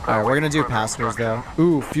 we're going to do passengers though.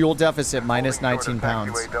 Ooh, fuel deficit minus 19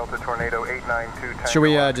 pounds. Should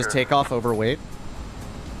we just take off overweight?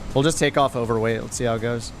 We'll just take off overweight. Let's see how it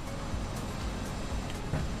goes.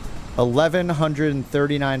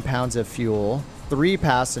 1,139 pounds of fuel. 3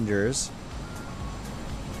 passengers.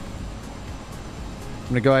 I'm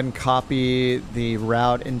going to go ahead and copy the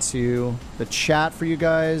route into the chat for you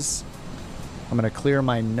guys. I'm going to clear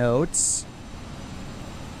my notes.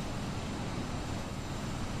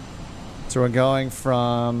 So we're going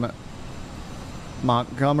from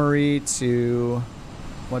Montgomery to,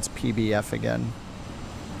 what's PBF again?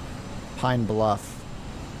 Pine Bluff.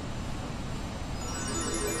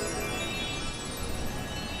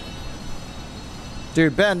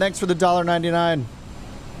 Dude, Ben, thanks for the $1.99.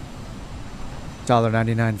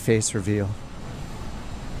 $1.99 face reveal.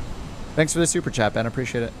 Thanks for the super chat, Ben. I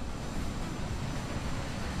appreciate it.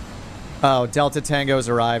 Oh, Delta Tango's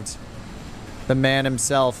arrived. The man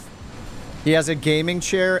himself. He has a gaming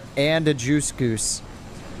chair and a juice goose.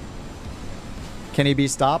 Can he be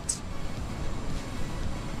stopped?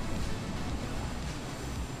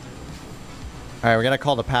 Alright, we gotta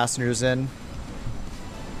call the passengers in.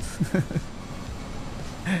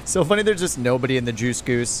 So funny there's just nobody in the juice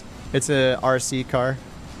goose. It's a RC car.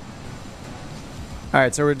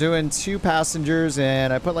 Alright, so we're doing 2 passengers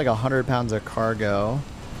and I put like 100 pounds of cargo.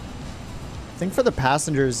 I think for the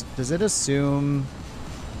passengers, does it assume...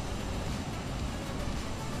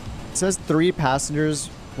 It says 3 passengers.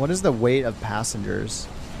 What is the weight of passengers?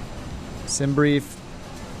 SimBrief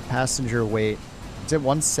passenger weight. Is it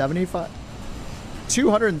 175?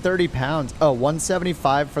 230 pounds. Oh,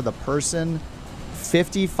 175 for the person.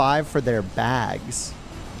 55 for their bags.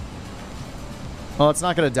 Well, it's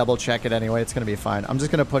not going to double check it anyway. It's going to be fine. I'm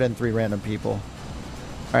just going to put in 3 random people.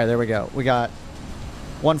 All right, there we go. We got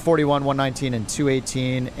 141, 119, and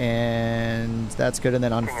 218, and that's good. And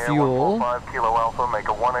then on fuel, 145 Kilo Alpha, make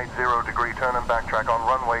a 180-degree turn and backtrack on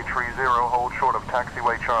runway 30, hold short of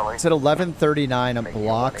taxiway Charlie. it's at 1139 a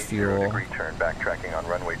block fuel. 180-degree turn, backtracking on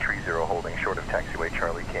runway 30, holding short of taxiway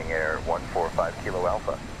Charlie, King Air 145 Kilo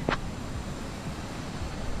Alpha.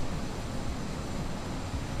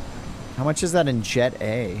 How much is that in Jet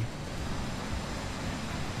A?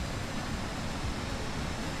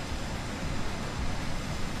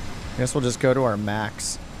 I guess we'll just go to our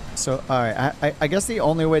max. So, alright, I guess the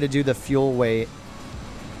only way to do the fuel weight...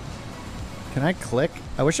 Can I click?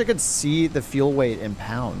 I wish I could see the fuel weight in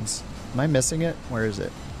pounds. Am I missing it? Where is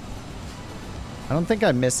it? I don't think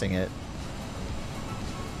I'm missing it.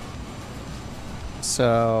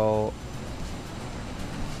 So...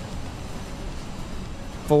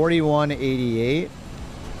 4188.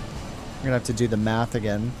 We're gonna have to do the math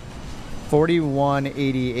again.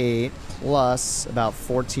 4188 plus about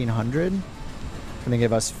 1400. Gonna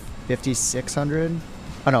give us 5600.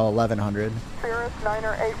 Oh no, 1100. Cirrus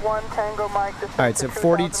 981 Tango Mike. All right, so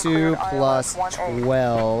 42 plus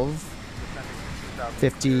 12.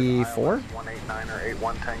 54?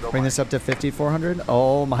 Bring this up to 5,400.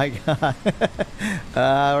 Oh my god.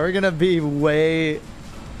 We're gonna be way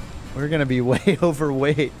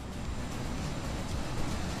overweight.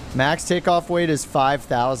 Max takeoff weight is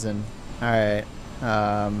 5,000. All right.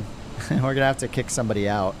 We're gonna have to kick somebody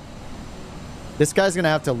out. This guy's gonna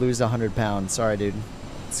have to lose 100 pounds. Sorry, dude.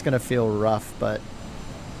 It's gonna feel rough, but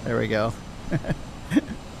there we go.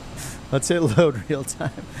 Let's hit load real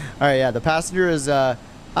time. All right, yeah, the passenger is,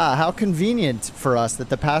 how convenient for us that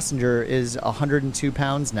the passenger is 102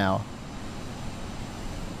 pounds now.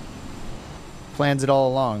 Plans it all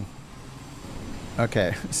along.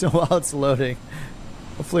 Okay, so while it's loading,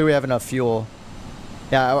 hopefully we have enough fuel.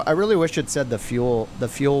 Yeah, I really wish it said the fuel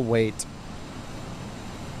weight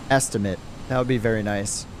estimate. That would be very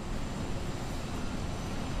nice.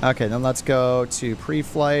 Okay, then let's go to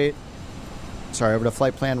pre-flight. Sorry, over to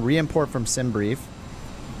flight plan. Re-import from SimBrief.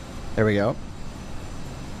 There we go.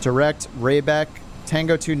 Direct Raybeck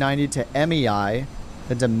Tango 290 to MEI,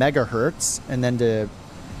 then to megahertz, and then to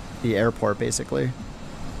the airport, basically.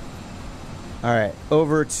 All right,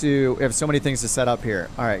 over to... We have so many things to set up here.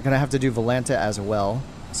 All right, gonna have to do Volanta as well.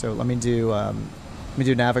 So let me do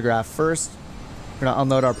Navigraph first. We're gonna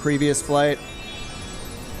unload our previous flight.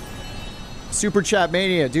 Super Chat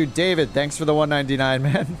Mania, dude. David, thanks for the 199,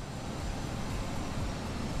 man.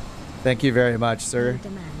 Thank you very much, sir.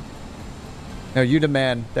 No, you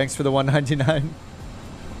demand. Thanks for the 199.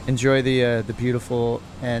 Enjoy the beautiful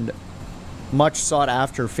and much sought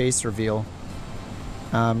after face reveal.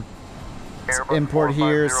 Import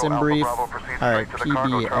here, SimBrief. All right,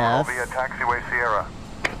 PBF.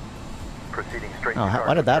 Oh,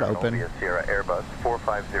 why did that open?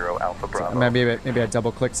 So maybe I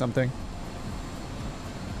double clicked something.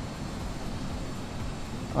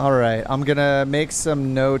 All right, I'm gonna make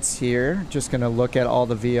some notes here. Just gonna look at all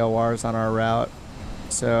the VORs on our route.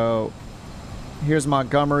 So here's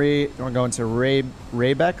Montgomery. We're going to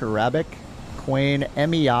Raybeck or Rabeck, Quain,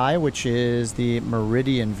 MEI, which is the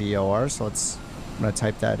Meridian VOR. So I'm gonna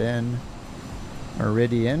type that in.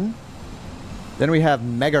 Meridian. Then we have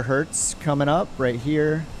megahertz coming up right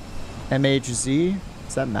here. MHZ.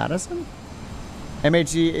 Is that Madison?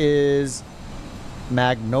 MHZ is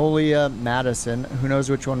Magnolia Madison. Who knows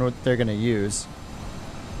which one they're going to use?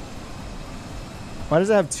 Why does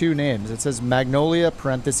it have two names? It says Magnolia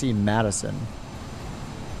parenthesis Madison.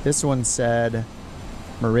 This one said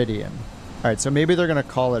Meridian. All right, so maybe they're going to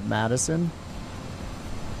call it Madison.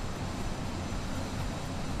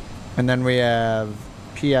 And then we have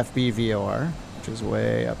PFB VOR, which is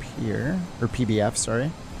way up here. Or PBF,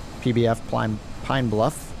 sorry. PBF Pine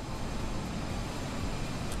Bluff.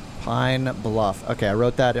 Pine Bluff. Okay, I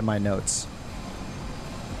wrote that in my notes.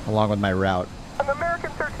 Along with my route. An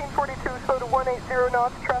American 1342, slow to 180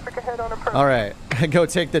 knots, traffic ahead on approach. Alright, go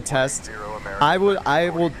take the test. I will,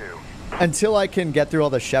 until I can get through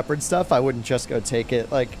all the Shepherd stuff, I wouldn't just go take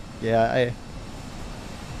it. Like, yeah,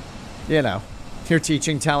 you know, your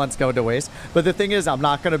teaching talent's going to waste. But the thing is, I'm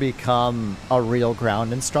not going to become a real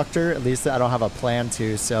ground instructor. At least I don't have a plan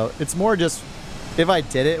to. So it's more just, if I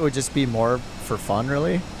did it, it would just be more for fun,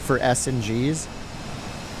 really, for S&Gs.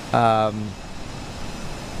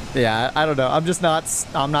 Yeah, I don't know.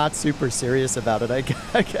 I'm not super serious about it, I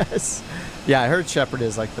guess. Yeah, I heard Shepherd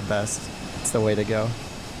is like the best. It's the way to go.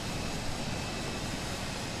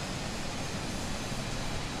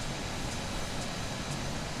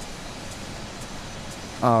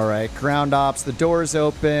 All right, ground ops. The door's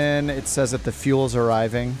open. It says that the fuel's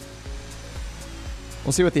arriving.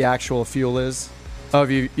 We'll see what the actual fuel is. Oh,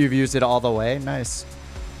 you've used it all the way? Nice.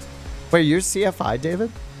 Wait, you're CFI,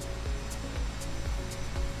 David?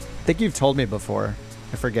 I think you've told me before.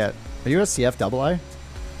 I forget. Are you a CFII?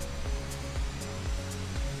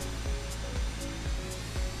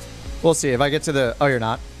 We'll see if I get to the... Oh, you're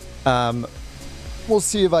not. We'll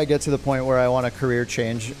see if I get to the point where I want a career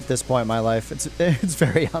change at this point in my life. It's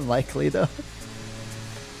very unlikely, though.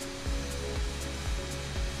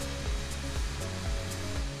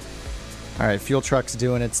 All right, fuel truck's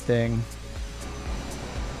doing its thing.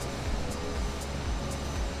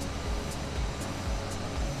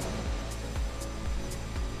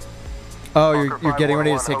 Oh, you're getting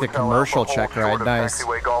ready to take the commercial check ride. Nice.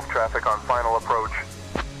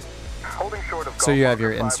 So you have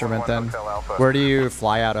your instrument then. Where do you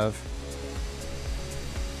fly out of?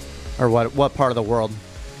 Or what part of the world?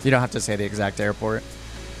 You don't have to say the exact airport.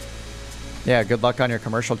 Yeah, good luck on your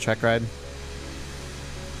commercial check ride.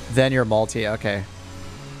 Then you're multi, okay.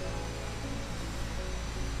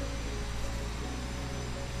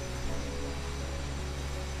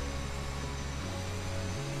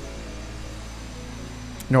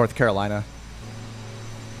 North Carolina.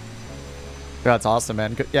 That's awesome,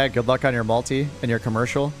 man. Yeah, good luck on your multi and your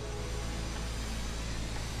commercial.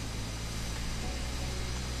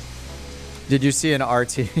 Did you see an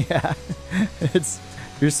RT? Yeah,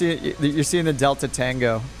 you're seeing the Delta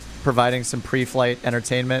Tango providing some pre-flight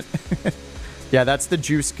entertainment. Yeah, that's the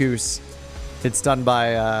Juice Goose. It's done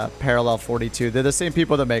by Parallel 42. They're the same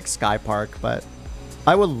people that make Skypark, but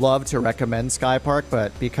I would love to recommend Skypark,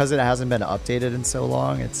 but because it hasn't been updated in so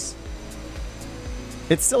long, it's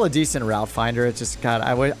still a decent route finder. It's just, God,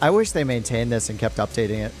 I wish they maintained this and kept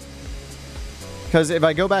updating it. Because if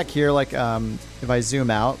I go back here, like if I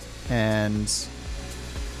zoom out and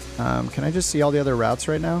can I just see all the other routes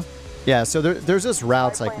right now? Yeah, so there's just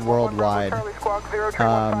routes like worldwide.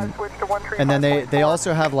 And then they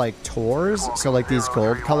also have like tours, so like these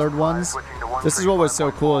gold colored ones. This is what was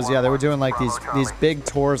so cool is, yeah, they were doing like these big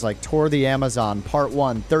tours, like Tour the Amazon, Part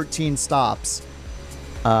 1, 13 stops.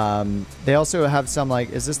 They also have some like,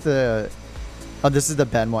 is this the, oh, this is the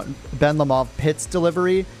Ben one, Ben Lamov Pits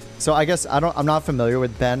delivery. So I guess I'm not familiar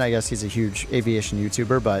with Ben. I guess he's a huge aviation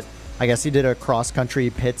YouTuber, but I guess he did a cross-country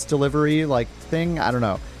pits delivery like thing. I don't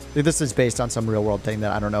know. This is based on some real-world thing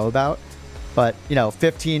that I don't know about. But, you know,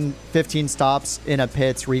 15 stops in a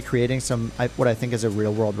pits recreating some, what I think is a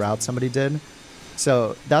real-world route somebody did.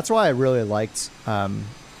 So that's why I really liked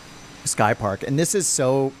Skypark. And this is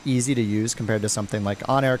so easy to use compared to something like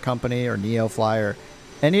On Air Company or NeoFly or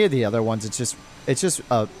any of the other ones. It's just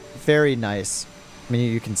a very nice, I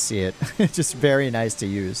mean, you can see it. It's just very nice to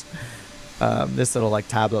use. This little like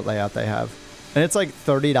tablet layout they have. And it's like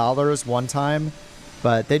 $30 one time.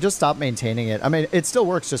 But they just stopped maintaining it. I mean, it still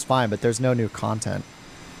works just fine, but there's no new content.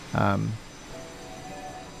 Yeah,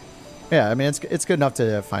 I mean, it's good enough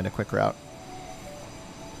to find a quick route.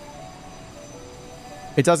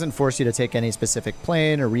 It doesn't force you to take any specific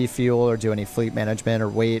plane or refuel or do any fleet management or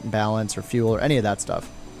weight and balance or fuel or any of that stuff.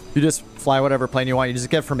 You just fly whatever plane you want. You just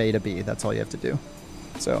get from A to B. That's all you have to do.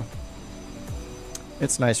 So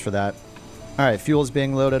it's nice for that. All right, fuel's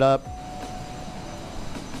being loaded up.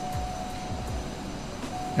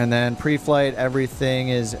 And then pre-flight, everything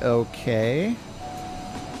is okay.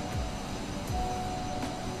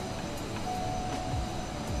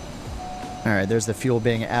 All right, there's the fuel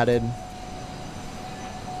being added.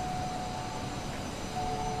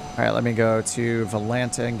 All right, let me go to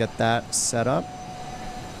Volanta and get that set up.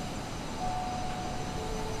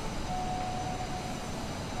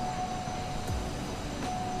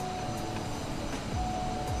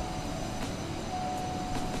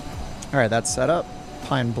 All right, that's set up.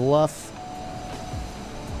 Pine Bluff.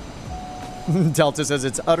 Delta says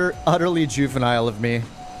it's utterly juvenile of me.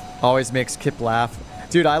 Always makes Kip laugh.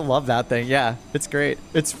 Dude, I love that thing. Yeah, it's great.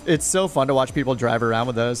 It's so fun to watch people drive around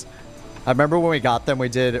with those. I remember when we got them, we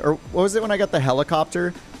did, or what was it when I got the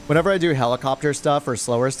helicopter? Whenever I do helicopter stuff or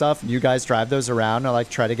slower stuff, you guys drive those around. I like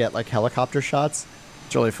try to get like helicopter shots.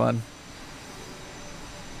 It's really fun.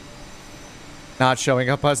 Not showing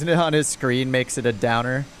up on his screen makes it a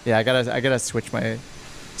downer. Yeah, I gotta switch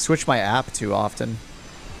my app too often.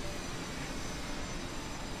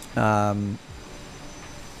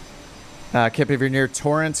 Kip, if you're near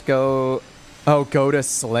Torrance, go to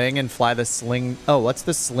Sling and fly the Sling. Oh, what's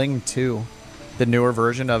the Sling 2? The newer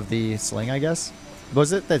version of the Sling, I guess.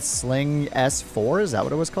 Was it the Sling S4? Is that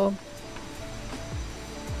what it was called?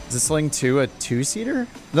 Is the Sling 2 a 2-seater?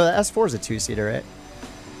 No, the S4 is a 2-seater, right?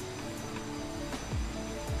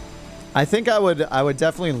 I think I would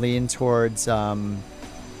definitely lean towards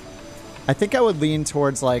I think I would lean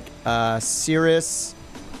towards like Cirrus,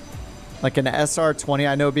 like an SR20.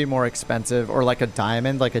 I know it'd be more expensive, or like a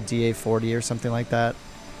Diamond, like a DA40 or something like that,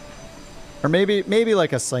 or maybe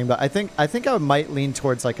like a Sling. But I think I might lean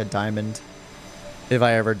towards like a Diamond if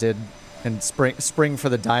I ever did, and spring for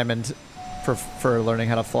the Diamond for learning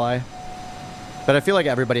how to fly. But I feel like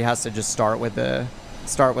everybody has to just start with the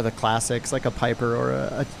classics, like a Piper or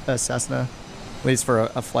a Cessna, at least for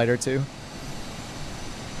a flight or two.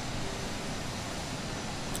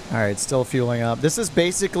 All right, still fueling up. This is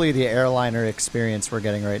basically the airliner experience we're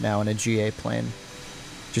getting right now in a GA plane.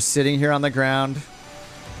 Just sitting here on the ground,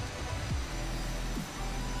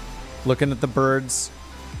 looking at the birds.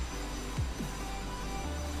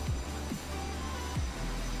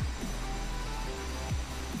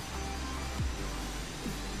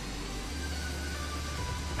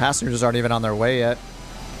 Passengers aren't even on their way yet.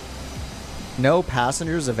 No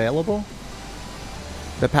passengers available?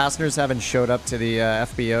 The passengers haven't showed up to the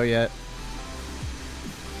FBO yet.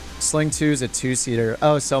 Sling 2 is a 2-seater.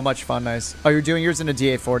 Oh, so much fun. Nice. Oh, you're doing yours in a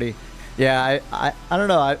DA40. Yeah, I don't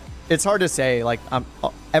know. It's hard to say. Like,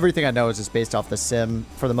 everything I know is just based off the sim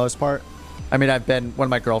for the most part. I mean, I've been, one of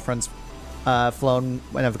my girlfriends flown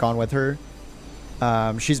when I've gone with her.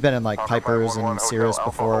 She's been in like Pipers and Cirrus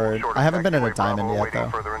before. I haven't been in a Diamond yet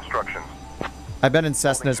though. I've been in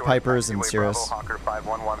Cessna's, Pipers, and Cirrus.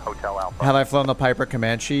 Have I flown the Piper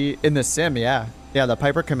Comanche? In the sim, yeah. Yeah, the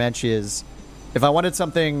Piper Comanche is... If I wanted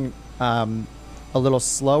something a little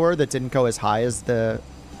slower that didn't go as high as the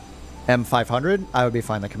M500, I would be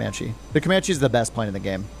flying the Comanche. The Comanche is the best plane in the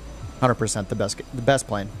game. 100% the best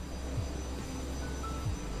plane.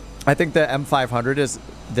 I think the M500 is...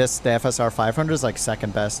 the FSR500 is like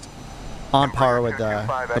second best. On par with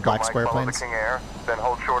the black square planes. Then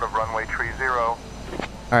hold short of runway 30.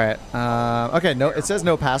 Alright, okay, no, it says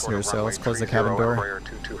no passengers, so let's close the cabin door.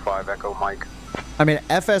 225 Echo Mike. I mean,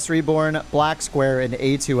 FSReborn, Black Square, and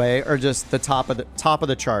A2A are just the top of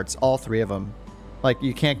the charts, all three of them. Like,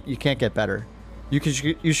 you can't get better.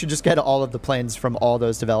 You should just get all of the planes from all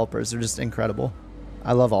those developers. They're just incredible.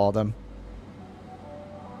 I love all of them.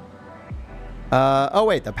 Oh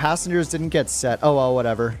wait, the passengers didn't get set. Oh well,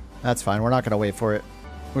 whatever. That's fine. We're not gonna wait for it.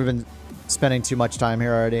 We've been spending too much time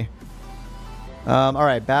here already.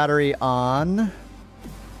 Alright, battery on.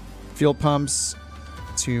 Fuel pumps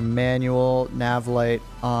to manual. Nav light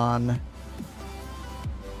on.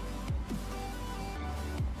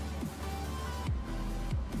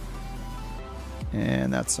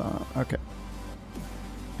 And that's on. Okay.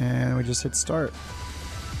 And we just hit start.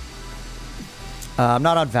 I'm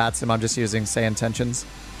not on VATSIM, I'm just using SayIntentions.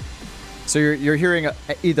 So you're hearing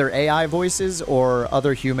either AI voices or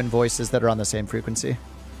other human voices that are on the same frequency.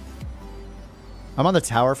 I'm on the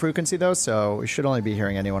tower frequency though, so we should only be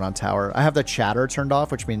hearing anyone on tower. I have the chatter turned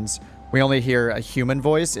off, which means we only hear a human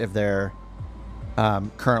voice if they're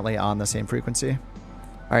currently on the same frequency.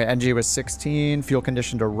 All right, NG was 16, fuel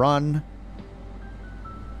condition to run.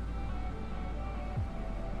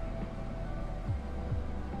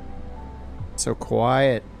 So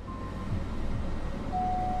quiet.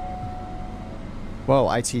 Whoa,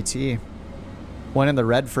 ITT. Went in the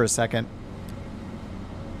red for a second.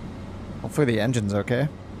 Hopefully the engine's okay.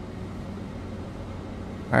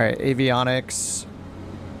 Alright, avionics.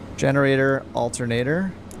 Generator,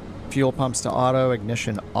 alternator. Fuel pumps to auto,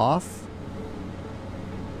 ignition off.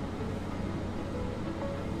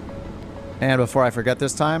 And before I forget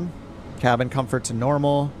this time, cabin comfort to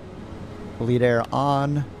normal. Bleed air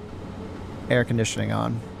on. Air conditioning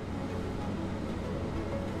on.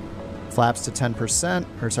 Flaps to 10%,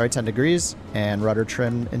 or sorry, 10 degrees, and rudder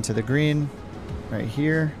trim into the green right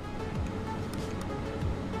here.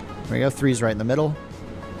 There we go, 3's right in the middle.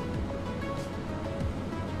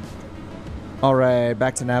 All right,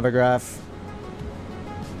 back to Navigraph.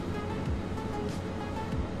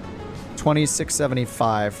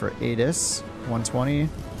 2675 for ATIS, 120.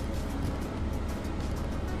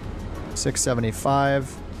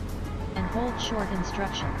 675. And hold short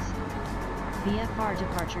instructions. VFR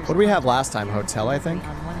departures. What did we have last time? Hotel, I think?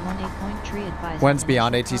 When's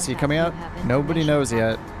Beyond ATC coming out? Nobody knows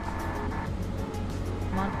yet.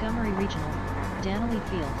 Montgomery Regional, Danley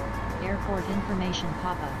Field, Airport Information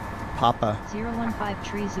Papa. 015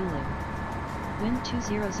 Tree Zulu. Wind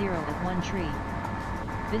 200 at 1 tree.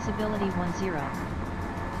 Visibility 10.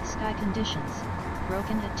 Sky conditions,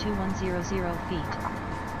 broken at 2100 feet.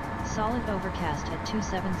 Solid overcast at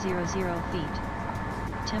 2700 feet.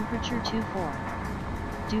 Temperature 24.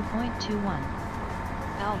 Dew point 21.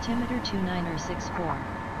 Altimeter 2964.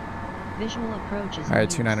 Visual approaches. Alright,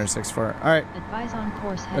 2964. Alright. Advise on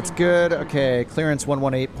course heading. That's good. Okay, clearance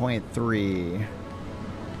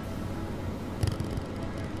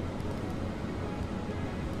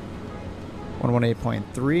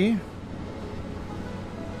 118.3.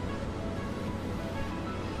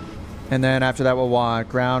 And then after that, we'll want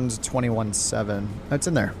ground 21.7. That's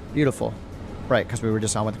in there. Beautiful. Right, because we were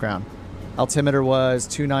just on with ground. Altimeter was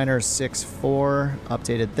 2964.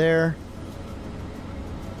 Updated there.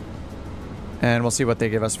 And we'll see what they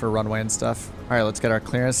give us for runway and stuff. All right, let's get our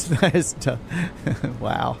clearance.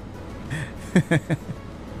 Wow.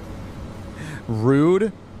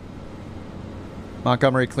 Rude.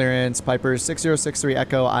 Montgomery clearance. Piper 6063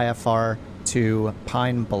 Echo IFR to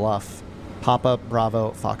Pine Bluff. Papa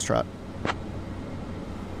Bravo Foxtrot.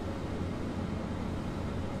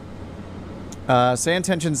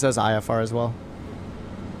 SayIntentions says IFR as well.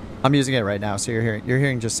 I'm using it right now, so you're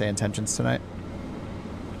hearing just SayIntentions tonight.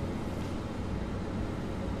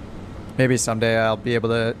 Maybe someday I'll be able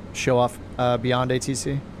to show off Beyond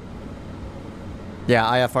ATC. Yeah,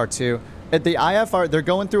 IFR too. At the IFR, they're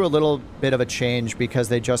going through a little bit of a change because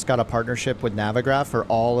they just got a partnership with Navigraph for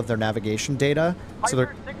all of their navigation data. So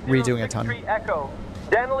they're redoing a ton. Echo.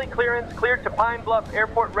 Danley clearance cleared to Pine Bluff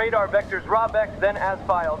Airport radar vectors ROBX, then as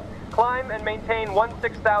filed. Climb and maintain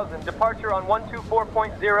 16,000. Departure on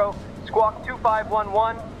 124.0, squawk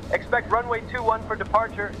 2511. Expect runway 21 for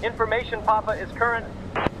departure. Information Papa is current.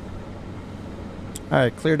 All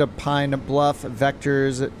right, clear to Pine Bluff.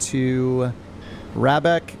 Vectors to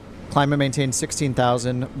Rabeck. Climb and maintain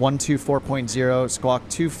 16,000. 124.0, squawk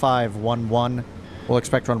 2511. We'll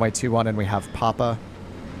expect runway 21, and we have Papa.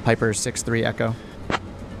 Piper 6-3 Echo.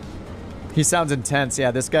 He sounds intense.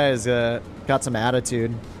 Yeah, this guy has got some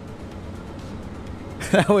attitude.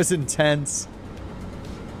 That was intense.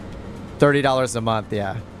 $30 a month,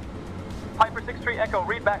 yeah. Piper 6-3 Echo,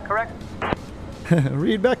 read back correct?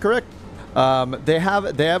 Read back correct. They have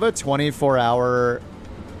a 24-hour.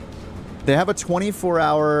 They have a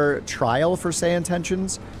 24-hour trial for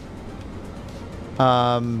SayIntentions.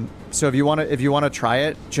 So if you want to try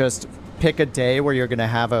it, just pick a day where you're gonna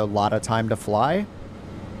have a lot of time to fly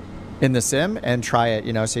in the sim and try it.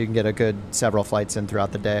 You know, so you can get a good several flights in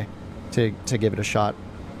throughout the day to give it a shot.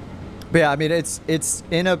 But yeah, I mean it's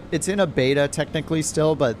in a beta technically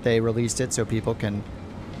still, but they released it so people can,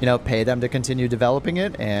 you know, pay them to continue developing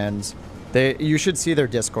it, and you should see their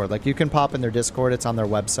Discord. Like, you can pop in their Discord, it's on their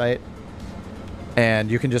website,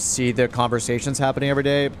 and you can just see the conversations happening every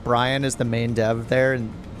day. Brian is the main dev there,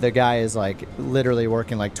 and the guy is like literally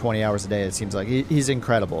working like 20 hours a day. It seems like he's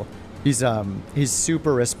incredible. He's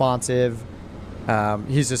super responsive.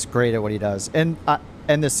 He's just great at what he does, and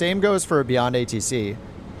the same goes for Beyond ATC.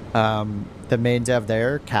 The main dev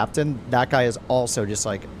there, Captain, that guy is also just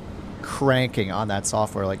like cranking on that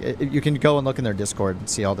software. Like, you can go and look in their Discord and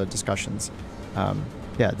see all the discussions.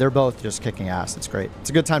 Yeah, they're both just kicking ass. It's great. It's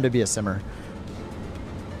a good time to be a simmer.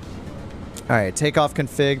 All right, takeoff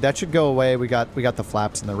config. That should go away. We got the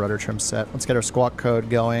flaps and the rudder trim set. Let's get our squawk code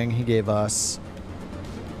going. He gave us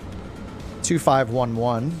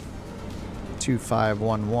 2511.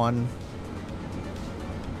 2511.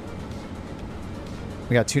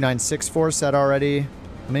 We got 2964 set already.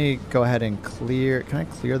 Let me go ahead and clear. Can I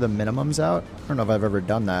clear the minimums out? I don't know if I've ever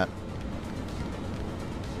done that.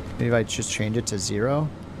 Maybe I just change it to 0.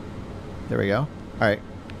 There we go. All right.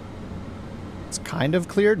 It's kind of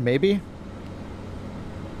cleared, maybe.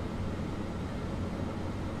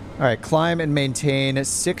 All right, climb and maintain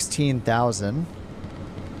 16,000.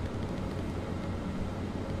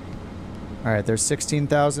 All right, there's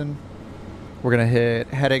 16,000. We're gonna hit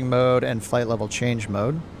heading mode and flight level change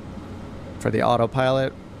mode for the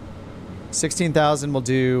autopilot. 16,000 will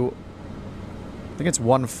do, I think it's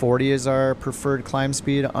 140 is our preferred climb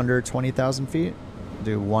speed under 20,000 feet. We'll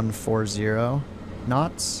do 140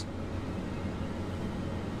 knots.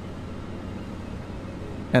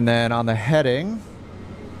 And then on the heading,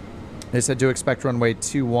 they said to expect runway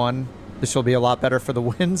 21. This will be a lot better for the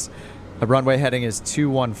winds. The runway heading is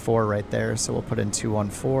 214 right there, so we'll put in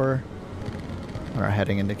 214. Our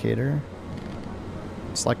heading indicator.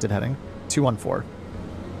 Selected heading. 214.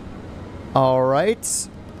 All right.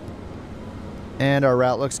 And our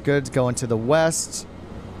route looks good. It's going to the west.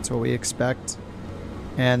 That's what we expect.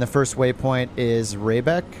 And the first waypoint is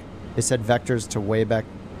Rabeck. They said vectors to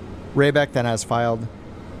Rabeck then as filed.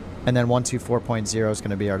 And then 124.0 is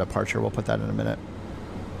going to be our departure. We'll put that in a minute.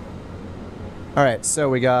 All right, so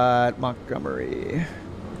we got Montgomery.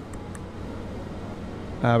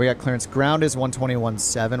 We got clearance. Ground is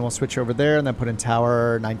 121.7. We'll switch over there and then put in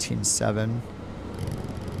tower 19.7.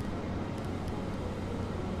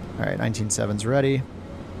 All right, 19.7's ready.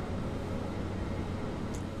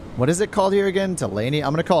 What is it called here again? Delaney?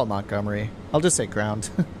 I'm going to call it Montgomery. I'll just say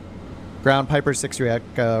ground. Ground, Piper 6-3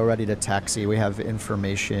 Echo, ready to taxi. We have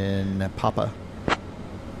information. Papa.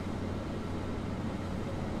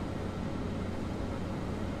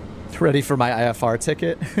 Ready for my IFR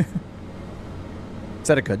ticket. Is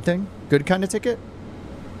that a good thing? Good kind of ticket?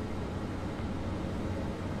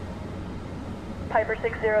 Piper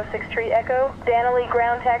 6063 Echo. Danley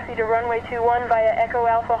ground taxi to runway 21 via Echo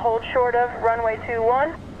Alpha, hold short of runway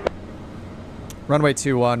 21. Runway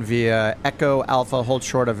 21 via Echo Alpha, hold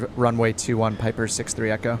short of runway 21, Piper 6-3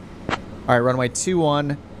 Echo. All right, runway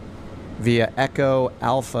 21 via Echo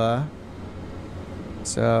Alpha.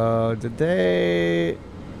 So, did they...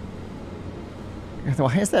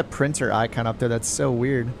 Why is that printer icon up there? That's so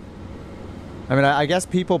weird. I mean, I guess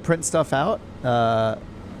people print stuff out.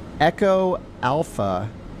 Echo Alpha.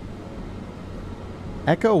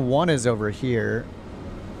 Echo 1 is over here.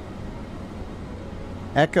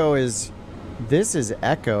 Echo is... This is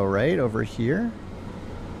Echo, right? Over here?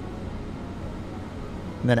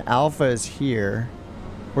 And then Alpha is here.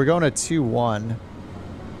 We're going to 2-1.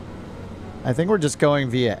 I think we're just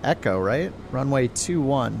going via Echo, right? Runway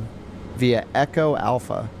 21 via Echo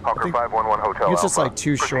Alpha. Hawker 511 Hotel it's just Alpha. like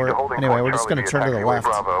too short. Anyway, we're just going to turn to the left.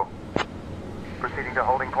 Bravo. Proceeding to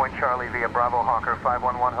holding point Charlie via Bravo Hawker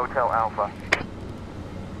 511 Hotel Alpha.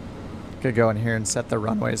 Could go in here and set the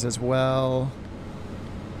runways as well.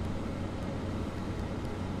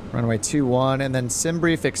 Runway 21, and then sim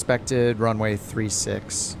brief expected runway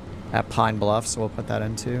 36 at Pine Bluff, so we'll put that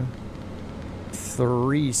into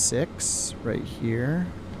 36 right here.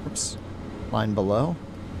 Oops, line below,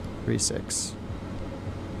 36.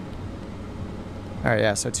 All right,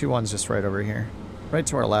 yeah, so 21's just right over here, right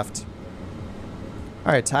to our left.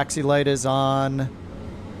 All right, taxi light is on.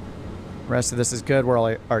 Rest of this is good. We're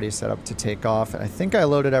already set up to take off. I think I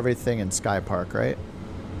loaded everything in Skypark, right?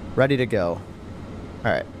 Ready to go.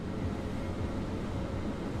 All right.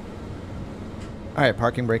 All right,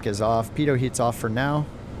 parking brake is off. Pitot heat's off for now.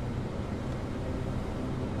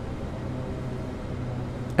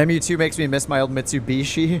 MU2 makes me miss my old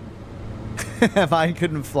Mitsubishi. Mine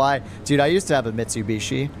couldn't fly. Dude, I used to have a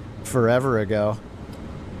Mitsubishi forever ago.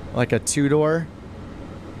 Like a two-door.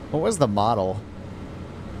 What was the model?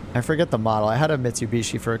 I forget the model. I had a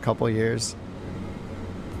Mitsubishi for a couple years.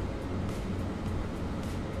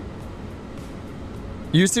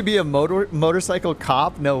 Used to be a motorcycle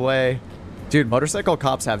cop? No way. Dude, motorcycle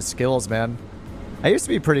cops have skills, man. I used to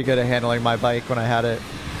be pretty good at handling my bike when I had it.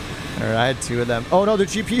 Or I had two of them. Oh no, the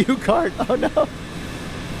GPU cart. Oh no.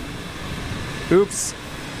 Oops.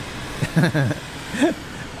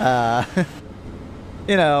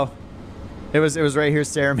 You know, it was right here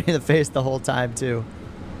staring me in the face the whole time too.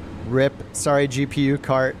 Rip. Sorry, GPU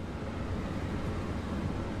cart.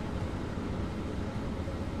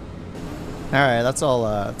 All right, that's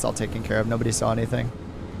all taken care of. Nobody saw anything.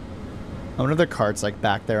 I wonder if the cart's like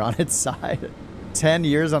back there on its side. 10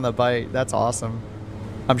 years on the bike. That's awesome.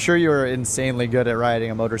 I'm sure you're insanely good at riding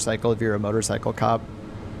a motorcycle if you're a motorcycle cop.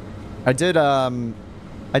 I did the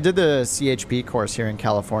CHP course here in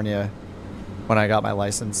California when I got my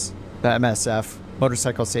license. The MSF,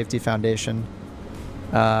 Motorcycle Safety Foundation.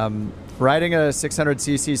 Riding a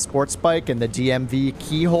 600cc sports bike in the DMV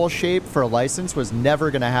keyhole shape for a license was never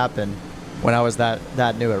going to happen when I was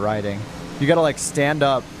that new at riding. You got to like stand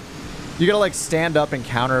up. You got to like stand up and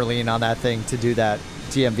counter lean on that thing to do that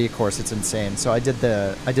DMV course. It's insane. So I did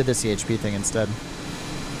the CHP thing instead.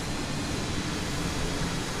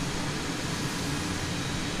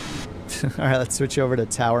 All right, let's switch over to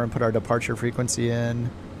tower and put our departure frequency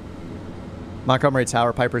in. Montgomery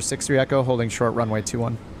Tower, Piper 6-3 Echo, holding short runway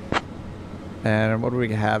 21. And what do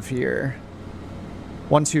we have here?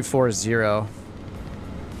 1240.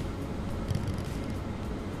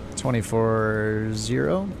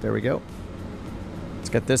 240. There we go. Let's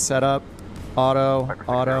get this set up. Auto.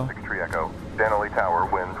 6-3 Echo. Danley Tower,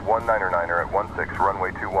 winds 199er at 16,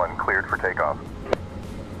 runway 21, cleared for takeoff.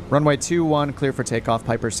 Runway 21, clear for takeoff,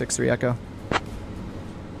 Piper 6-3 Echo.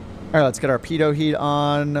 All right, let's get our pitot heat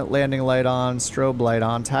on, landing light on, strobe light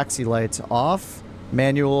on, taxi lights off,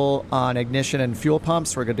 manual on ignition and fuel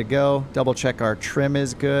pumps. We're good to go. Double check our trim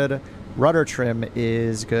is good. Rudder trim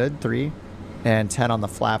is good, 3, and 10 on the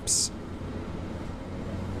flaps.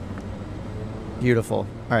 Beautiful.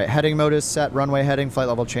 All right, heading mode is set. Runway heading, flight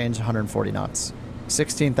level change, 140 knots.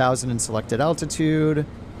 16,000 in selected altitude.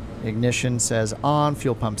 Ignition says on,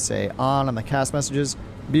 fuel pumps say on the CAS messages.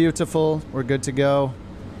 Beautiful, we're good to go.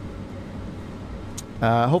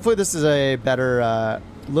 Hopefully this is a better,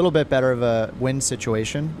 little bit better of a wind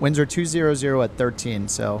situation. Winds are 200 at 13,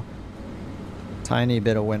 so tiny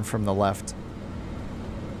bit of wind from the left.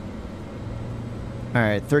 All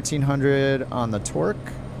right, 1300 on the torque,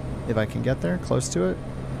 if I can get there, close to it.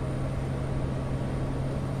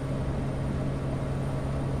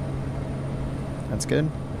 That's good.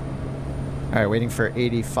 All right, waiting for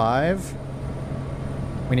 85.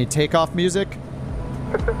 We need takeoff music.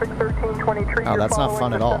 Pacific 1323. Oh, that's not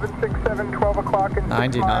fun at all. 767, 12 o'clock and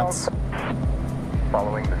 90 knots.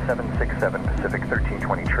 Following the 767 Pacific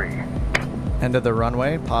 1323. End of the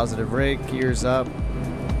runway, positive rate, gears up.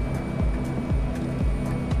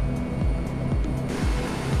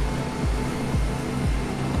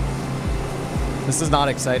 This is not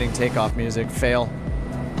exciting takeoff music. Fail.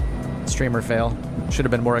 Streamer fail. Should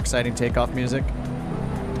have been more exciting takeoff music.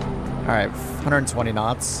 All right, 120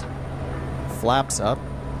 knots. Flaps up.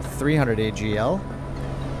 300 AGL.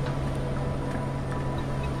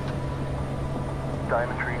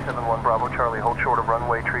 Diamond Tree 71 Bravo Charlie, hold short of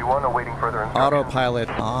runway tree 1, awaiting further instructions. Autopilot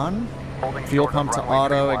on. Fuel pump to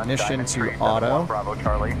auto, ignition to auto. Bravo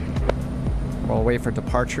Charlie. We'll wait for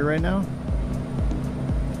departure right now.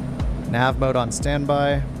 Nav mode on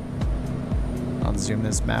standby. I'll zoom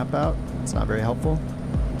this map out. It's not very helpful.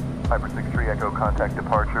 Piper 6-3 Echo, contact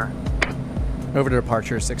departure. Over to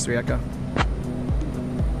departure, 6-3 Echo.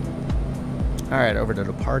 All right, over to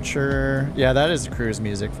departure. Yeah, that is cruise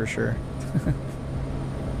music for sure.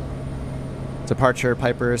 Departure,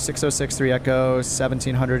 Piper 6063 Echo,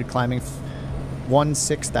 1700, climbing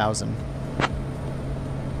 16,000.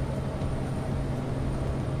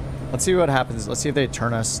 Let's see what happens. Let's see if they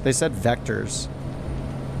turn us. They said vectors.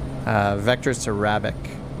 Vectors to Rabic.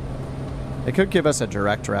 They could give us a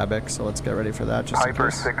direct Rabic, so let's get ready for that. Just Piper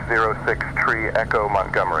 606 Echo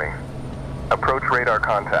Montgomery. Approach radar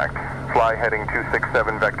contact. Fly heading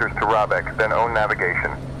 267 vectors to Rabic, then own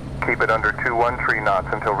navigation. Keep it under 213 knots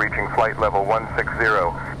until reaching flight level 160.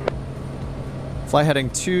 Fly heading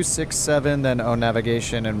 267, then own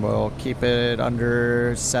navigation, and we'll keep it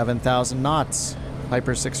under 7,000 knots.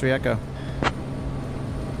 Piper 63 Echo.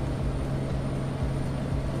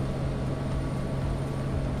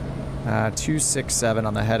 Uh, 267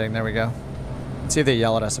 on the heading. There we go. Let's see if they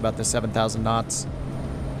yell at us about the 7,000 knots.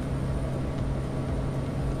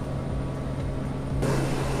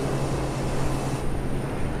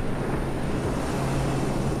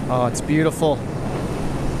 Oh, it's beautiful.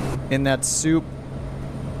 In that soup.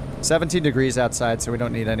 17 degrees outside, so we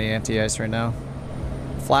don't need any anti-ice right now.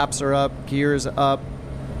 Flaps are up, gears up.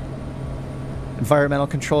 Environmental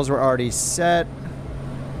controls were already set.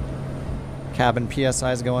 Cabin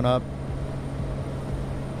PSI is going up.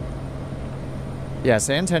 Yeah,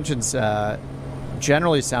 SayIntentions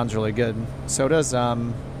generally sounds really good. So does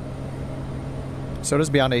Beyond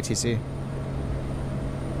ATC.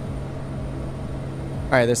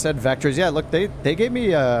 All right, they said vectors. Yeah, look, they gave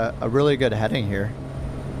me a really good heading here.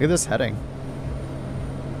 Look at this heading.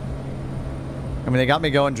 I mean, they got me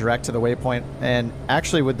going direct to the waypoint, and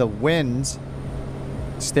actually with the wind,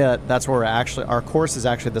 that's where we're actually, our course is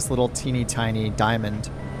actually this little teeny tiny diamond.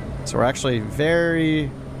 So we're actually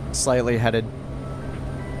very slightly headed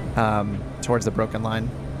towards the broken line.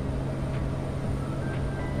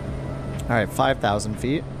 All right, 5,000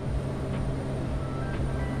 feet.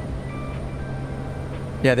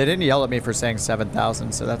 Yeah, they didn't yell at me for saying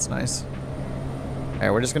 7,000, so that's nice. All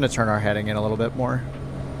right, we're just going to turn our heading in a little bit more.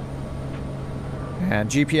 And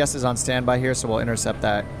GPS is on standby here, so we'll intercept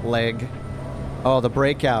that leg. Oh, the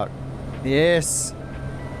breakout. Yes.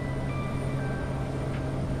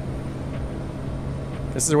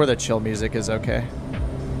 This is where the chill music is okay.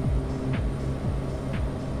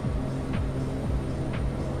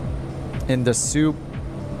 In the soup.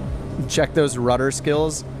 Check those rudder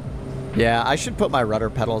skills. Yeah, I should put my rudder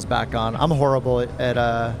pedals back on. I'm horrible at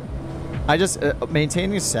I just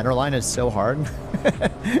maintaining center line is so hard.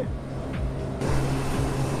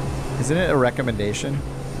 Isn't it a recommendation?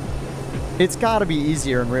 It's got to be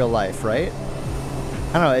easier in real life, right?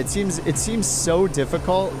 I don't know, it seems so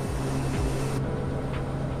difficult.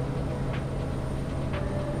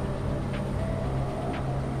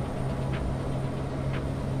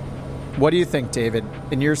 What do you think, David?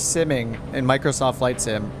 In your simming in Microsoft Flight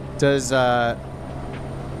Sim, do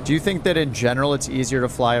you think that in general it's easier to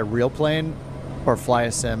fly a real plane or fly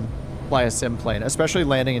a sim plane, especially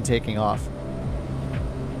landing and taking off?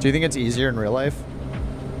 Do you think it's easier in real life?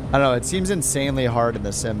 I don't know, it seems insanely hard in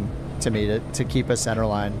the sim to me to keep a center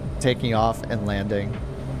line, taking off and landing.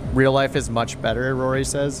 Real life is much better, Rory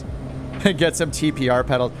says. Get some TPR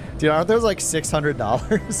pedals. Dude, aren't those like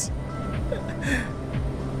 $600?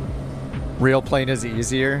 Real plane is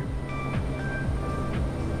easier.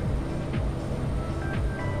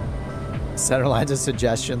 Centerline's a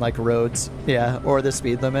suggestion like roads. Yeah, or the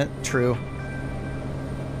speed limit. True.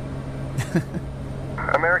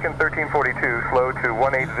 American 1342, slow to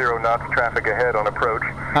 180 knots, traffic ahead on approach.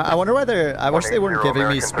 I wonder why I wish they weren't giving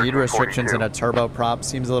me speed restrictions in a turboprop.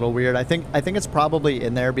 Seems a little weird. I think it's probably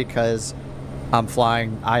in there because I'm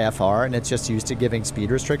flying IFR and it's just used to giving speed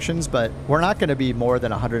restrictions, but we're not going to be more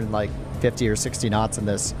than 150 or 60 knots in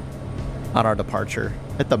this on our departure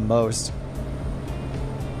at the most.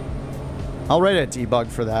 I'll write a debug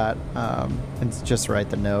for that and just write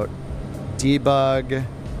the note. Debug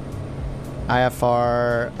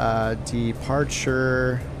IFR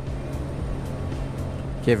departure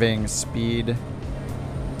giving speed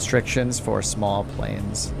restrictions for small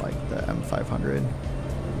planes like the M500.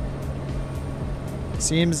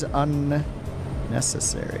 Seems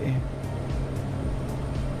unnecessary.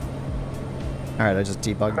 All right, I just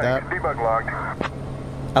debugged that. Debug logged.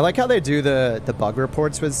 I like how they do the bug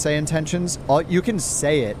reports with SayIntentions. You can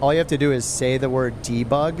say it. All you have to do is say the word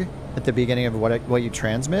debug at the beginning of what you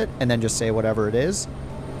transmit, and then just say whatever it is,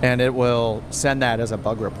 and it will send that as a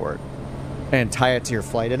bug report and tie it to your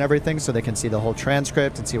flight and everything, so they can see the whole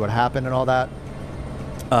transcript and see what happened and all that.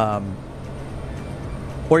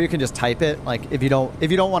 Or you can just type it. Like if you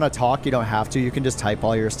don't want to talk, you don't have to. You can just type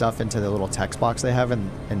all your stuff into the little text box they have in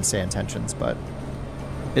SayIntentions. But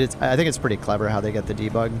I think it's pretty clever how they get the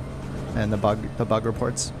debug and the bug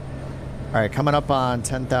reports. All right, coming up on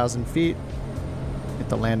 10,000 feet. Get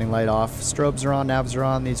the landing light off. Strobes are on, navs are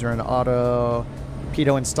on. These are in auto.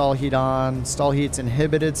 Pitot and stall heat on. Stall heat's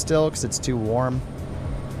inhibited still because it's too warm.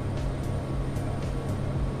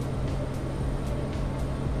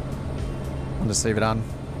 I'll just leave it on.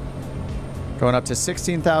 Going up to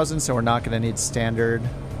 16,000, so we're not going to need standard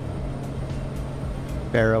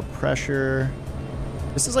baro pressure.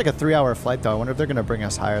 This is like a 3-hour flight, though. I wonder if they're going to bring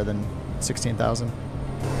us higher than 16,000.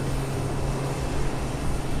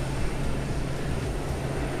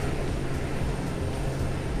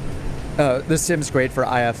 This sim's great for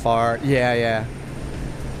IFR. Yeah.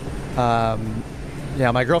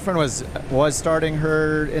 Yeah, my girlfriend was starting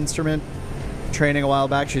her instrument training a while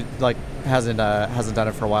back. She like hasn't done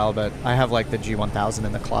it for a while, but I have like the G1000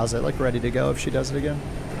 in the closet, like ready to go if she does it again.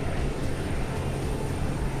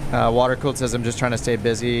 Watercooled says I'm just trying to stay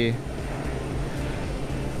busy.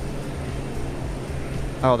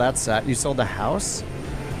 Oh, that's sad. You sold the house?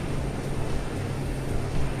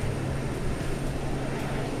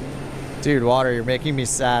 Dude, Water, you're making me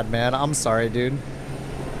sad, man. I'm sorry, dude.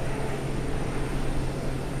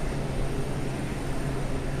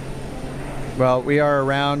 Well, we are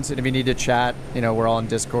around, and if you need to chat, you know, we're all in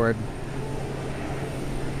Discord.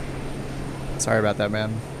 Sorry about that,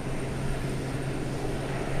 man.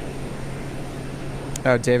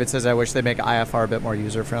 Oh, David says, I wish they make IFR a bit more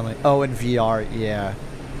user-friendly. Oh, and VR, yeah.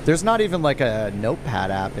 There's not even like a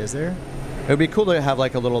notepad app, is there? It would be cool to have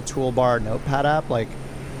like a little toolbar notepad app. Like,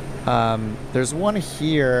 there's one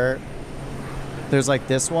here. There's like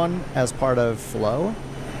this one as part of Flow.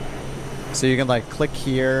 So you can like click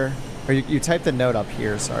here. Or you type the note up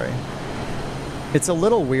here, sorry. It's a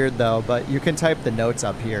little weird though, but you can type the notes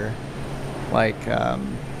up here. Like,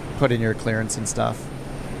 put in your clearance and stuff.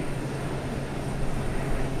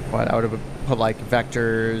 What, I would have put like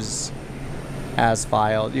vectors as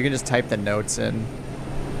filed. You can just type the notes in.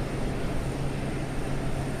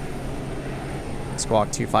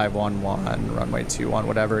 Squawk 2511, runway 21,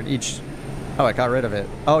 whatever. And each, oh, I got rid of it.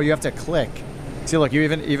 Oh, you have to click. See, look, you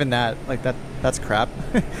even that, like that's crap.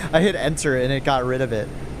 I hit enter and it got rid of it.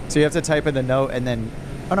 So you have to type in the note and then,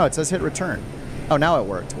 oh no, it says hit return. Oh, now it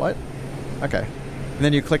worked. What? Okay. And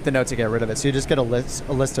then you click the note to get rid of it. So you just get a list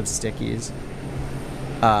of stickies.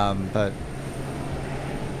 But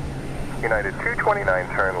United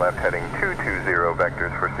 229, turn left, heading 220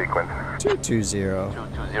 vectors for sequence. 220.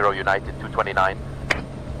 220 United 229.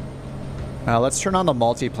 Let's turn on the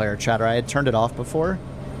multiplayer chatter. I had turned it off before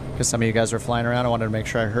because some of you guys were flying around. I wanted to make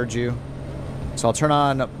sure I heard you. So I'll turn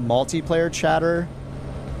on multiplayer chatter.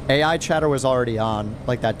 AI chatter was already on,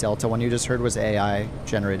 like that Delta one you just heard was AI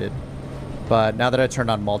generated. But now that I turned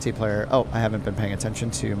on multiplayer, oh, I haven't been paying attention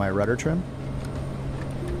to my rudder trim.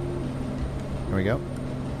 Here we go.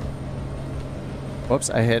 Whoops,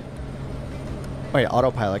 I hit... Wait,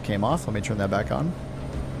 autopilot came off. Let me turn that back on.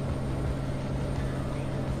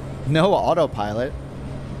 No autopilot.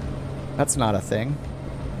 That's not a thing.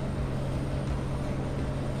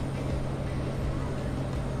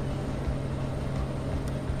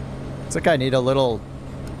 It's like I need a little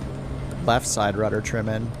left side rudder trim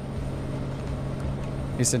in.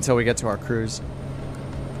 At least until we get to our cruise.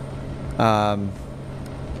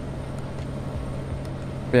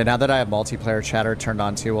 Yeah, now that I have multiplayer chatter turned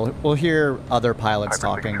on too, we'll hear other pilots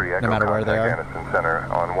talking no matter where they are. Aniston Center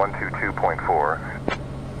on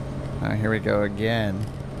 122.4. Here we go again.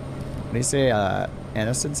 What do you say,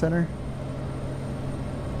 Aniston Center?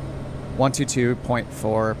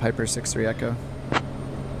 122.4, Piper 63 Echo. Let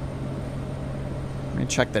me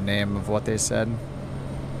check the name of what they said.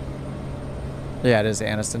 Yeah, it is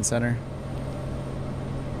Aniston Center.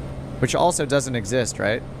 Which also doesn't exist,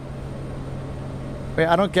 right? Wait,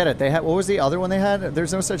 I don't get it. They had, what was the other one they had?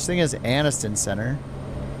 There's no such thing as Aniston Center.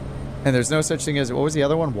 And there's no such thing as, what was the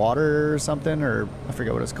other one? Water or something? Or I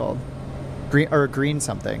forget what it's called. Green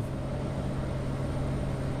something.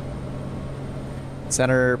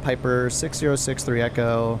 Center Piper 6063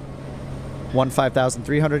 Echo.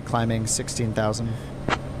 15,300, climbing 16,000.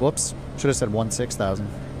 Whoops. Should have said 16,000.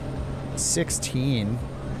 16.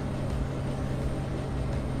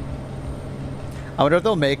 I wonder if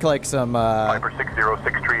they'll make like some Piper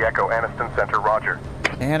 6063 Echo, Aniston Center, roger.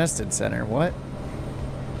 Aniston Center, what?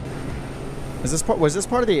 Is this part, was this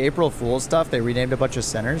part of the April Fool's stuff? They renamed a bunch of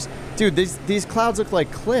centers? Dude, these clouds look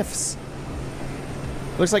like cliffs.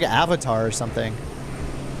 Looks like Avatar or something.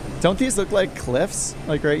 Don't these look like cliffs?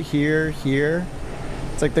 Like right here, here.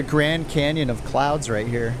 It's like the Grand Canyon of clouds right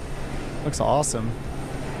here. Looks awesome.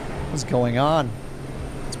 What's going on?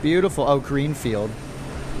 It's beautiful. Oh, Greenfield.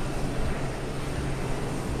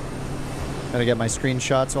 Gotta get my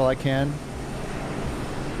screenshots while I can.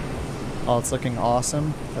 Oh, it's looking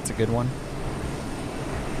awesome. That's a good one.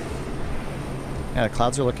 Yeah, the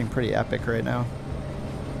clouds are looking pretty epic right now.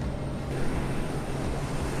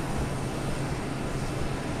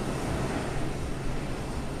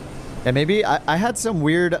 And maybe I had some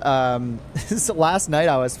weird, last night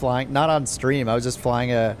I was flying, not on stream, I was just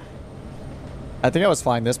flying I think I was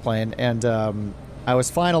flying this plane, and I was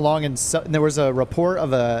flying along and there was a report of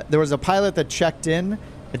there was a pilot that checked in.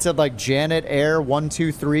 It said like Janet Air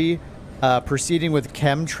 123, proceeding with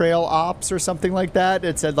chemtrail ops or something like that.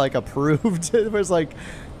 It said like approved. It was like,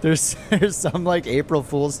 there's some like April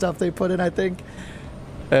Fool's stuff they put in, I think.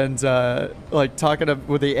 And like talking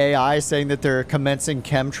with the AI saying that they're commencing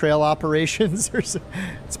chemtrail operations.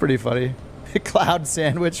 It's pretty funny. Cloud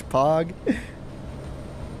sandwich pog.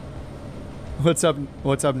 What's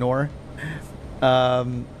up, Nor?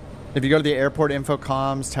 If you go to the airport info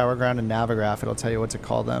comms, tower ground, and Navigraph, it'll tell you what to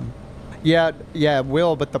call them. Yeah, it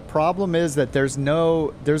will. But the problem is that there's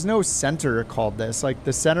no center called this. Like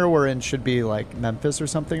the center we're in should be like Memphis or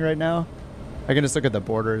something right now. I can just look at the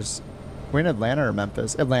borders. We're in Atlanta or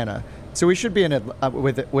Memphis? Atlanta. So we should be in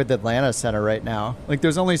with Atlanta Center right now. Like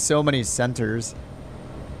there's only so many centers,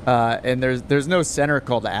 and there's no center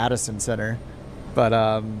called Addison Center. But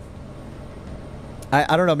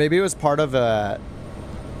I don't know. Maybe it was part of an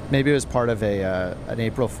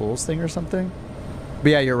April Fool's thing or something.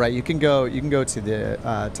 But yeah, you're right. You can go to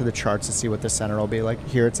the charts to see what the center will be like.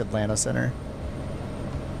 Here it's Atlanta Center.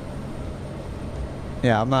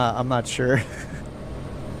 Yeah, I'm not sure.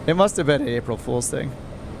 It must have been an April Fool's thing.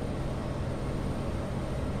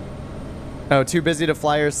 Oh, too busy to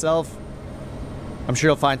fly yourself? I'm sure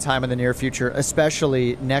you'll find time in the near future,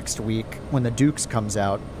 especially next week when the Dukes comes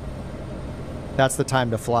out. That's the time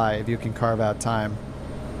to fly if you can carve out time.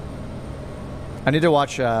 I need to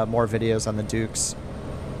watch more videos on the Dukes.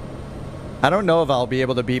 I don't know if I'll be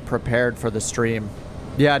able to be prepared for the stream.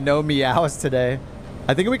 Yeah, no meows today.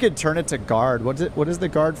 I think we could turn it to guard. What is the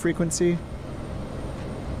guard frequency?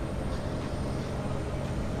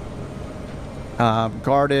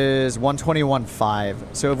 Guard is 121.5.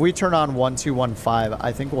 So if we turn on 1215,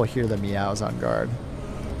 I think we'll hear the meows on guard.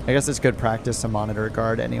 I guess it's good practice to monitor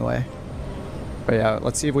guard anyway. But yeah,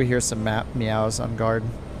 let's see if we hear some meows on guard.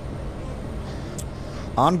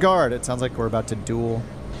 On guard, it sounds like we're about to duel.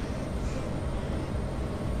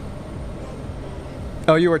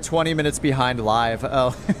 Oh, you were 20 minutes behind live.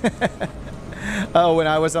 Oh. Oh, when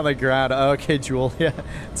I was on the ground. Oh, okay, Jewel. Yeah,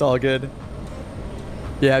 it's all good.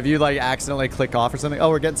 Yeah, if you like accidentally click off or something.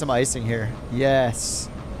 Oh, we're getting some icing here. Yes.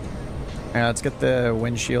 All right, let's get the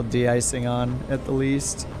windshield de-icing on at the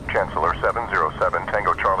least. Chancellor 707,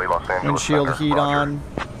 Tango Charlie, Los Angeles. Windshield Center. heat Roger. on.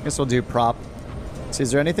 I guess we'll do prop. See,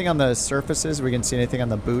 is there anything on the surfaces? We can see anything on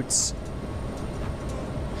the boots?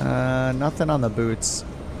 Nothing on the boots.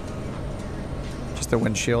 Just the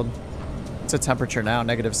windshield. What's the temperature now?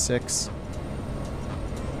 -6. All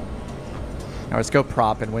right, let's go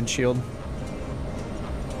prop and windshield.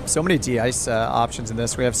 So many de-ice options in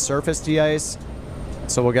this. We have surface de-ice,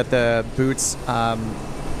 so we'll get the boots.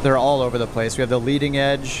 They're all over the place. We have the leading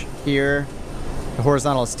edge here, the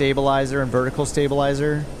horizontal stabilizer and vertical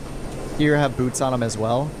stabilizer. Here have boots on them as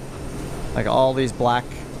well. Like all these black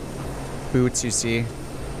boots you see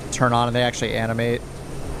turn on and they actually animate,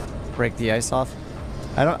 break the ice off.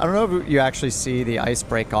 I don't know if you actually see the ice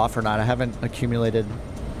break off or not. I haven't accumulated.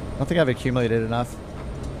 I don't think I've accumulated enough.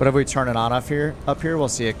 But if we turn it on up here, we'll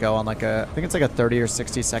see it go on like I think it's like a 30 or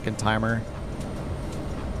 60 second timer.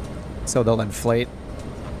 So they'll inflate.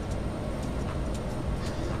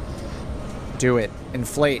 Do it.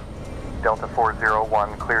 Inflate. Delta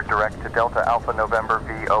 401, cleared direct to Delta Alpha November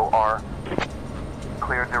VOR.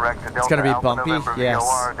 Cleared direct to Delta It's gonna be Alpha bumpy, November yes.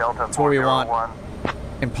 VOR, Delta That's what we want. 401.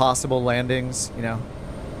 Impossible landings, you know.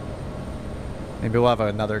 Maybe we'll have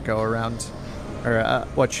another go around. Or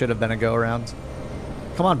what should have been a go around.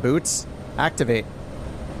 Come on, boots. Activate.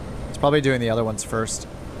 It's probably doing the other ones first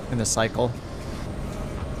in the cycle.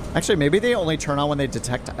 Actually, maybe they only turn on when they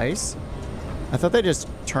detect ice. I thought they just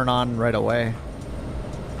turn on right away.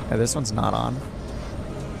 Yeah, this one's not on.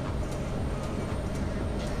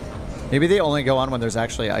 Maybe they only go on when there's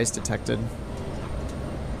actually ice detected.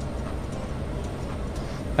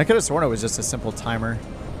 I could have sworn it was just a simple timer.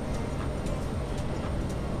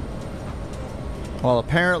 Well,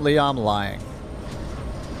 apparently I'm lying.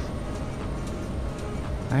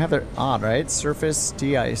 I have it on, right? Surface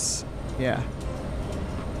de-ice. Yeah.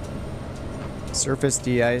 Surface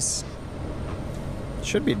de-ice.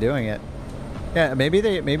 Should be doing it. Yeah, maybe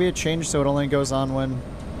it changed so it only goes on when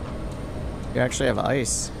you actually have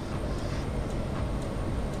ice.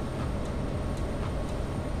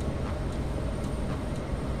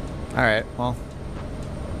 Alright, well,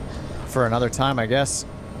 for another time, I guess.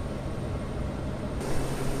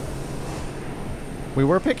 We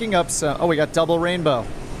were picking up some... Oh, we got double rainbow.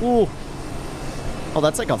 Ooh. Oh,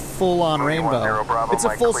 that's like a full-on rainbow. It's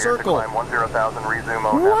a full circle. Climb 10,000, resume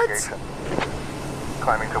on what? Navigation.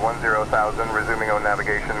 Climbing to 10,000, resuming on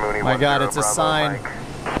navigation. Mooney. My God, it's a Bravo, sign.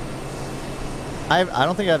 Mike. I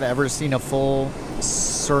don't think I've ever seen a full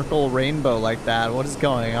circle rainbow like that. What is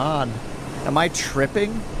going on? Am I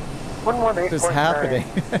tripping? What is happening?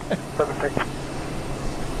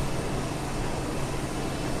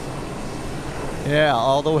 Yeah,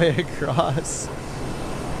 all the way across.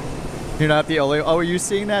 You're not the only... Oh, are you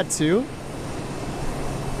seeing that too?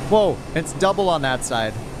 Whoa, it's double on that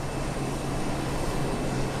side.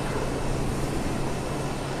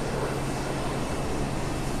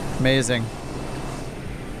 Amazing.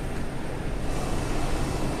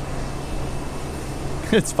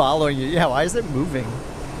 It's following you. Yeah, why is it moving?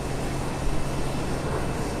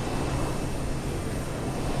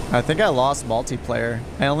 I think I lost multiplayer.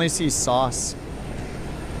 I only see Sauce.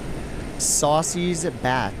 Saucy's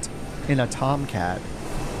bat in a Tomcat.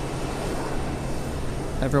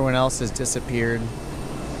 Everyone else has disappeared.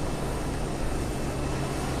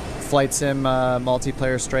 Flight Sim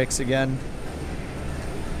multiplayer strikes again.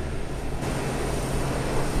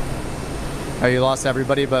 Oh, you lost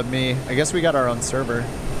everybody but me. I guess we got our own server.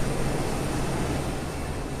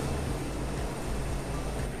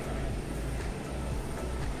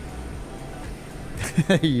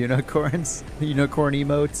 Unicorns. Unicorn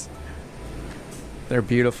emotes. They're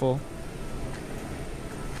beautiful.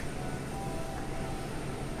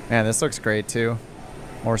 Man, this looks great too.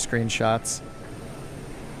 More screenshots.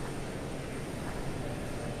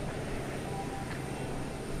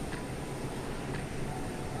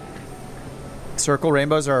 Circle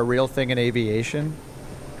rainbows are a real thing in aviation.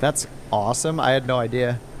 That's awesome. I had no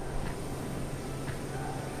idea.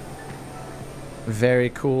 Very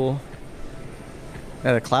cool.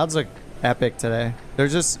 Yeah, the clouds look epic today.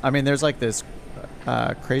 There's just, I mean, there's like this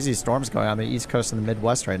crazy storms going on the East Coast and the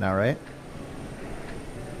Midwest right now, right?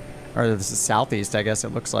 Or this is Southeast, I guess it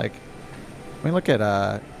looks like. Let me look at,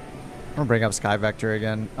 I'm gonna bring up Sky Vector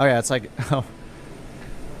again. Oh yeah, it's like, oh,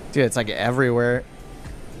 dude, it's like everywhere.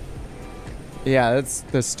 Yeah, it's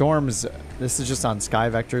the storms. This is just on Sky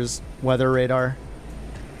Vector's weather radar.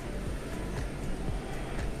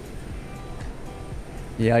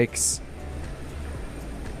 Yikes.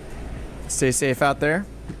 Stay safe out there.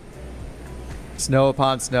 Snow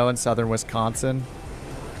upon snow in southern Wisconsin.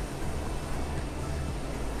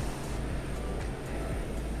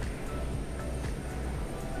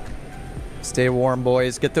 Stay warm,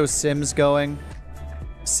 boys. Get those sims going.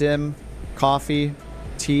 Sim, coffee,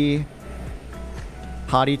 tea,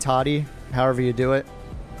 hottie toddy, however you do it.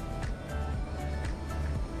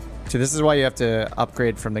 See, this is why you have to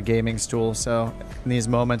upgrade from the gaming stool, so in these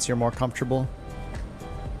moments you're more comfortable.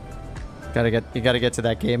 You gotta get to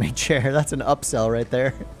that gaming chair. That's an upsell right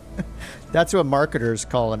there. That's what marketers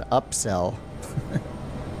call an upsell.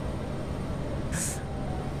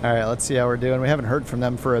 All right, let's see how we're doing. We haven't heard from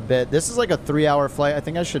them for a bit. This is like a 3-hour flight. I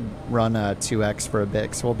think I should run 2X for a bit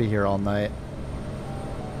because we'll be here all night.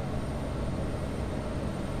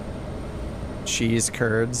 Cheese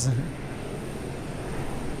curds.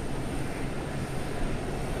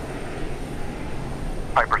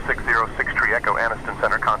 Piper 606 Echo Aniston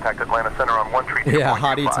Center, contact Atlanta Center on 1 tree. Yeah,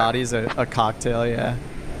 hottie toddy's a cocktail, yeah.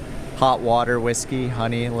 Hot water, whiskey,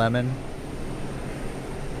 honey, lemon.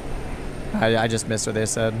 I just missed what they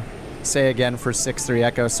said. Say again for 63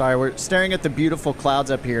 Echo. Sorry, we're staring at the beautiful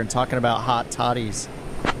clouds up here and talking about hot toddies.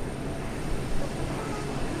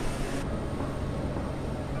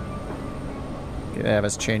 Okay, they have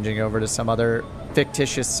us changing over to some other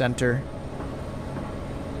fictitious center.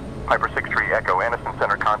 Piper 63 Echo Aniston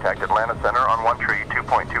Center, contact Atlanta Center on 1 tree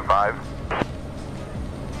 2.25.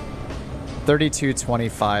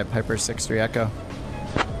 3225 Piper 63 Echo.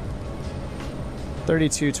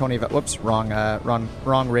 3225. Whoops,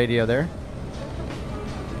 wrong radio there.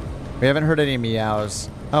 We haven't heard any meows.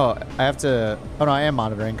 Oh, I have to. Oh no, I am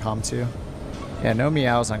monitoring COM 2. Yeah, no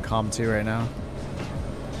meows on COM 2 right now.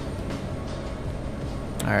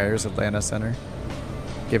 All right, here's Atlanta Center.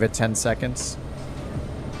 Give it 10 seconds.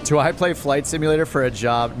 Do I play Flight Simulator for a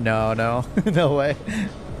job? No, no, no way.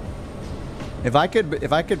 If I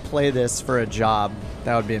could play this for a job,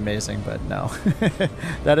 that would be amazing. But no,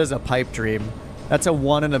 that is a pipe dream. That's a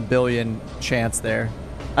 1 in a billion chance there.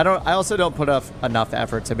 I also don't put up enough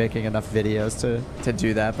effort to making enough videos to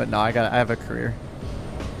do that, but no, I have a career.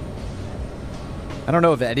 I don't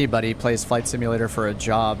know if anybody plays Flight Simulator for a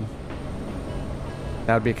job.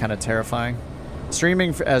 That would be kind of terrifying.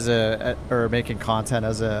 Streaming as or making content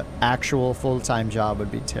as a actual full-time job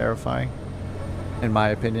would be terrifying, in my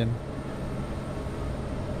opinion.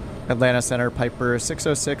 Atlanta Center, Piper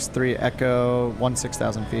 606, 3 Echo,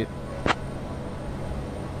 16,000 feet.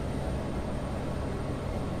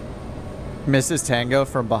 Mrs. Tango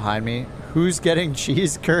from behind me. Who's getting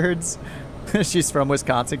cheese curds? She's from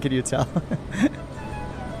Wisconsin, can you tell?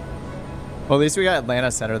 Well, at least we got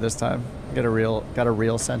Atlanta Center this time. Got a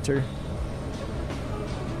real center.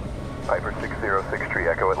 Piper 6063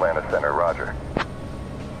 Echo Atlanta Center, roger.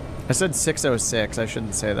 I said 606, I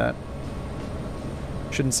shouldn't say that.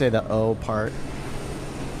 Shouldn't say the O part.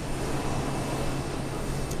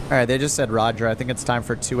 Alright, they just said roger. I think it's time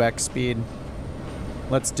for 2x speed.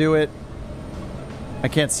 Let's do it. I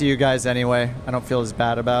can't see you guys anyway. I don't feel as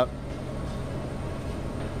bad about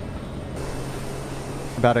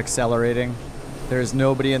accelerating. There's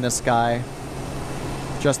nobody in the sky.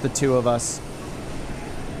 Just the two of us.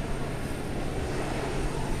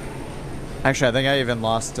 Actually, I think I even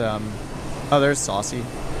lost, oh, there's Saucy.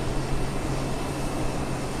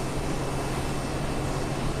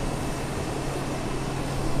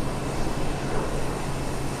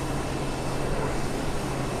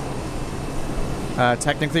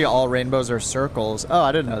 Technically, all rainbows are circles. Oh,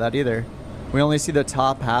 I didn't know that either. We only see the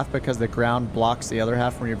top half because the ground blocks the other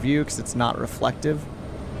half from your view because it's not reflective.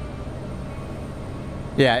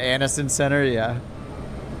 Yeah, Anniston Center, yeah.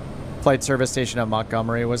 Flight service station at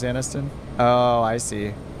Montgomery was Anniston. Oh, I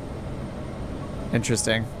see.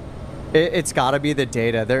 Interesting. It's got to be the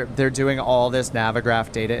data. They're doing all this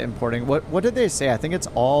Navigraph data importing. What did they say? I think it's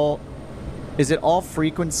all... Is it all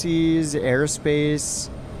frequencies, airspace?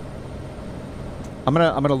 I'm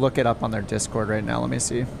gonna look it up on their Discord right now. Let me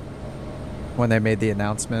see when they made the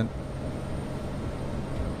announcement.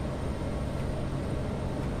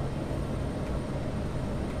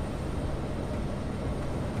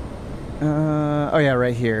 Oh yeah,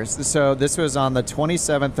 right here. So this was on the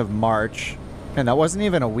 27th of March, and that wasn't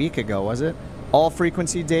even a week ago, was it? All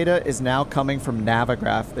frequency data is now coming from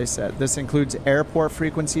Navigraph, they said. This includes airport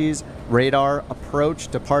frequencies, radar, approach,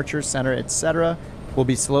 departure center, etc. We'll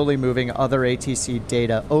be slowly moving other ATC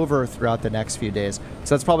data over throughout the next few days.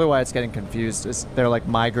 So that's probably why it's getting confused. Is they're like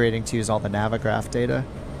migrating to use all the Navigraph data.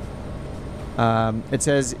 It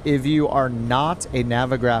says if you are not a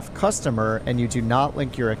Navigraph customer and you do not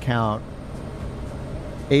link your account,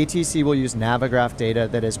 ATC will use Navigraph data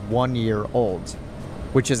that is 1 year old,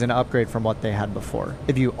 which is an upgrade from what they had before.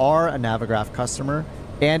 If you are a Navigraph customer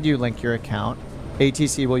and you link your account,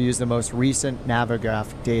 ATC will use the most recent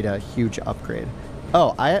Navigraph data, huge upgrade.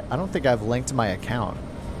 Oh, I don't think I've linked my account.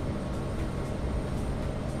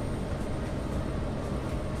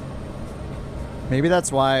 Maybe that's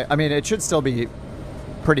why. I mean, it should still be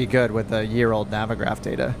pretty good with the year-old Navigraph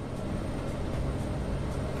data.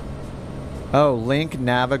 Oh, link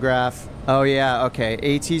Navigraph. Oh, yeah, okay.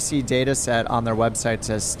 ATC data set on their website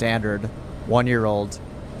says standard, 1 year old.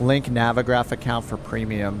 Link Navigraph account for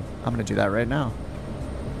premium. I'm going to do that right now.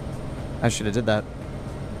 I should have did that.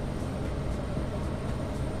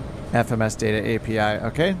 FMS data API.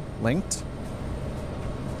 Okay, linked.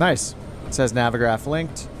 Nice. It says Navigraph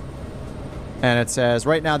linked. And it says,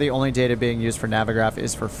 right now the only data being used for Navigraph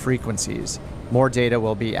is for frequencies. More data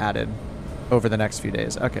will be added over the next few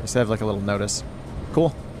days. Okay, so they have like a little notice.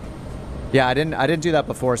 Cool. Yeah, I didn't do that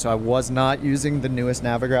before, so I was not using the newest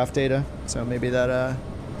Navigraph data. So maybe that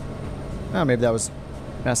maybe that was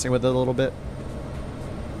messing with it a little bit.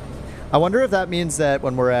 I wonder if that means that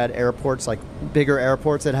when we're at airports, like bigger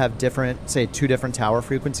airports that have different, say 2 different tower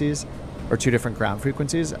frequencies or 2 different ground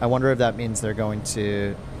frequencies, I wonder if that means they're going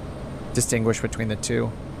to distinguish between the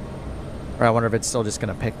 2. Or I wonder if it's still just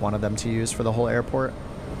going to pick one of them to use for the whole airport.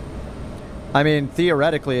 I mean,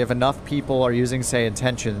 theoretically, if enough people are using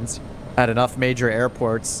SayIntentions at enough major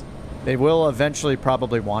airports, they will eventually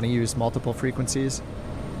probably want to use multiple frequencies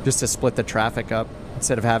just to split the traffic up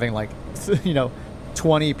instead of having like, you know,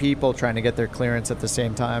 20 people trying to get their clearance at the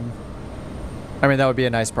same time. I mean, that would be a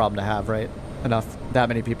nice problem to have, right? That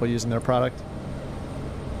many people using their product.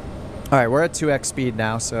 All right, we're at 2x speed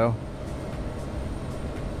now, so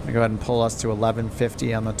I'm gonna go ahead and pull us to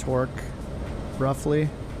 1150 on the torque, roughly.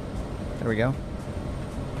 There we go.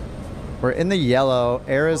 We're in the yellow.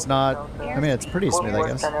 Air is not, I mean, it's pretty smooth, I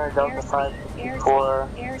guess.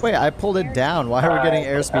 Wait, I pulled it down. Why are we getting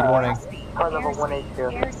airspeed warning?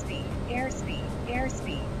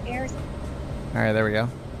 All right, there we go.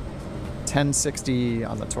 1060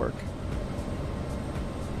 on the torque.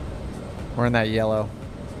 We're in that yellow.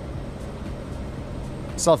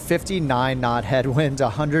 Saw 59 knot headwind,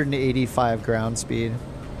 185 ground speed.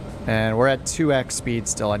 And we're at 2x speed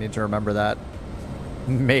still. I need to remember that.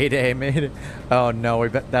 Mayday, mayday. Oh no, we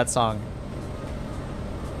bet that song.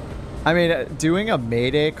 I mean, doing a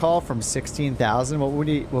mayday call from 16,000, what would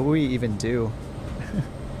we even do?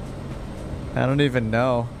 I don't even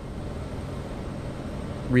know.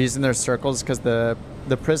 Reason there's circles because the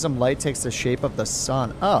prism light takes the shape of the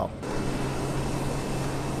sun. Oh.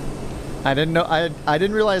 I didn't know. I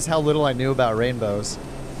didn't realize how little I knew about rainbows.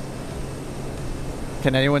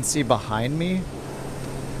 Can anyone see behind me?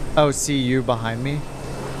 Oh, see you behind me?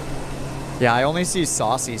 Yeah, I only see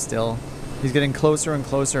Saucy still. He's getting closer and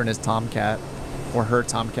closer in his Tomcat. Or her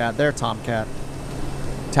Tomcat. Their Tomcat.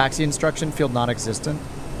 Taxi instruction field non-existent.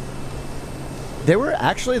 They were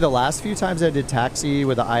actually the last few times I did taxi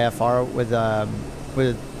with the IFR with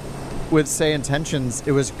SayIntentions,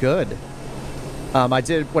 it was good. When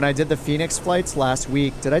I did the Phoenix flights last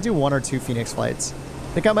week. Did I do 1 or 2 Phoenix flights?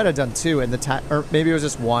 I think I might have done 2, and or maybe it was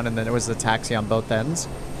just 1, and then it was the taxi on both ends.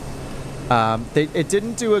 It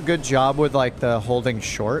didn't do a good job with like the holding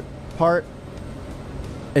short part.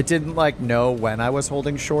 It didn't like know when I was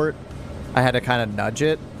holding short. I had to kind of nudge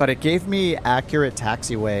it, but it gave me accurate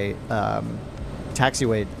taxiway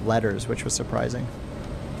letters, which was surprising.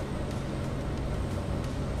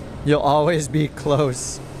 You'll always be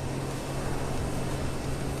close.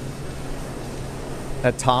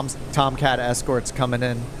 That Tomcat escort's coming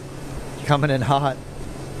in hot.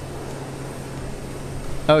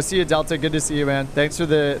 Oh, see you, Delta. Good to see you, man. Thanks for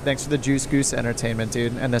the Juice Goose entertainment,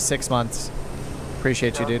 dude, and the 6 months.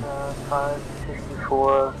 Appreciate you, dude.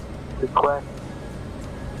 564 request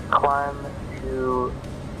climb to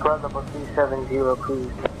flight level 370,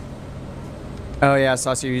 please. Oh yeah,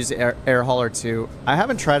 Saucy, you use air hauler too. I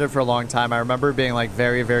haven't tried it for a long time. I remember being like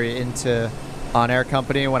very, very into on-air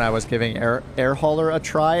company when I was giving air hauler a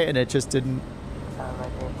try, and it just didn't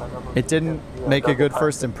make a good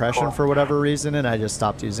first impression for whatever reason, and I just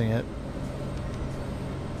stopped using it.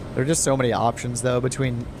 There are just so many options though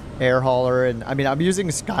between air hauler and I mean I'm using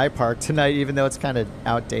Skypark tonight, even though it's kind of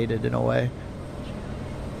outdated in a way.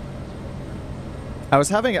 I was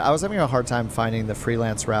having a hard time finding the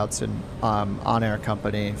freelance routes in on-air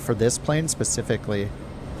company for this plane specifically.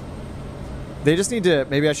 They just need to,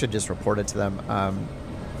 maybe I should just report it to them.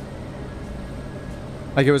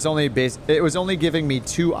 Like it was only giving me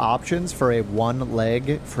 2 options for a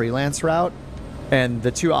 1-leg freelance route, and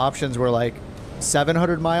the 2 options were like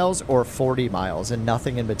 700 miles or 40 miles and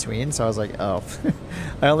nothing in between. So I was like, oh,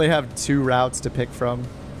 I only have 2 routes to pick from,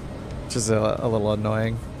 which is a little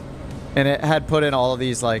annoying. And it had put in all of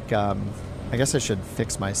these like, I guess I should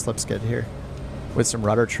fix my slip skid here with some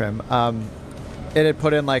rudder trim. It had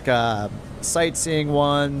put in like sightseeing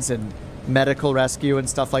ones and medical rescue and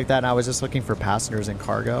stuff like that, and I was just looking for passengers and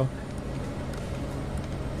cargo.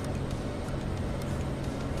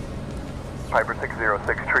 Piper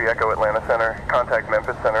 606 Tree Echo Atlanta Center. Contact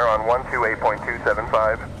Memphis Center on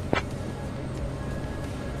 128.275.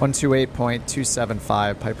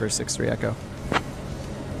 128.275, Piper 63 Echo.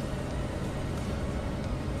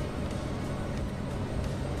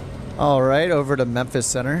 All right, over to Memphis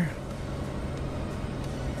Center.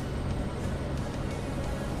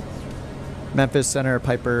 Memphis Center,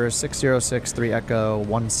 Piper 6063 Echo,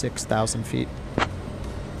 16,000 feet.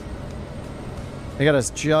 They got us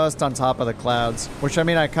just on top of the clouds, which I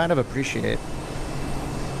mean, I kind of appreciate.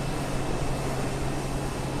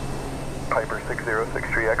 Piper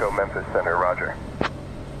 6063 Echo, Memphis Center, roger.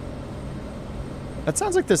 That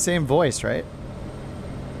sounds like the same voice, right?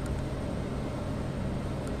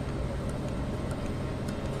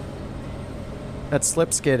 That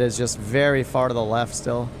slip skid is just very far to the left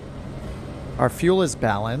still. Our fuel is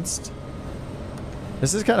balanced.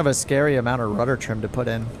 This is kind of a scary amount of rudder trim to put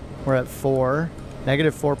in. We're at 4,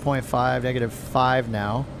 negative 4.5, negative 5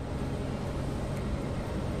 now.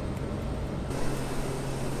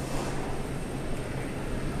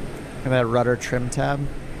 And that rudder trim tab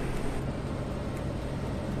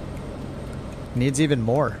needs even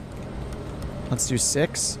more. Let's do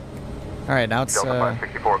 6. All right, now it's Delta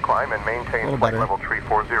 564 climb and maintain flight level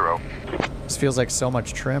 340. This feels like so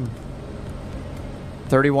much trim.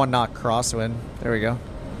 31 knot crosswind. There we go.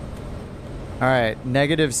 All right,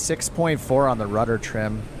 negative 6.4 on the rudder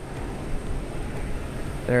trim.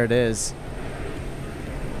 There it is.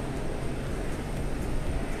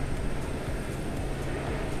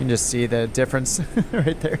 You can just see the difference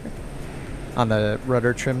right there on the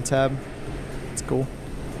rudder trim tab. It's cool.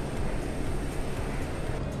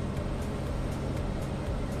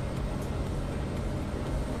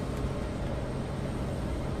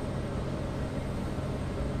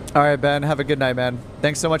 All right, Ben. Have a good night, man.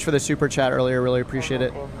 Thanks so much for the super chat earlier. Really appreciate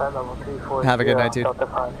it. Have a good night, dude. All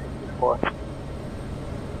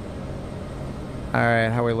right,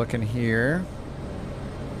 how are we looking here?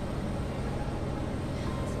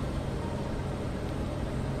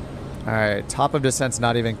 All right, top of descent's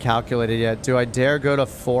not even calculated yet. Do I dare go to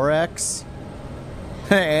 4X?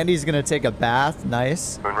 Andy's gonna take a bath.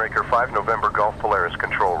 Nice. Moonraker 5 November Golf Polaris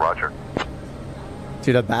Control, roger.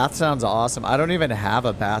 Dude, a bath sounds awesome. I don't even have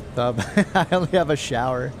a bathtub. I only have a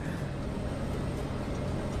shower.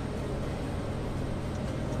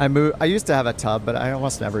 I used to have a tub, but I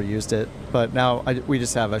almost never used it. But now we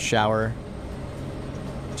just have a shower.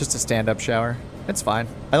 Just a stand-up shower. It's fine.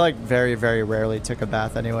 I like very, very rarely took a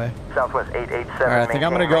bath anyway. Southwest 887. All right, I think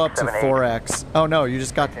I'm gonna go up to 4X. Oh no, you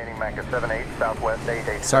just got... Southwest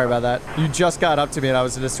 887. Sorry about that. You just got up to me and I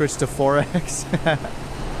was gonna switch to 4X.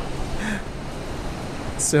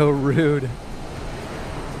 So rude.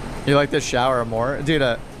 You like this shower more? Dude,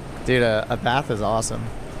 a bath is awesome.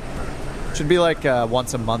 Should be like a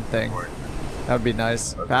once a month thing. That would be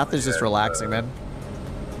nice. Bath is just relaxing, man.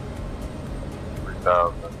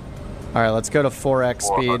 All right, let's go to 4X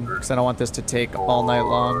speed because I don't want this to take all night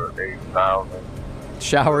long.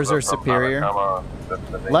 Showers are superior.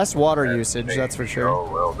 Less water usage, that's for sure.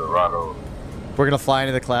 We're gonna fly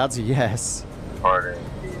into the clouds? Yes. All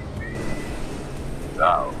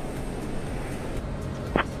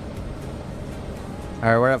right,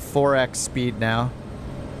 we're at 4X speed now.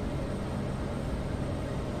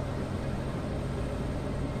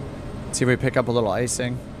 Let's see if we pick up a little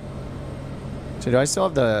icing. So do I still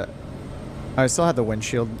have the... I still have the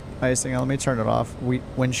windshield icing. Let me turn it off.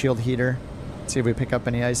 Windshield heater. See if we pick up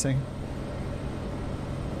any icing.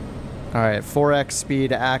 All right, 4X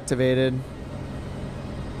speed activated.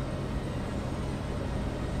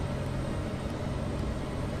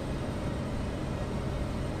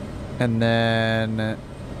 And then...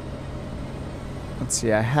 Let's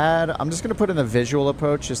see, I'm just going to put in the visual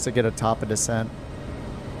approach just to get a top of descent.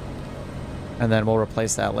 And then we'll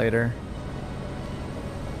replace that later.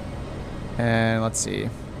 And let's see.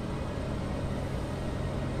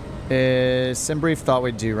 SimBrief thought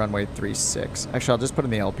we'd do runway 36. Actually, I'll just put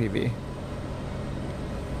in the LPV.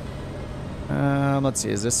 Let's see.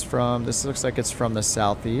 Is this from... This looks like it's from the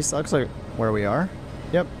southeast. That looks like where we are.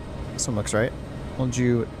 Yep. This one looks right. We'll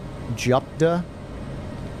do Jupda.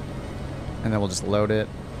 And then we'll just load it.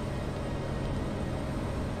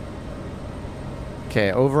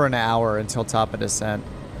 Okay, over an hour until top of descent.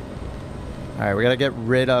 All right, we gotta get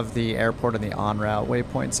rid of the airport and the en route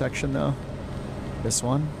waypoint section though. This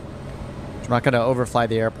one. I'm not gonna overfly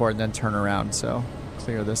the airport and then turn around, so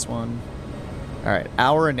clear this one. All right,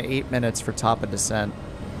 hour and 8 minutes for top of descent.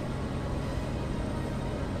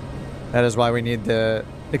 That is why we need the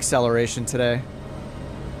acceleration today.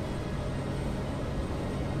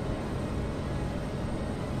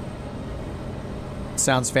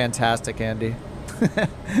 Sounds fantastic, Andy.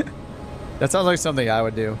 That sounds like something I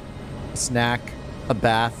would do. A snack, a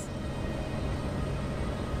bath,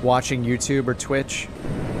 watching YouTube or Twitch.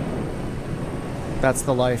 That's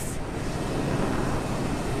the life.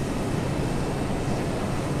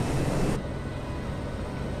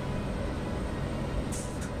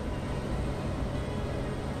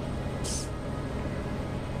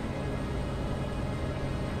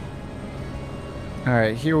 All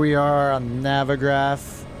right, here we are on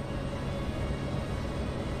Navigraph.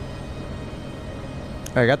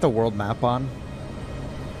 I got the world map on.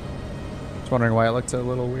 Just wondering why it looked a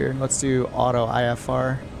little weird. Let's do auto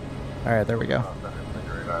IFR. All right, there we go. At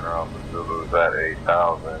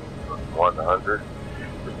 8,100.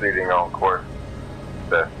 Proceeding on course.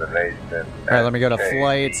 Destination. All right, let me go to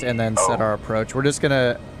flights and then set our approach. We're just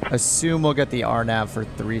gonna assume we'll get the RNAV for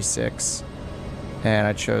 36, and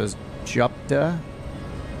I chose Jupda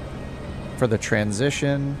for the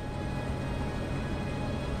transition.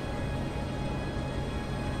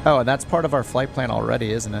 Oh, and that's part of our flight plan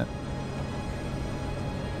already, isn't it?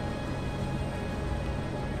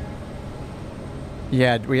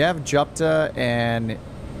 Yeah, we have Jupda and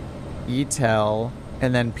ETEL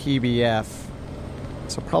and then PBF.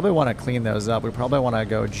 So probably want to clean those up. We probably want to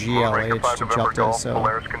go GLH to Jupda. So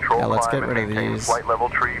yeah, let's get rid of these. Flight level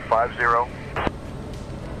tree 50.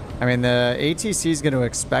 I mean, the ATC is going to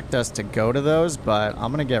expect us to go to those, but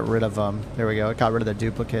I'm going to get rid of them. There we go. It got rid of the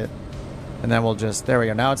duplicate. And then we'll just, there we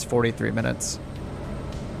go. Now it's 43 minutes.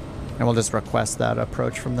 And we'll just request that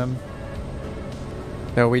approach from them.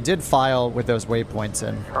 No, we did file with those waypoints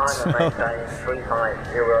in.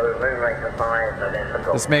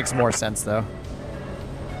 So this makes more sense though.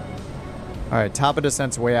 All right, top of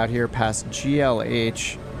descent's way out here past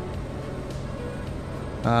GLH.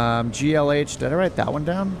 GLH, did I write that one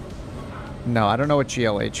down? No, I don't know what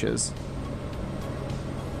GLH is.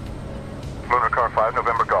 Lunar Car 5,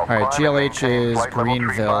 November Golf. All right, GLH is flight level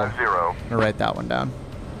Greenville. 350. I'm gonna write that one down.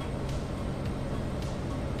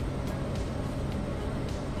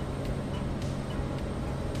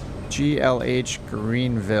 GLH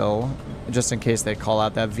Greenville, just in case they call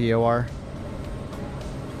out that VOR.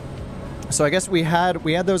 So I guess we had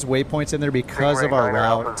those waypoints in there because of our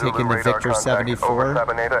route taking the Victor 74. Over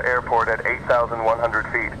Sabaneta Airport at 8,100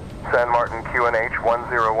 feet. San Martin QNH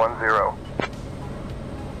 1010. All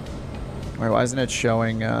right, why isn't it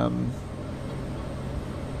showing? There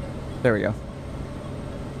we go.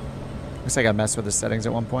 Looks like I messed with the settings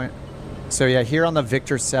at one point. So yeah, here on the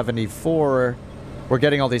Victor 74, we're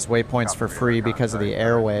getting all these waypoints for free because of the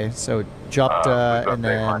airway. So Jupta and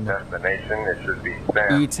then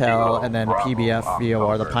ETEL and then PBF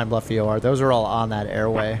VOR, the Pine Bluff VOR. Those are all on that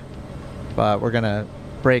airway. But we're going to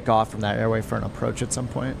break off from that airway for an approach at some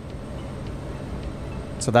point.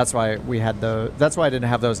 So that's why we had that's why I didn't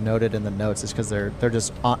have those noted in the notes, is because they're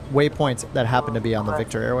just waypoints that happen to be on the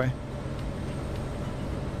Victor airway.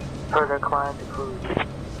 Further climb to cruise.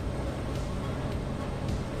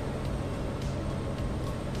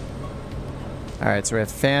 All right, so we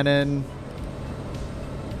have Fannin,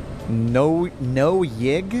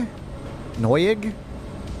 Noyig,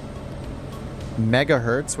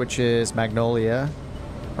 Megahertz, which is Magnolia,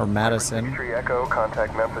 or Madison. 63 Echo,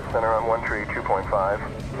 contact Memphis Center on 132.5.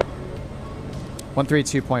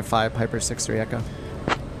 132.5, Piper 63 Echo.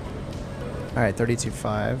 All right,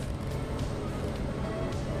 32.5.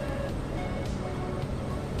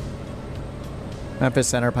 Memphis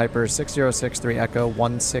Center, Piper 6063 Echo,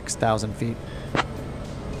 16,000 feet.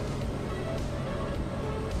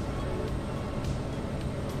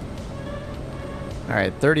 All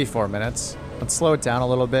right, 34 minutes. Let's slow it down a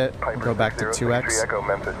little bit. We'll go back to 2x. Echo,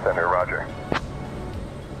 Memphis Center, roger.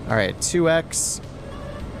 All right, 2x,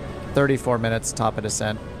 34 minutes, top of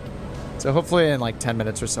descent. So hopefully in like 10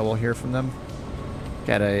 minutes or so, we'll hear from them.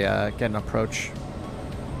 Get an approach.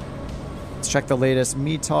 Let's check the latest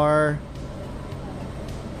METAR.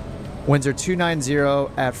 Winds are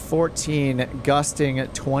 290 at 14, gusting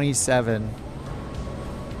at 27.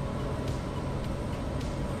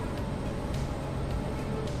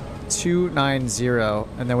 And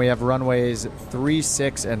then we have runways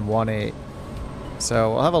 36 and 18.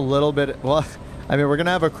 So we'll have a little bit, well, I mean, we're going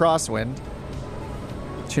to have a crosswind.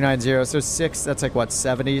 290, so 6, that's like what,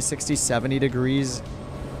 70, 60, 70 degrees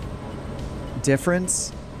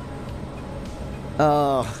difference?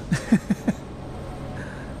 Oh.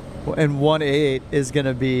 And 18 is going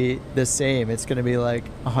to be the same. It's going to be like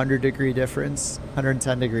 100 degree difference,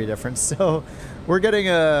 110 degree difference. So we're getting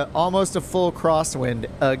almost a full crosswind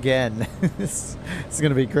again. It's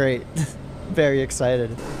going to be great. Very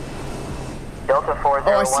excited. Delta 401,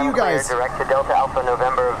 oh, I see you guys. Direct to Delta Alpha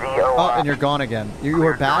November VOR. Oh, and you're gone again. You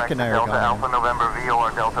were back and now you're gone. Delta Alpha November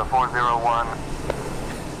VOR, Delta 401.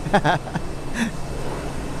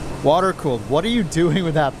 Water cooled. What are you doing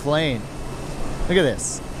with that plane? Look at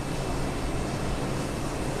this.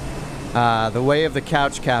 The way of the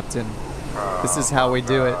couch captain. This is how we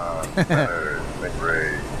do it.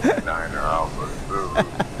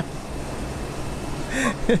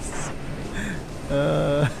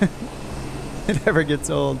 It never gets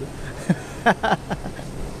old.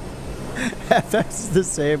 FX is the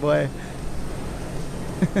same way.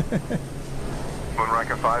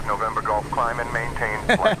 Moonraker 5, November Golf, climb and maintain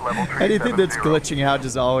flight level 370. Anything that's glitching out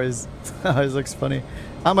just always looks funny.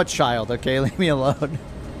 I'm a child, okay? Leave me alone.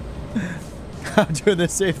 I'm doing the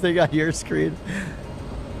same thing on your screen.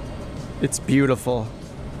 It's beautiful.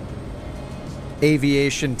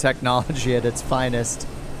 Aviation technology at its finest.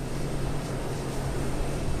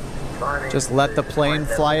 Just let the plane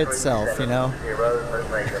fly itself, you know?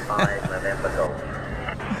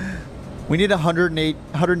 We need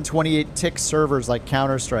 128 tick servers like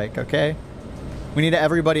Counter-Strike, okay? We need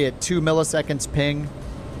everybody at 2 milliseconds ping.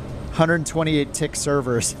 128 tick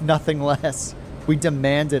servers, nothing less. We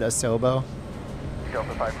demanded, Asobo.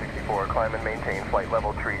 Delta 564, climb and maintain flight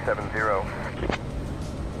level 370.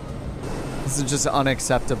 This is just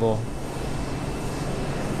unacceptable.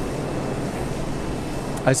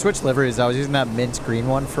 I switched liveries. I was using that mint green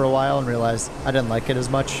one for a while and realized I didn't like it as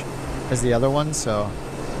much as the other one, so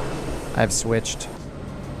I've switched.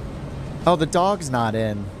 Oh, the dog's not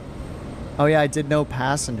in. Oh yeah, I did no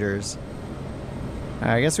passengers.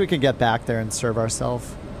 I guess we could get back there and serve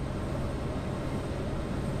ourselves.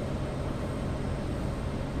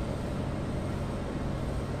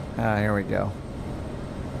 Here we go.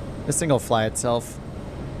 This thing will fly itself.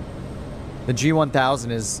 The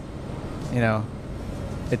G1000 is, you know,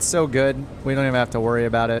 It's so good. We don't even have to worry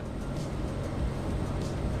about it.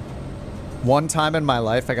 One time in my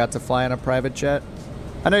life, I got to fly in a private jet.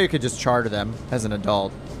 I know you could just charter them as an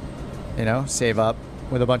adult. You know, save up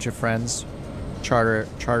with a bunch of friends. Charter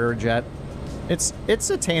a jet. It's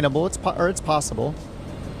attainable. It's possible.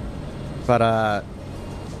 But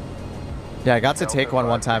yeah, I got to take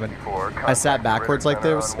one time, and I sat backwards like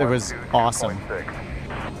this. It was awesome.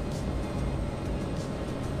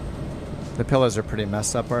 The pillows are pretty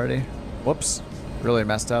messed up already. Whoops, really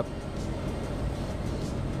messed up.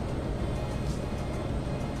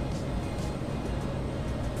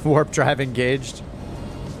 Warp drive engaged.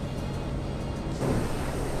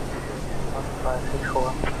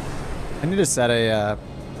 I need to set a,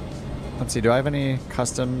 let's see, do I have any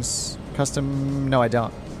customs? No, I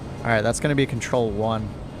don't. All right, that's gonna be Control 1,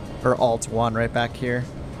 or Alt 1 right back here.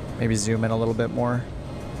 Maybe zoom in a little bit more.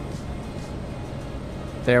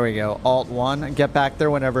 There we go, Alt 1, get back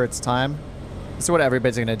there whenever it's time. This is what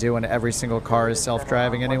everybody's gonna do when every single car is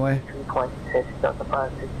self-driving anyway. Alright,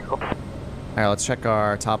 let's check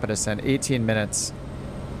our top of descent. 18 minutes.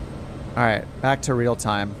 Alright, back to real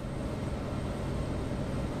time.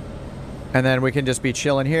 And then we can just be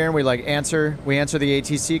chilling here and we answer the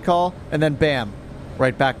ATC call, and then bam,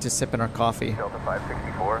 right back to sipping our coffee.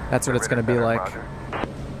 That's what it's gonna be like.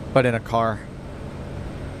 But in a car.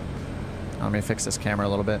 Let me fix this camera a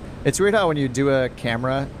little bit. It's weird how when you do a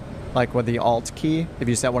camera, like with the Alt key, if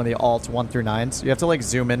you set one of the Alt 1 through 9s, you have to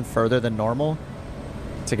zoom in further than normal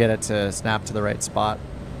to get it to snap to the right spot.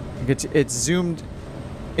 It's zoomed,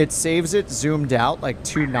 it saves it zoomed out like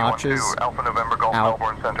 2 notches out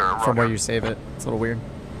from where you save it. It's a little weird.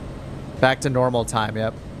 Back to normal time,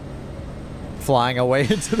 yep. Flying away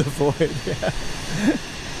into the void, yeah.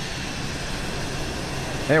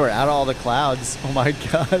 Hey, we're out of all the clouds. Oh my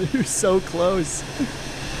god, you're so close.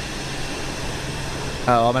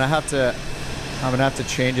 Oh, I'm gonna have to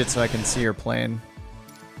change it so I can see your plane.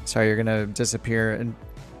 Sorry, you're gonna disappear and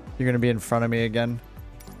you're gonna be in front of me again.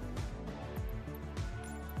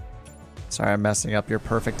 Sorry, I'm messing up your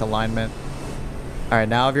perfect alignment. Alright,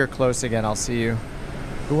 now if you're close again, I'll see you.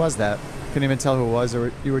 Who was that? Couldn't even tell who it was,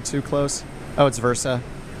 or you were too close. Oh, it's Versa.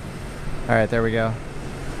 Alright, there we go.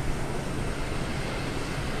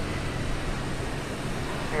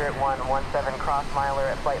 Spirit 117, cross miler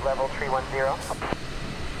at flight level 310.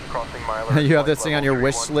 Crossing miler. You have this thing on your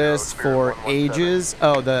wish list for ages.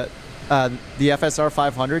 Oh, the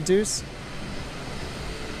FSR500 Deuce?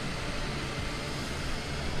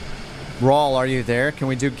 Rawl, are you there? Can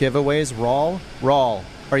we do giveaways? Rawl,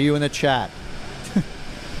 are you in the chat?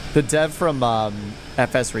 The dev from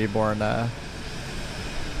FSReborn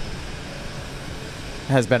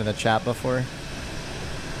has been in the chat before.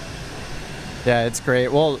 Yeah, it's great.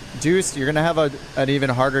 Well, Deuce, you're going to have an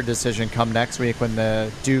even harder decision come next week when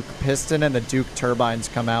the Duke piston and the Duke turbines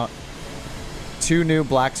come out. 2 new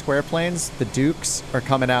black square planes, the Dukes, are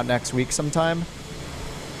coming out next week sometime.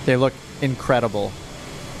 They look incredible.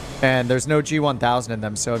 And there's no G1000 in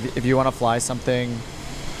them, so if you want to fly something,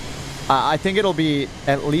 I think it'll be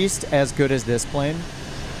at least as good as this plane.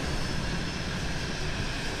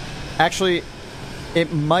 Actually,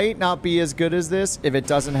 it might not be as good as this if it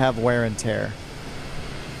doesn't have wear and tear.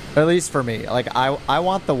 At least for me. Like, I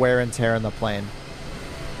want the wear and tear in the plane.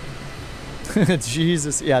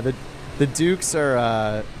 Jesus. Yeah, the Dukes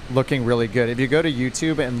are looking really good. If you go to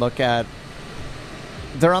YouTube and look at...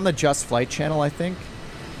 They're on the Just Flight channel, I think.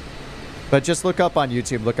 But just look up on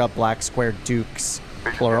YouTube. Look up Black Square Dukes,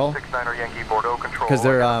 plural. Because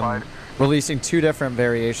they're releasing 2 different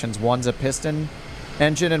variations. One's a piston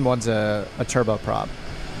engine and one's a turboprop,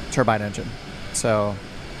 turbine engine. So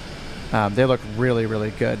they look really,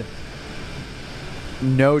 really good.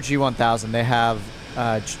 No G1000. They have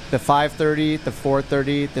the 530, the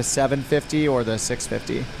 430, the 750, or the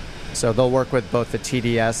 650. So they'll work with both the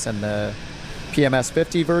TDS and the PMS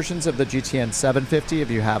 50 versions of the GTN 750 if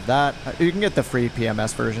you have that. You can get the free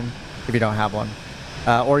PMS version if you don't have one.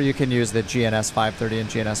 Or you can use the GNS 530 and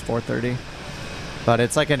GNS 430. But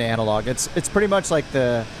it's like an analog. It's pretty much like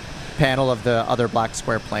the panel of the other black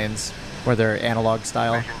square planes where they're analog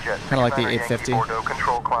style. Kind of like the 850. Bordeaux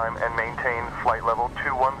control climb and maintain flight level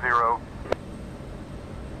 210.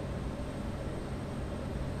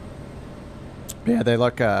 Yeah, they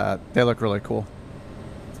look really cool.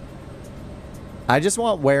 I just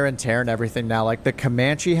want wear and tear and everything now. Like the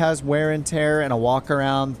Comanche has wear and tear and a walk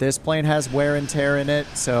around. This plane has wear and tear in it.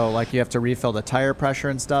 So like you have to refill the tire pressure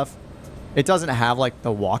and stuff. It doesn't have like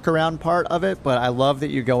the walk around part of it, but I love that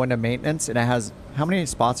you go into maintenance and it has, how many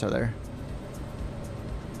spots are there?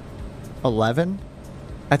 11?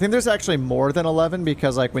 I think there's actually more than 11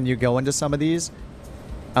 because like when you go into some of these,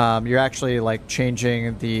 you're actually like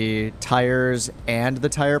changing the tires and the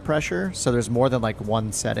tire pressure. So there's more than like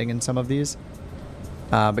one setting in some of these.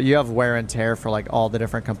 But you have wear and tear for like all the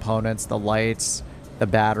different components, the lights, the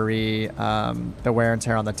battery, the wear and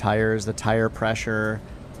tear on the tires, the tire pressure.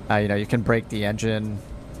 You know, you can break the engine,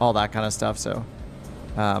 all that kind of stuff. So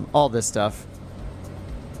all this stuff.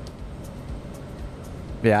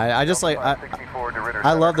 Yeah, I just like,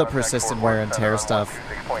 I love the persistent wear and tear stuff.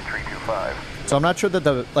 So I'm not sure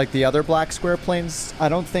that the other black square planes, I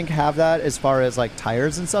don't think have that as far as like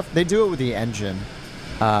tires and stuff. They do it with the engine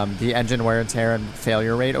wear and tear and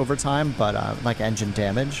failure rate over time, but like engine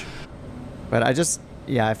damage. But I just,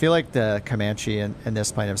 yeah, I feel like the Comanche and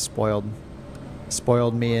this plane have spoiled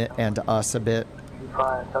me and us a bit.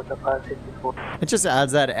 It just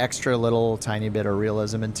adds that extra little tiny bit of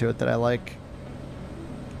realism into it that I like.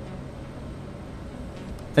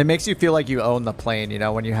 It makes you feel like you own the plane, you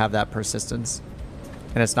know, when you have that persistence.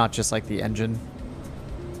 And it's not just like the engine.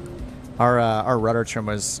 Our rudder trim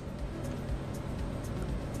was...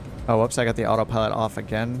 Oh, whoops, I got the autopilot off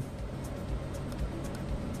again.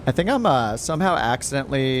 I think I'm somehow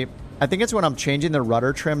accidentally... I think it's when I'm changing the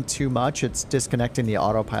rudder trim too much, it's disconnecting the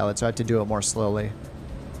autopilot, so I have to do it more slowly.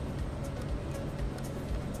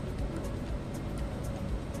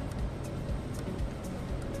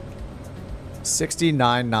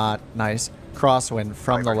 ...69 knot, nice. Crosswind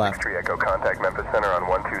from the left. 63 Echo, contact Memphis Center on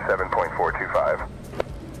 127.425.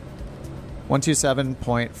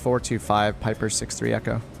 127.425, Piper 63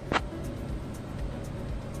 Echo.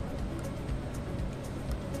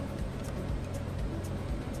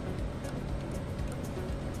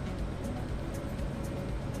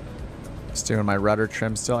 Just doing my rudder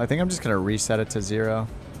trim still. I think I'm just going to reset it to 0.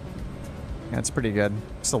 Yeah, it's pretty good.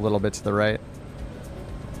 Just a little bit to the right.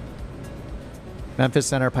 Memphis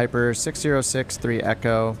Center, Piper 6063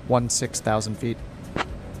 Echo, 16,000 feet.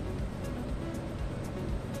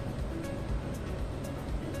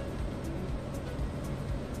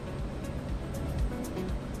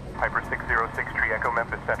 Piper 6063 Echo,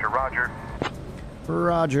 Memphis Center, roger.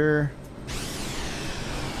 Roger.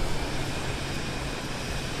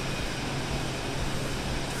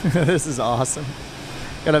 This is awesome.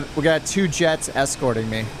 We got 2 jets escorting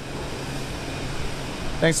me.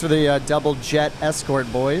 Thanks for the double jet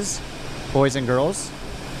escort, boys and girls.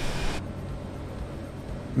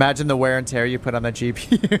 Imagine the wear and tear you put on the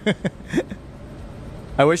GPU.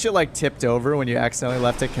 I wish it like tipped over when you accidentally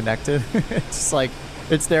left it connected. It's just like,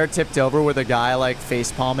 it's there tipped over with a guy like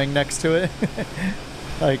face palming next to it.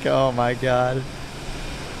 Like, oh my God.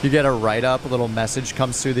 You get a write-up, a little message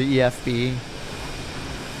comes through the EFB.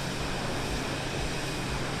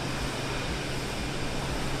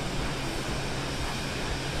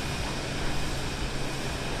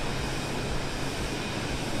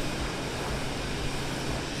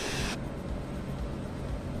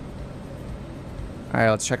 All right,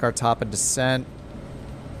 let's check our top and descent.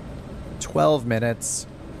 12 minutes.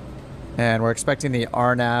 And we're expecting the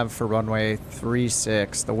RNAV for runway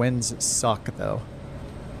 36. The winds suck, though.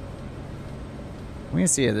 Let me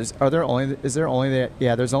see. Is there only the...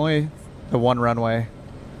 Yeah, there's only the one runway.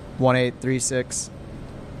 1836.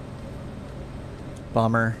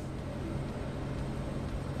 Bummer.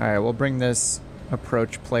 All right, we'll bring this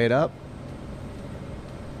approach plate up.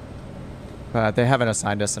 But they haven't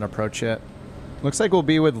assigned us an approach yet. Looks like we'll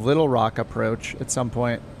be with Little Rock approach at some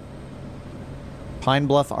point. Pine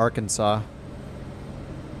Bluff, Arkansas.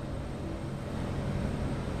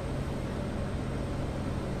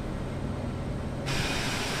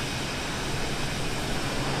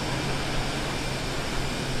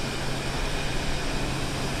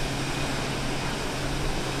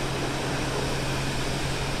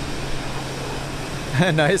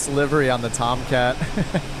 Nice livery on the Tomcat.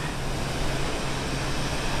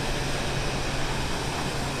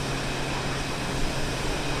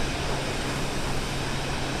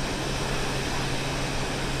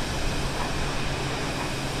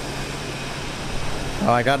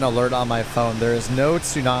 Oh, I got an alert on my phone. There is no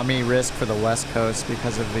tsunami risk for the West Coast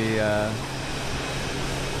because of the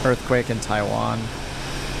earthquake in Taiwan.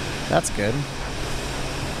 That's good.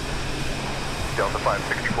 Delta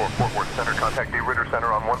 564, Fort Worth Center, contact the Ritter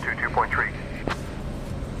Center on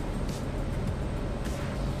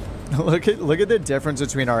 122.3. Look at the difference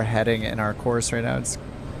between our heading and our course right now.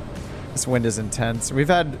 This wind is intense. We've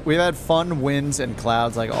had fun winds and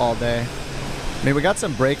clouds like all day. I mean, we got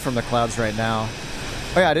some break from the clouds right now.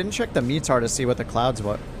 Oh yeah, I didn't check the METAR to see what the clouds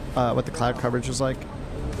what the cloud coverage was like.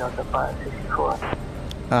 Delta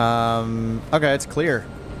 564. Okay, it's clear.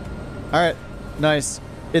 All right, nice.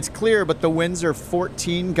 It's clear, but the winds are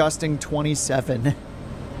 14, gusting 27.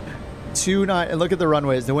 29. Look at the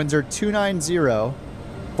runways. The winds are 290,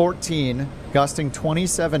 14, gusting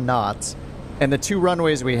 27 knots. And the two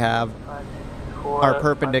runways we have are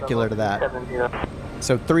perpendicular to that.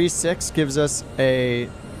 So 36 gives us a,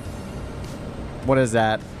 what is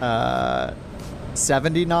that?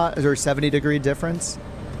 70 knot or 70 degree difference.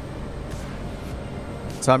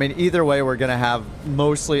 So I mean, either way, we're gonna have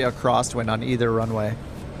mostly a crosswind on either runway.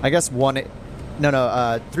 I guess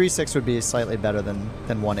 36 would be slightly better than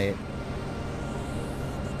 18.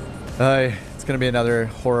 It's gonna be another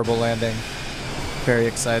horrible landing. Very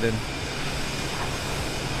excited.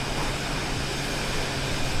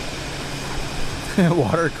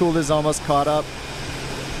 Water cooled is almost caught up.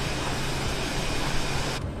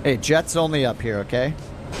 Hey, jets only up here, okay?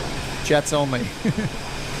 Jets only.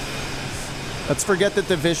 Let's forget that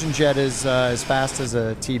the Vision Jet is as fast as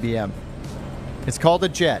a TBM. It's called a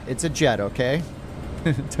jet. It's a jet, okay?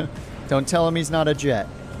 Don't tell him he's not a jet.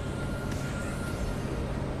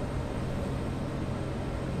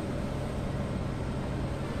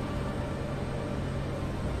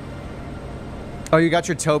 Oh, you got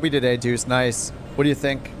your Toby today, Deuce. Nice. What do you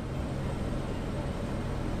think?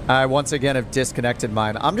 I once again have disconnected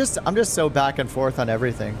mine. I'm just so back and forth on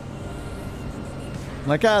everything. I'm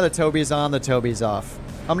like, the Toby's on, the Toby's off.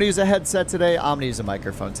 I'm gonna use a headset today. I'm gonna use a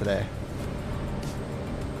microphone today.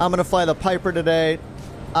 I'm gonna fly the Piper today.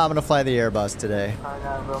 I'm gonna fly the Airbus today.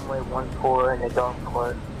 On runway 14 in the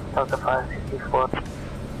Gulfport, Delta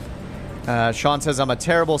 564. Sean says I'm a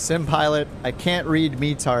terrible sim pilot. I can't read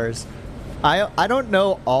METARs. I don't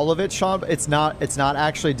know all of it, Sean. But it's not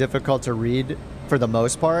actually difficult to read for the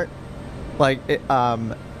most part. Like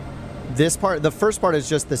this part, the first part is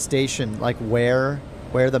just the station, like where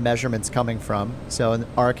the measurement's coming from. So in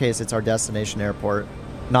our case, it's our destination airport,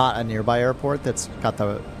 not a nearby airport that's got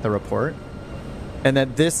the report. And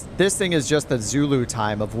then this thing is just the Zulu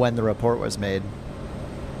time of when the report was made.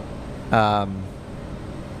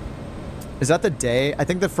 Is that the day? I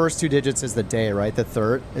think the first two digits is the day, right? The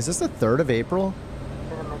 3rd. Is this the 3rd of April?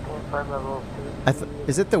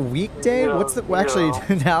 Is it the weekday? What's the... Well, actually,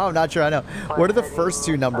 now I'm not sure I know. What are the first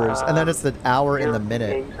two numbers? And then it's the hour and the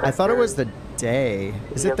minute. I thought it was the day.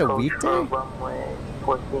 Is it the weekday?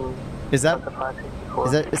 Is that...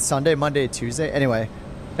 It's Sunday, Monday, Tuesday? Anyway.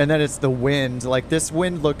 And then it's the wind. Like, this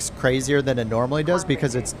wind looks crazier than it normally does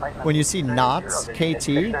because it's... When you see knots, KT,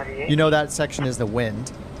 you know that section is the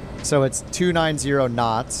wind. So it's 290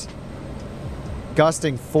 knots,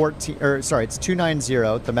 gusting 14, or sorry, it's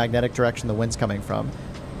 290, the magnetic direction the wind's coming from,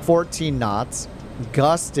 14 knots,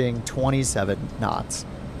 gusting 27 knots.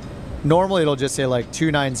 Normally it'll just say like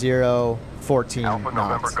 290, 14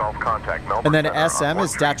 knots. And then SM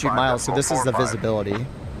is statute miles, so this is the visibility.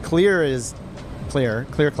 Clear is clear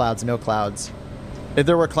clouds, no clouds. If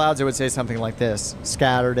there were clouds, it would say something like this.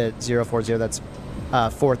 Scattered at 040, that's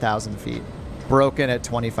 4,000 feet. Broken at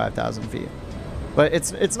 25,000 feet. But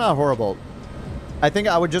it's not horrible. I think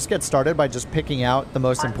I would just get started by just picking out the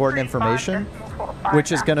most important information,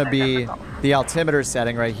 which is going to be the altimeter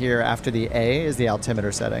setting right here. After the A is the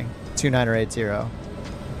altimeter setting, 2980.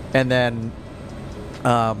 And then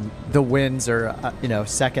the winds are,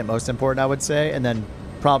 second most important, I would say. And then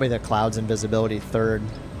probably the clouds and visibility third.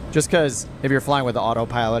 Just because if you're flying with the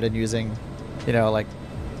autopilot and using, like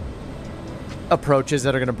approaches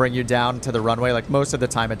that are going to bring you down to the runway, like most of the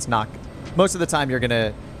time it's not. Most of the time you're going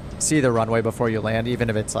to see the runway before you land, even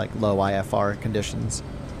if it's like low IFR conditions.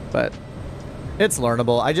 But it's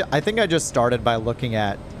learnable. I think I just started by looking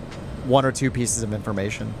at one or two pieces of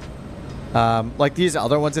information. Like these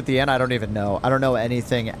other ones at the end, I don't even know. I don't know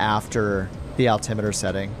anything after the altimeter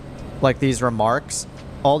setting. Like these remarks,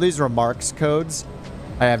 all these remarks codes,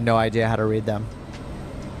 I have no idea how to read them.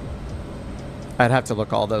 I'd have to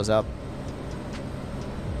look all those up.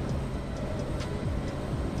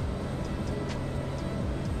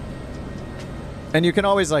 And you can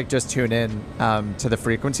always like just tune in to the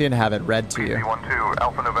frequency and have it read to you. PC12,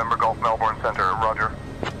 Alpha November Golf Melbourne Center, roger.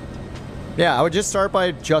 Yeah, I would just start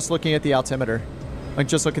by just looking at the altimeter. Like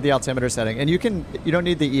just look at the altimeter setting. And you don't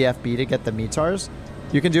need the EFB to get the METARs.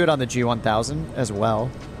 You can do it on the G1000 as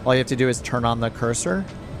well. All you have to do is turn on the cursor.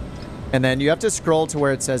 And then you have to scroll to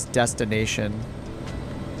where it says destination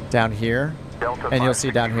down here. And you'll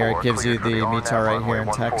see down here, it gives you the METAR right here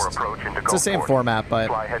in text. It's the same format,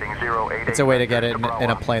 but it's a way to get it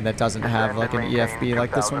in a plane that doesn't have like an EFB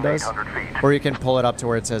like this one does. Or you can pull it up to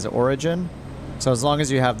where it says origin. So as long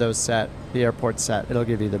as you have those set, the airport set, it'll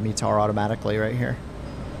give you the METAR automatically right here.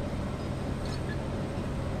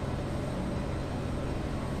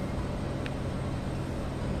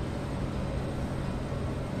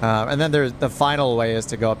 And then the final way is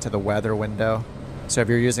to go up to the weather window. So if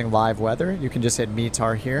you're using live weather, you can just hit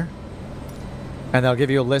METAR here. And they'll give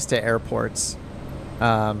you a list of airports.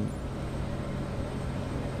 I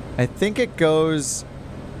think it goes...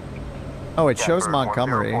 Oh, it shows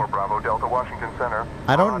Montgomery. Bravo Delta, Washington Center.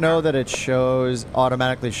 I don't know that it shows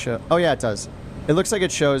automatically show. Oh yeah, it does. It looks like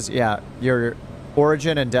it shows, yeah, your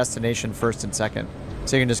origin and destination first and second.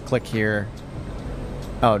 So you can just click here.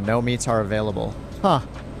 Oh, no METAR available. Huh.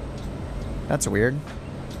 That's weird.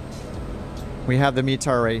 We have the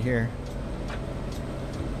METAR right here.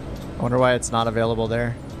 I wonder why it's not available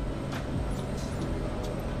there.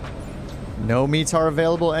 No METAR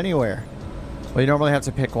available anywhere. Well, you normally have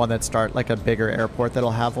to pick one that start like a bigger airport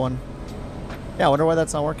that'll have one. Yeah, I wonder why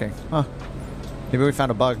that's not working. Huh. Maybe we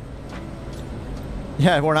found a bug.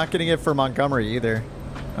 Yeah, we're not getting it for Montgomery either.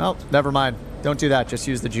 Well, never mind. Don't do that. Just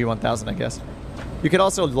use the G1000, I guess. You could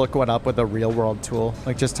also look one up with a real-world tool.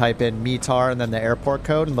 Like just type in METAR and then the airport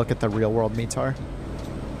code and look at the real-world METAR.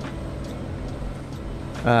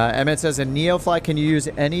 Emmett says, in Neofly, can you use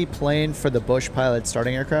any plane for the Bush pilot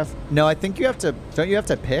starting aircraft? No, I think you have to... Don't you have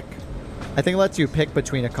to pick? I think it lets you pick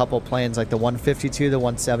between a couple planes, like the 152, the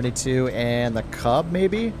 172, and the Cub,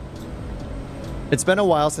 maybe? It's been a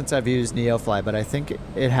while since I've used Neofly, but I think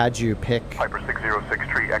it had you pick... Piper 606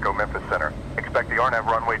 Tree Echo Memphis Center. Expect the RNAV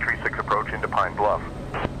runway Tree 6 approach into Pine Bluff.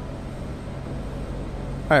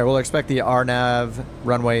 Alright, we'll expect the RNAV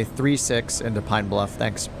runway 36 into Pine Bluff.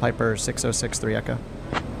 Thanks, Piper 606 3 Echo.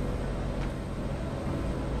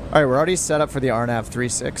 Alright, we're already set up for the RNAV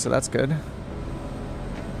 36, so that's good.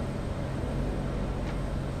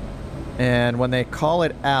 And when they call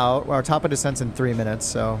it out, well, our top of descent's in 3 minutes,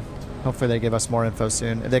 so hopefully they give us more info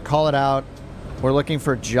soon. If they call it out, we're looking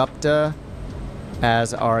for Jupta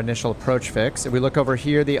as our initial approach fix. If we look over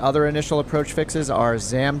here, the other initial approach fixes are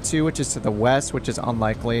ZAM2, which is to the west, which is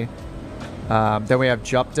unlikely. Then we have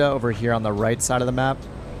Jupta over here on the right side of the map,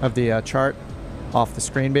 of the chart, off the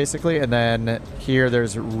screen basically. And then here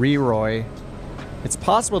there's Reroy. It's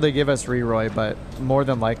possible they give us Reroy, but more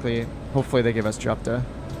than likely, hopefully they give us Jupta.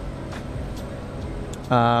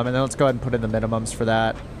 And then let's go ahead and put in the minimums for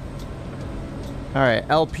that. All right,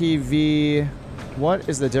 LPV. What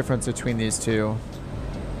is the difference between these two?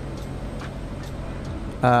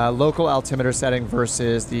 Local altimeter setting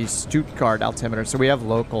versus the Stuttgart altimeter. So we have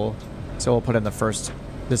local. So we'll put in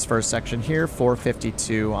this first section here,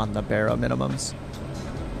 452 on the Barrow minimums.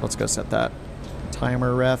 Let's go set that.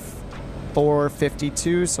 Timer ref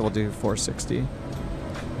 452, so we'll do 460.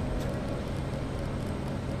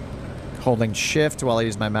 Holding shift while I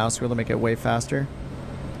use my mouse wheel to make it way faster.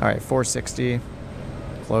 All right, 460.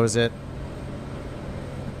 Close it.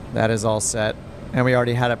 That is all set. And we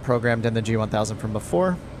already had it programmed in the G1000 from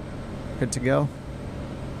before. Good to go.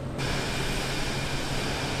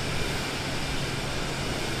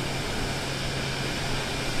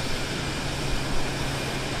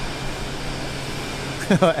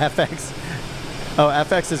 FX. Oh,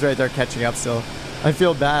 FX is right there catching up still. I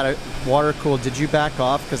feel bad. Water cooled. Did you back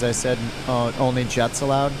off because I said only jets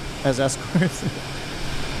allowed as escorts?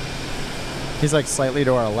 He's like slightly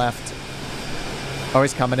to our left. Oh,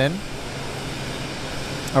 he's coming in.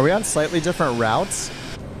 Are we on slightly different routes?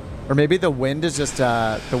 Or maybe the wind is just,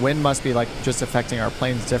 the wind must be like just affecting our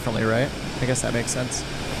planes differently, right? I guess that makes sense.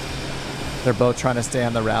 They're both trying to stay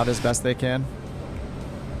on the route as best they can.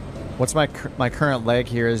 What's my current leg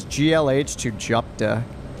here is GLH to Jupta.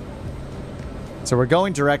 So we're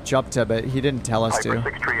going direct Jupta, but he didn't tell us Piper to.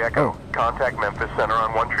 6 Tree Echo. Contact Memphis Center on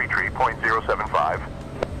 133.075.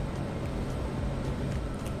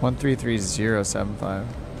 133075.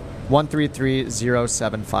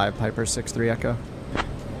 133075, Piper 6-3 Echo.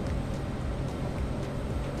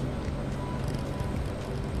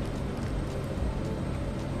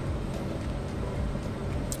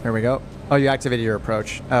 Here we go. Oh, you activated your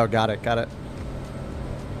approach. Oh, got it, got it.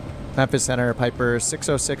 Memphis Center, Piper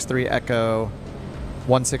 6063 Echo,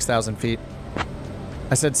 16,000 feet.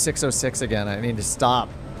 I said 606 again. I need to stop.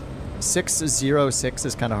 606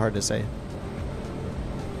 is kind of hard to say.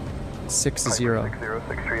 60.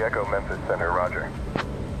 6063 Echo, Memphis Center, roger.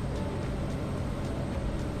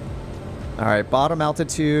 All right, bottom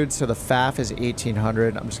altitude. So the FAF is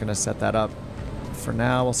 1800. I'm just going to set that up for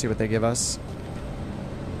now. We'll see what they give us.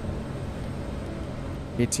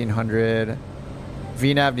 1800.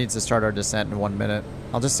 VNAV needs to start our descent in 1 minute.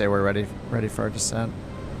 I'll just say we're ready for our descent.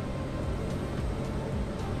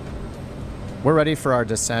 We're ready for our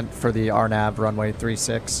descent for the RNAV runway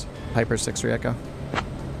 36, Piper 6-3 Echo.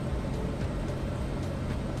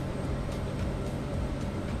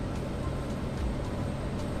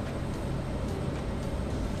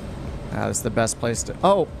 This is the best place to...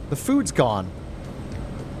 Oh, the food's gone.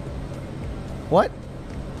 What?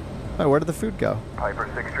 Oh, where did the food go? Piper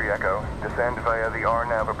 6-3 Echo, descend via the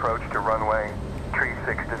RNAV approach to runway. Tree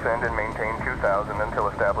 6 descend and maintain 2000 until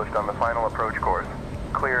established on the final approach course.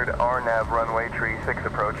 Cleared RNAV runway Tree 6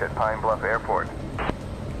 approach at Pine Bluff Airport.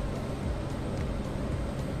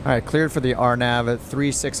 Alright, cleared for the RNAV at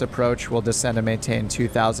 3-6 approach. We'll descend and maintain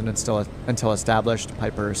 2000 until established.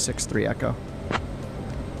 Piper 6-3 Echo.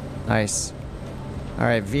 Nice.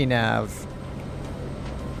 Alright, VNAV.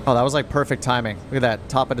 Oh, that was like perfect timing. Look at that.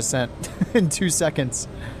 Top of descent in 2 seconds.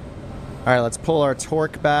 Alright, let's pull our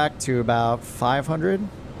torque back to about 500.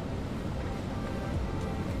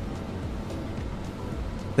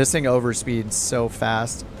 This thing overspeeds so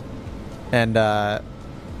fast. And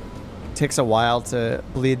takes a while to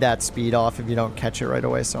bleed that speed off if you don't catch it right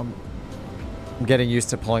away. So I'm getting used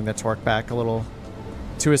to pulling the torque back a little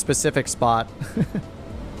to a specific spot.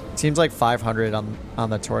 Seems like 500 on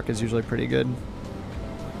the torque is usually pretty good.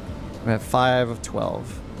 I'm at 5 of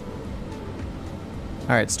 12.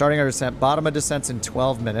 Alright, starting our descent. Bottom of descent's in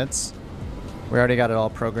 12 minutes. We already got it all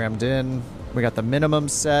programmed in. We got the minimum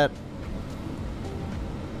set.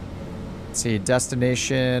 Let's see,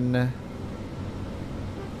 destination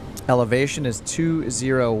elevation is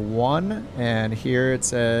 201. And here it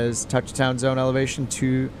says touchdown zone elevation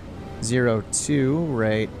 202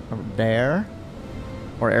 right there.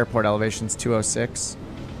 Or airport elevation's 206.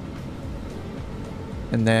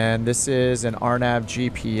 And then this is an RNAV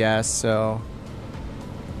GPS, so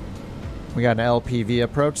we got an LPV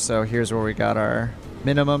approach. So here's where we got our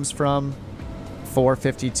minimums from.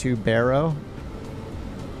 452 Barrow.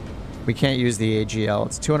 We can't use the AGL.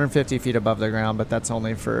 It's 250 feet above the ground, but that's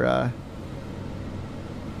only for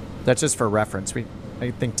that's just for reference.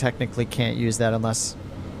 I think technically can't use that unless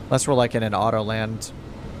we're like in an auto land.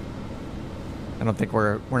 I don't think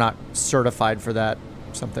we're not certified for that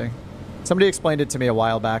or something. Somebody explained it to me a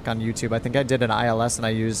while back on YouTube. I think I did an ILS and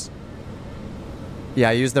I used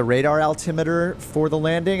the radar altimeter for the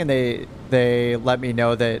landing, and they let me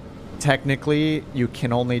know that technically you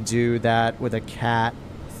can only do that with a Cat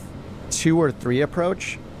 2 or 3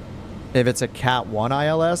 approach. If it's a Cat 1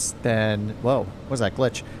 ILS, then whoa, what was that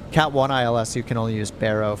glitch? Cat 1 ILS, you can only use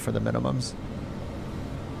Barrow for the minimums.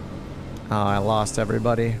 Oh, I lost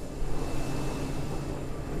everybody.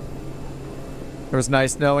 It was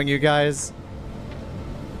nice knowing you guys.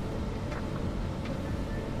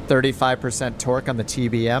 35% torque on the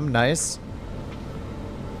TBM, nice.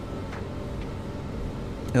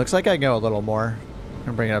 It looks like I can go a little more. I'm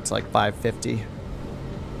gonna bring it up to like 550.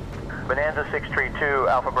 Bonanza 632,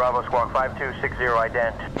 Alpha Bravo, squawk 5260,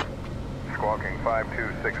 ident. Squawking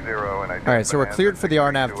 5260 and ident. All right, so we're cleared for the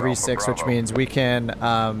RNAV 36, which means we can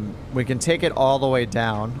take it all the way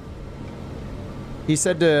down. He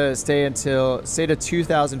said to stay to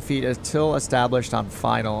 2,000 feet until established on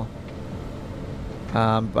final. But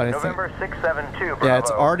I November think 672, yeah,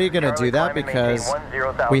 it's already going to do that because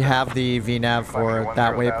we have the VNAV for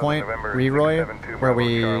that waypoint, Leroy, where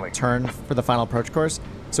we turn for the final approach course.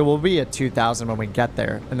 So we'll be at 2,000 when we get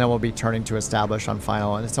there, and then we'll be turning to establish on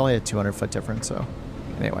final, and it's only a 200-foot difference. So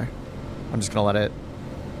anyway, I'm just going to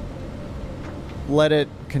let it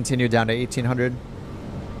continue down to 1,800.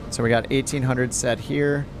 So we got 1,800 set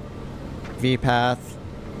here, V path.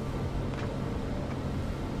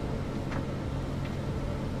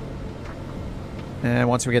 And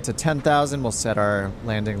once we get to 10,000, we'll set our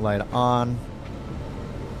landing light on.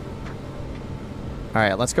 All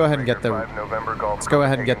right, let's go ahead and get the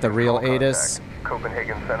real ATIS.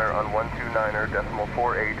 Copenhagen Center on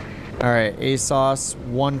 129.48. All right, ASOS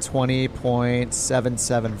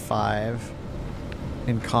 120.775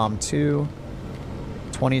 in COM 2,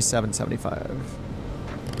 2775.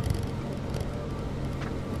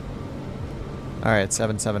 All right,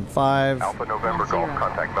 775. Alpha November Golf,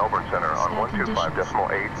 contact Melbourne Center on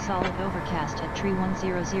 125.8. Solid overcast at tree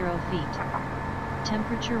 100 feet.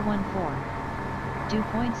 Temperature 14. Dew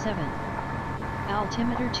point 7.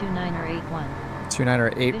 Altimeter 2981.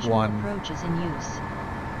 2981. Visual approach is in use.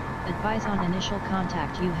 Advise on initial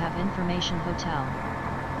contact. You have information hotel.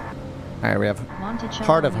 All right, we have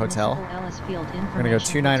part of hotel. Field We're gonna go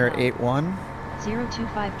 2981.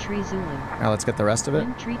 025 Tree Zulu. Now let's get the rest of it.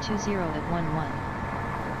 Wind tree 20 at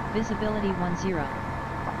 11. Visibility 10.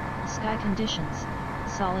 Sky conditions.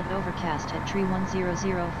 Solid overcast at tree 100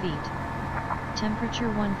 feet.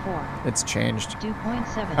 Temperature 14. It's changed. Dew point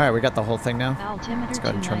 7. All right, we got the whole thing now. Altimeter Let's go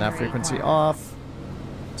ahead and turn that frequency 2981. off.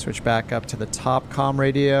 Switch back up to the top comm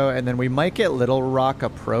radio, and then we might get Little Rock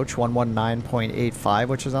approach 119.85,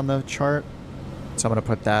 which is on the chart. So I'm gonna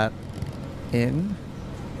put that in.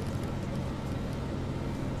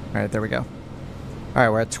 All right, there we go. All right,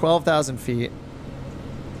 we're at 12,000 feet.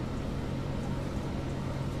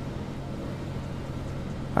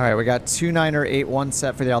 All right, we got 2.981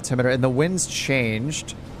 set for the altimeter, and the wind's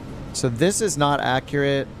changed. So this is not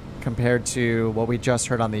accurate compared to what we just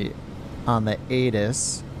heard on the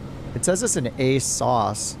ATIS. It says it's an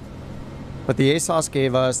ASOS, but the ASOS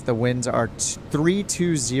gave us the winds are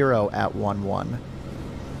 320 at 11.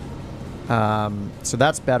 So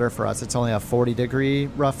that's better for us. It's only a 40 degree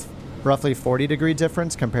roughly 40 degree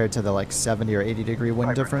difference compared to the like 70 or 80 degree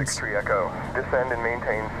wind difference. 63 Echo, descend and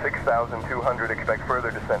maintain 6,200. Expect further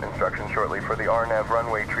descent instructions shortly for the RNAV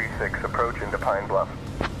runway tree 6 approach into Pine Bluff.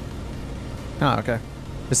 Oh, okay.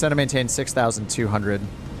 Descend and maintain 6,200.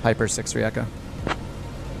 Piper 63 Echo.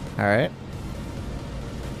 All right.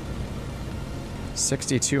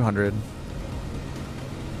 6,200.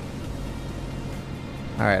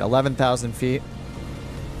 All right, 11,000 feet.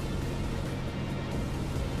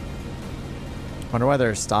 Wonder why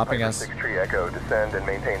they're stopping us. 63 Echo, descend and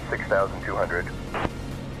maintain 6,200.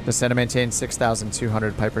 Descend and maintain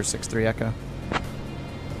 6,200, Piper 63 Echo.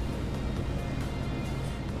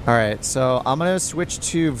 All right, so I'm gonna switch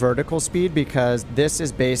to vertical speed because this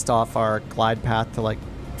is based off our glide path to like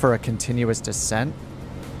for a continuous descent.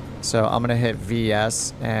 So I'm gonna hit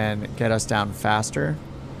VS and get us down faster.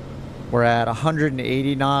 We're at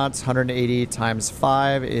 180 knots. 180 times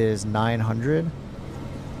 5 is 900.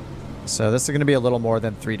 So this is going to be a little more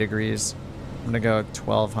than 3 degrees. I'm going to go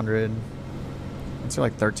 1,200. Let's do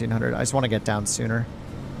like 1,300. I just want to get down sooner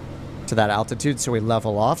to that altitude so we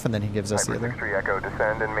level off, and then he gives us the other. 63 Echo,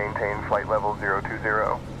 descend and maintain flight level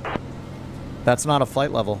 020. That's not a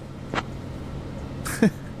flight level.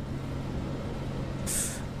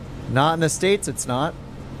 Not in the States, it's not.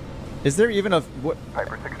 Is there even a... what?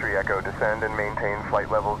 Piper 63 Echo, descend and maintain flight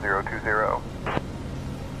level 020.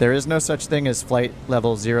 There is no such thing as flight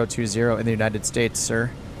level 020 in the United States, sir.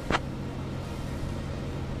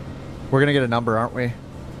 We're going to get a number, aren't we?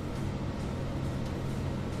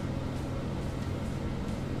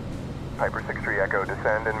 Piper 63 Echo,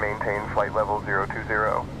 descend and maintain flight level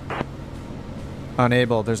 020.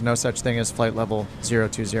 Unable. There's no such thing as flight level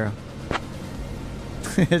 020.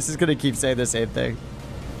 This is going to keep saying the same thing.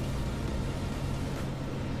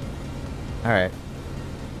 Alright.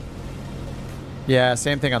 Yeah,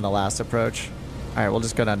 same thing on the last approach. Alright, we'll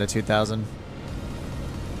just go down to 2,000.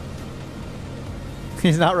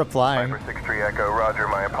 He's not replying. Piper 63 Echo, roger,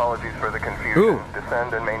 my apologies for the confusion. Ooh.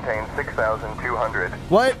 Descend and maintain 6,200.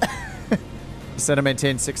 What? Descend and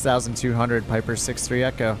maintain 6,200, Piper 63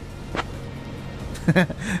 Echo.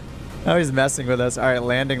 Oh, he's messing with us. Alright,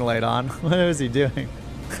 landing light on. What is he doing?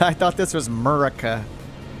 I thought this was Murica.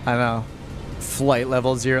 I know. Flight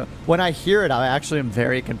level 0. When I hear it, I actually am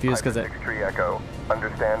very confused because it... 63 Echo,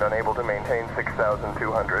 understand unable to maintain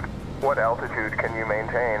 6,200. What altitude can you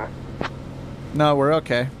maintain? No, we're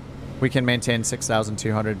okay. We can maintain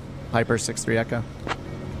 6,200. Piper 63 Echo.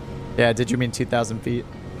 Yeah, did you mean 2,000 feet?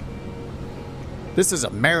 This is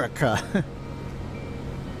America.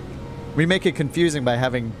 We make it confusing by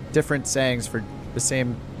having different sayings for the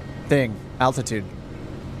same thing. Altitude.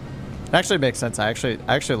 It actually makes sense. I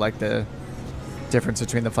actually like the difference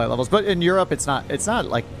between the flight levels, but in Europe it's not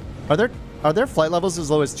like are there flight levels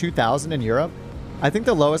as low as 2,000 in Europe? I think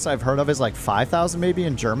the lowest I've heard of is like 5,000 maybe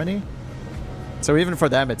in Germany. So even for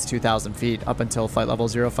them it's 2,000 feet up until flight level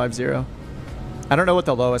 050. I don't know what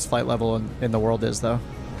the lowest flight level in the world is though.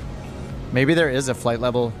 Maybe there is a flight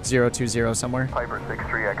level 020 somewhere. Piper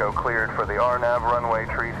 63 Echo, cleared for the RNAV runway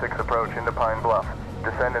tree 6 approach into Pine Bluff.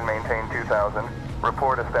 Descend and maintain 2,000.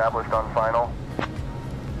 Report established on final.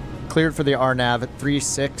 Cleared for the RNAV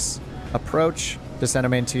 36 approach. Descend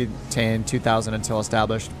and maintain 2,000 until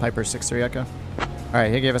established. Piper 63 Echo.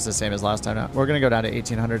 Alright, he gave us the same as last time. Now we're going to go down to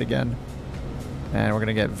 1,800 again. And we're going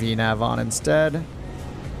to get VNAV on instead.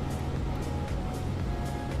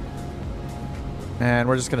 And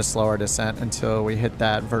we're just going to slow our descent until we hit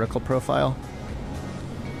that vertical profile.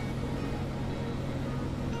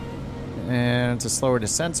 And it's a slower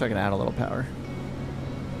descent, so I can add a little power.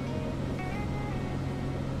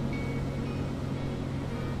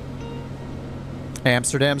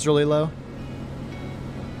 Amsterdam's really low.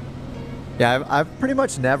 Yeah, I've pretty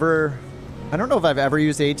much never... I don't know if I've ever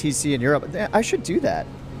used ATC in Europe. I should do that.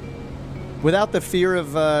 Without the fear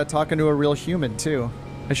of talking to a real human, too.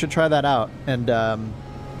 I should try that out and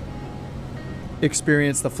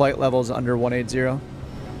experience the flight levels under 180.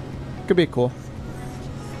 Could be cool.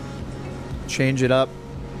 Change it up.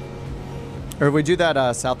 Or if we do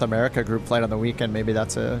that South America group flight on the weekend, maybe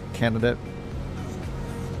that's a candidate.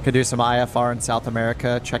 Could do some IFR in South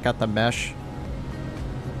America. Check out the mesh.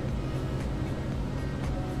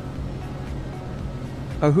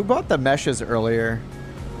 Oh, who bought the meshes earlier?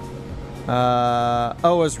 Oh,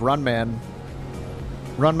 it was Runman.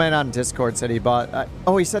 Runman on Discord said he bought...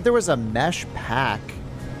 oh, he said there was a mesh pack.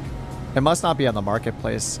 It must not be on the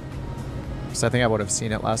marketplace. Because I think I would have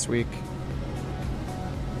seen it last week.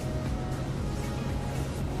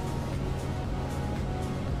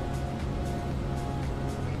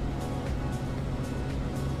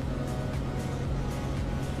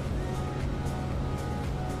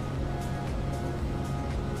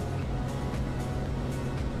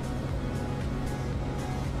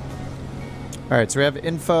 All right, so we have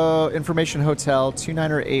information hotel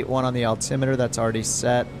 2981 on the altimeter. That's already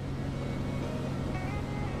set.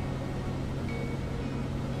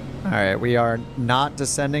 All right, we are not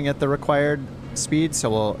descending at the required speed,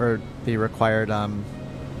 so or the required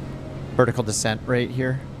vertical descent rate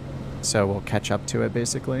here. So we'll catch up to it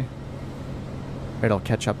basically. It'll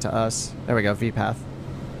catch up to us. There we go, V path.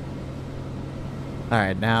 All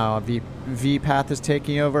right, now V path is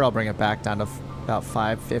taking over. I'll bring it back down to about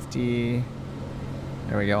 550.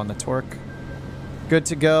 There we go on the torque. Good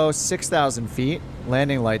to go, 6,000 feet.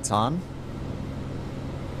 Landing lights on.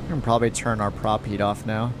 We can probably turn our prop heat off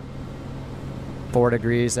now. 4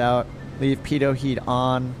 degrees out. Leave pitot heat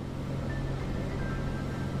on.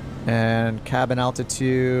 And cabin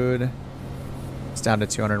altitude. It's down to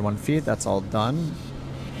 201 feet. That's all done.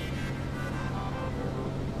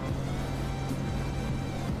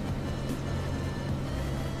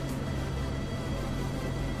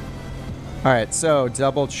 All right, so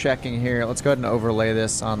double checking here. Let's go ahead and overlay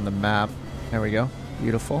this on the map. There we go.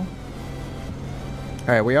 Beautiful. All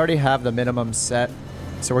right, we already have the minimum set.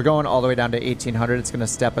 So we're going all the way down to 1800. It's going to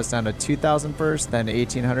step us down to 2000 first, then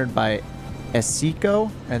 1800 by ESICO,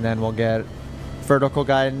 and then we'll get vertical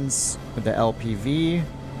guidance with the LPV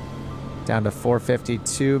down to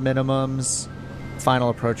 452 minimums. Final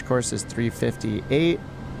approach course is 358.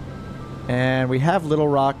 And we have Little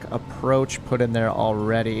Rock approach put in there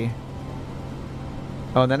already.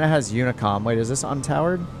 Oh, and then it has Unicom. Wait, is this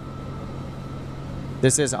untowered?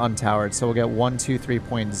 This is untowered, so we'll get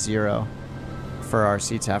 123.0 for our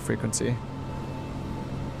CTAF frequency.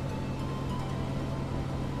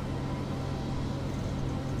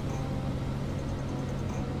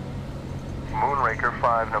 Moonraker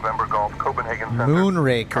 5, November Golf, Copenhagen Center.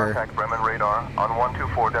 Moonraker. Contact Bremen radar on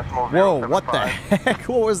 124.075. Whoa, what the heck?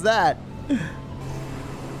 What was that?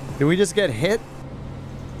 Did we just get hit?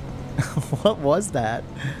 What was that?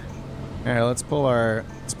 All right, let's pull our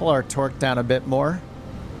torque down a bit more.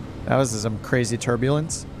 That was some crazy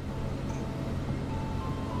turbulence.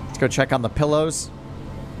 Let's go check on the pillows.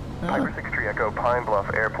 Piper 63 Echo Pine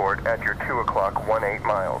Bluff Airport at your 2 o'clock 18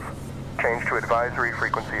 miles. Change to advisory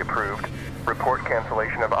frequency approved. Report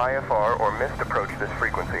cancellation of IFR or missed approach this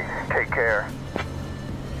frequency. Take care.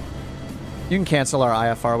 You can cancel our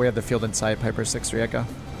IFR. We have the field in sight, Piper 63 Echo.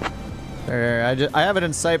 There, I have it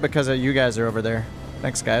in sight because you guys are over there.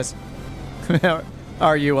 Thanks, guys.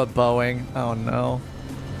 Are you a Boeing? Oh, no.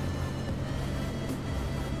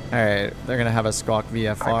 Alright, they're going to have a Squawk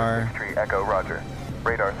VFR. 63 Echo, roger.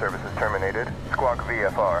 Radar services terminated. Squawk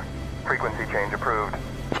VFR. Frequency change approved.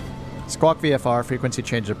 Squawk VFR, frequency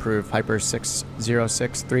change approved. Piper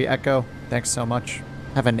 6063 Echo. Thanks so much.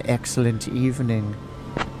 Have an excellent evening.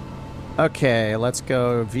 Okay, let's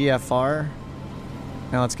go VFR.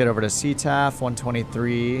 Now let's get over to CTAF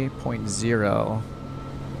 123.0.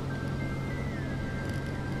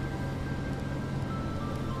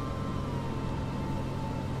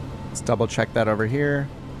 Let's double check that over here.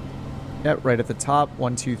 Yep, right at the top,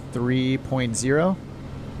 123.0.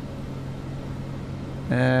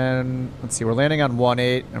 And let's see, we're landing on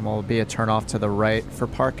 18 and we'll be a turnoff to the right for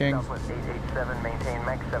parking. Southwest 887, maintain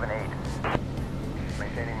Mach 78.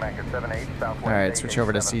 Maintaining Mach 78, Southwest. All right, switch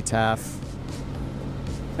over to CTAF.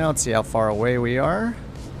 Now let's see how far away we are.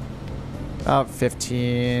 About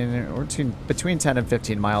 15, or between 10 and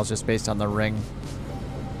 15 miles just based on the ring.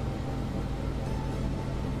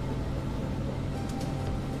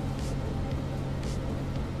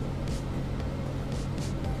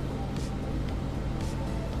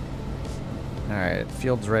 Alright,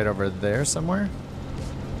 field's right over there somewhere.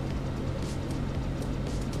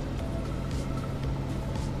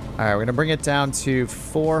 Alright, we're going to bring it down to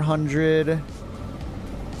 400.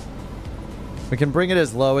 We can bring it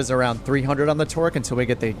as low as around 300 on the torque until we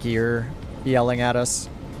get the gear yelling at us.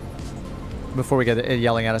 Before we get it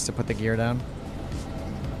yelling at us to put the gear down.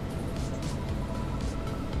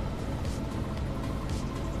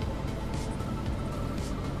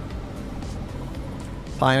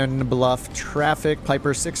 Pine Bluff traffic.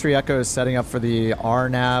 Piper 63 Echo is setting up for the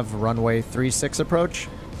RNAV runway 36 approach.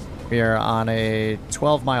 We are on a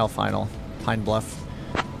 12-mile final. Pine Bluff.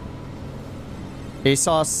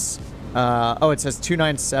 ASOS Oh, it says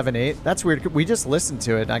 2978. That's weird. We just listened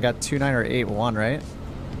to it and I got 2981, right?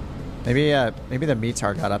 Maybe maybe the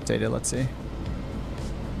METAR got updated. Let's see.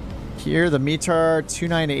 Here, the METAR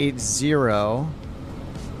 2980.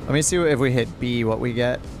 Let me see if we hit B, what we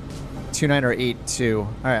get. 2982. All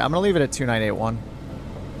right, I'm gonna leave it at 2981.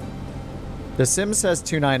 The sim says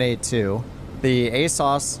 2982. The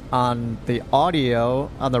ASOS on the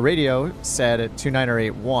audio, on the radio, said at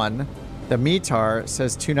 2981. The METAR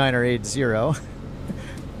says 2980.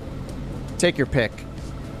 Take your pick.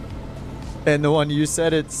 And the one you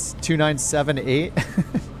said, it's 2978.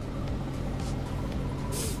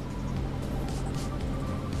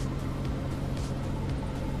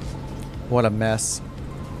 What a mess.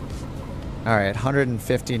 All right,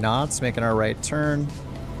 150 knots, making our right turn.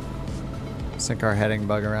 Sink our heading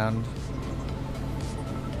bug around.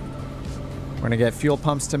 We're gonna get fuel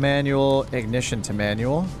pumps to manual, ignition to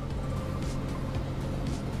manual.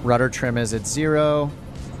 Rudder trim is at 0.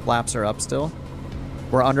 Flaps are up still.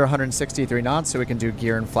 We're under 163 knots, so we can do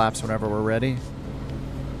gear and flaps whenever we're ready.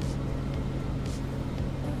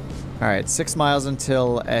 All right, 6 miles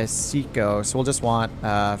until Esico, so we'll just want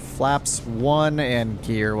flaps 1 and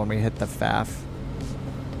gear when we hit the FAF.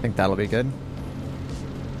 I think that'll be good.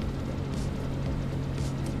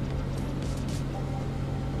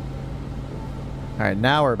 All right,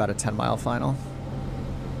 now we're about a 10-mile final.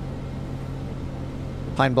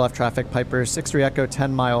 Pine Bluff traffic, Piper 63 Echo,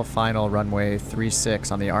 10-mile final, runway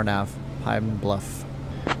 36 on the RNAV, Pine Bluff.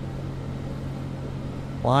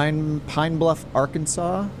 Pine Bluff,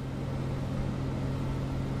 Arkansas.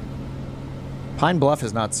 Pine Bluff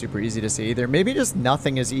is not super easy to see either. Maybe just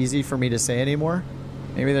nothing is easy for me to say anymore.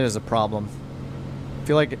 Maybe there's a problem. I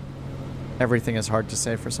feel like everything is hard to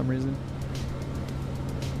say for some reason.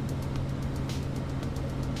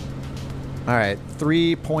 All right,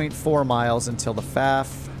 3.4 miles until the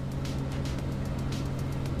FAF.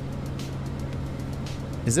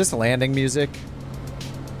 Is this landing music?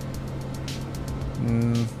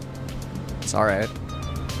 It's all right.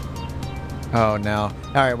 Oh, no.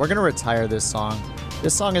 All right, we're going to retire this song.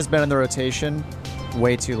 This song has been in the rotation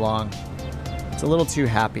way too long. It's a little too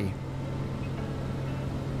happy.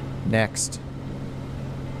 Next.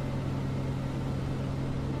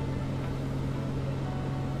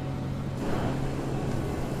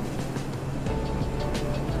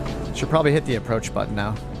 Should probably hit the approach button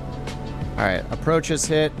now. All right, approach is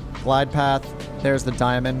hit. Glide path. There's the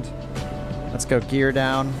diamond. Let's go gear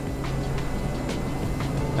down.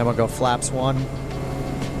 Then we'll go flaps 1.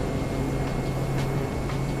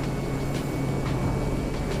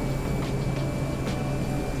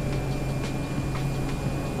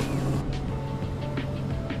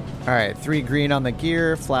 All right, 3 green on the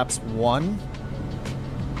gear, flaps 1.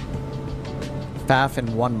 FAF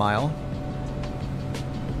in 1 mile.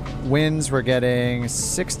 Winds, we're getting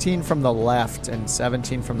 16 from the left and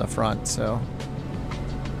 17 from the front, so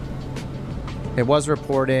it was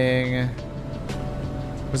reporting,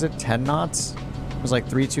 was it 10 knots? It was like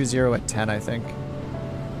 320 at 10, I think.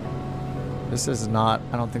 This is not,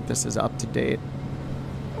 I don't think this is up to date.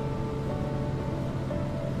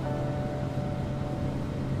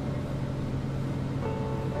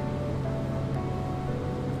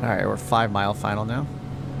 All right, we're 5-mile final now.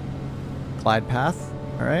 Glide path.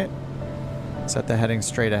 All right, set the heading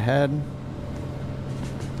straight ahead.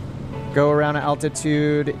 Go around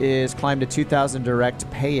altitude is climb to 2,000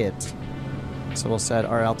 direct, pay it. So we'll set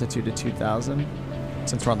our altitude to 2,000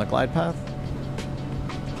 since we're on the glide path.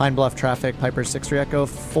 Pine Bluff traffic, Piper 63 Echo,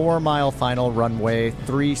 4-mile final, runway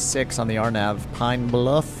 36 on the RNAV, Pine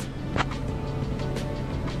Bluff.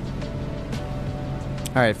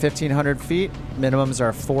 All right, 1,500 feet. Minimums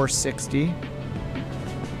are 460.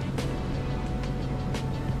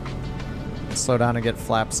 Slow down and get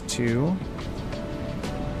flaps 2.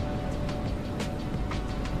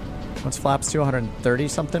 What's flaps 2? 130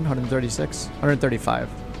 something? 136? 135.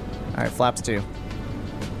 All right, flaps 2.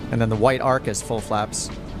 And then the white arc is full flaps.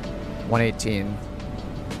 118.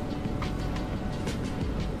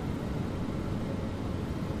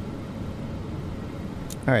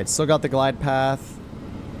 All right, still got the glide path.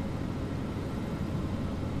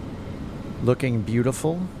 Looking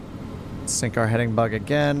beautiful. Sink our heading bug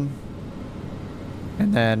again.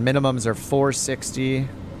 And then minimums are 460.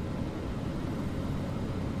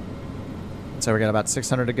 So we got about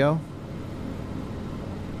 600 to go.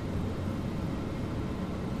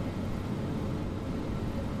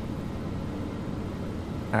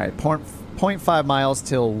 All right, 0.5 miles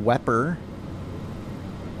till Wepper.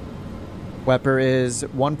 Wepper is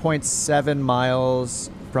 1.7 miles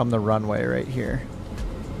from the runway right here.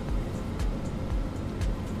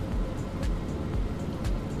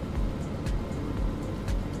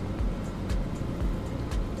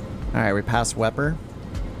 Alright, we passed Wepper.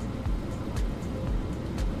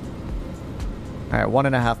 Alright,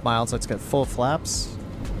 1.5 miles. Let's get full flaps.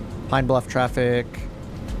 Pine Bluff traffic.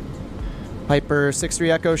 Piper 63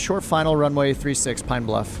 Echo, short final runway 36, Pine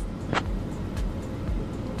Bluff.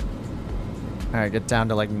 Alright, get down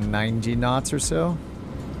to like 90 knots or so.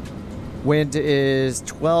 Wind is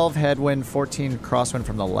 12 headwind, 14 crosswind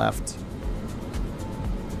from the left.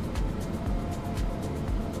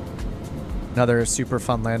 Another super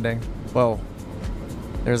fun landing. Whoa.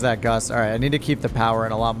 There's that gust. Alright, I need to keep the power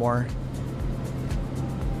in a lot more.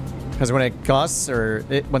 Because when it gusts, or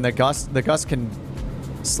when the gust can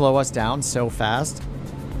slow us down so fast.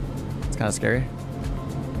 It's kind of scary.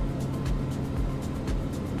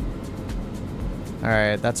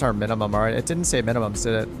 Alright, that's our minimum. Alright, it didn't say minimums,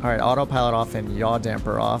 did it? Alright, autopilot off and yaw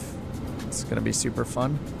damper off. It's gonna be super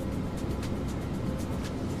fun.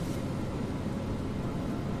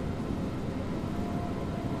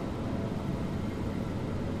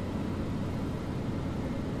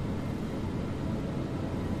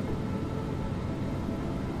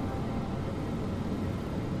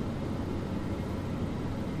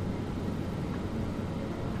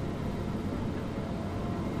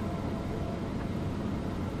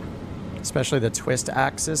 Especially the twist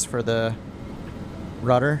axis for the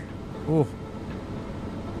rudder. Ooh.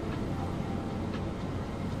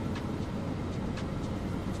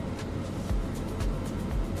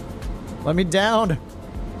 Let me down.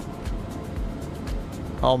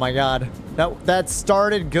 Oh my god. That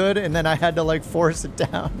started good and then I had to like force it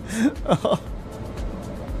down. Oh.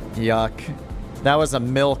 Yuck. That was a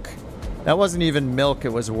milk. That wasn't even milk,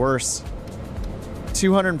 it was worse.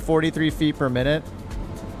 243 feet per minute.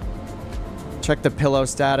 Check the pillow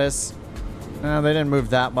status. They didn't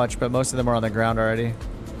move that much, but most of them are on the ground already.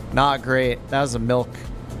 Not great. That was a milk.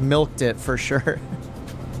 Milked it for sure.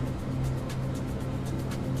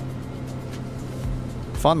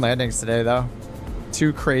 Fun landings today, though.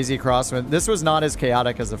 2 crazy crosswind. This was not as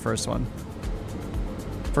chaotic as the first one.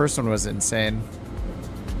 First one was insane.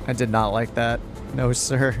 I did not like that. No,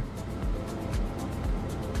 sir.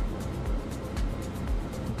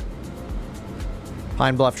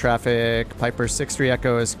 Pine Bluff traffic. Piper 63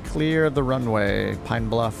 Echo is clear of the runway. Pine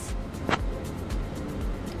Bluff.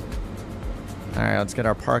 Alright, let's get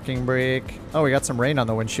our parking brake. Oh, we got some rain on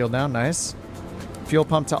the windshield now. Nice. Fuel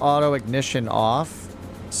pump to auto. Ignition off.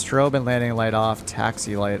 Strobe and landing light off.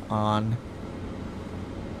 Taxi light on.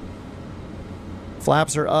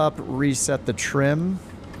 Flaps are up. Reset the trim.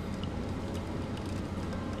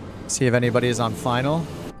 See if anybody is on final.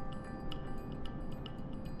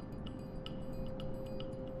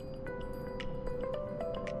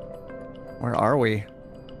 Where are we?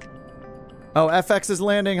 Oh, FX is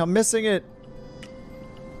landing. I'm missing it.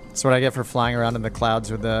 That's what I get for flying around in the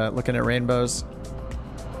clouds with looking at rainbows.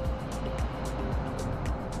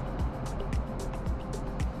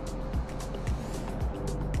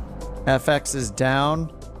 FX is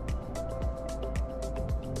down.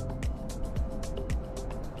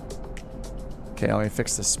 Okay, let me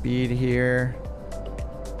fix the speed here.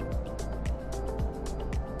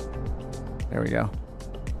 There we go.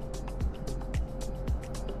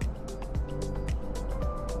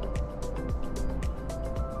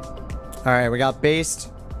 All right, we got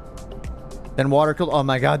based. Then water cooled. Oh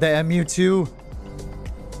my god, the MU2.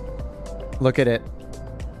 Look at it.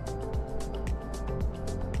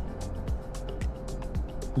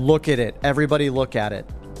 Look at it. Everybody look at it.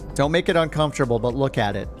 Don't make it uncomfortable, but look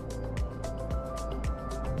at it.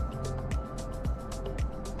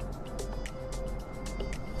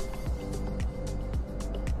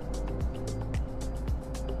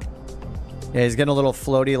 Yeah, he's getting a little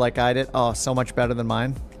floaty like I did. Oh, so much better than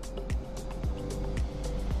mine.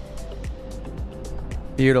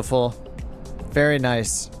 Beautiful. Very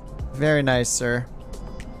nice. Very nice, sir.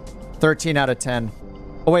 13 out of 10.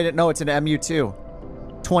 Oh, wait, no, it's an MU2.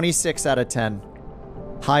 26 out of 10.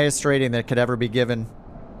 Highest rating that could ever be given.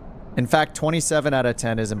 In fact, 27 out of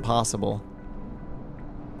 10 is impossible.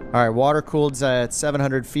 All right, water cooled at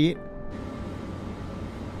 700 feet.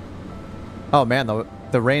 Oh, man,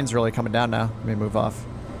 the rain's really coming down now. Let me move off.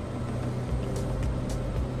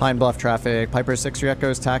 Pine Bluff traffic. Piper 63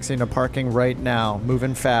 Echoes taxiing to parking right now.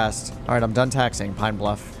 Moving fast. All right, I'm done taxiing. Pine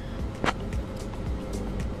Bluff.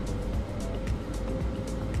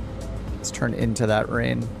 Let's turn into that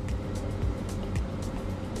rain.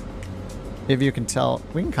 If you can tell,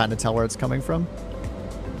 we can kind of tell where it's coming from.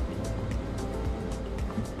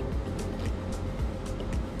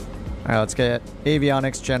 All right, let's get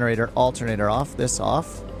avionics generator alternator off. This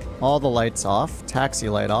off. All the lights off. Taxi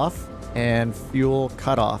light off. And fuel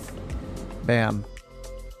cutoff. Bam.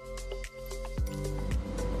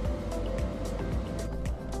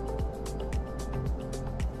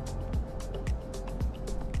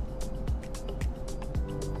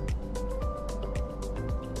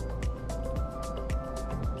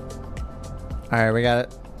 All right, we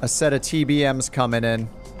got a set of TBMs coming in.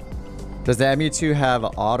 Does the MU2 have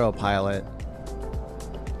autopilot?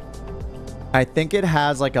 I think it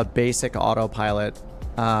has like a basic autopilot.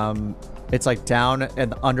 It's like down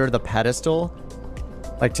and under the pedestal,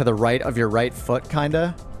 like to the right of your right foot,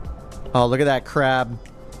 kinda. Oh, look at that crab.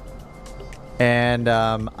 And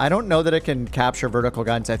I don't know that it can capture vertical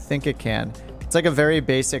guidance. I think it can. It's like a very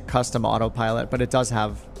basic custom autopilot, but it does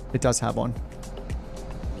have one.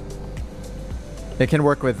 It can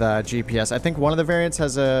work with GPS. I think one of the variants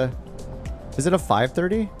has a... Is it a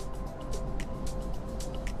 530?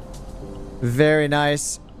 Very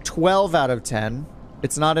nice. 12 out of 10.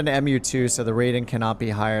 It's not an MU2, so the rating cannot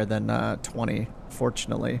be higher than 20,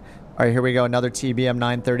 fortunately. All right, here we go. Another TBM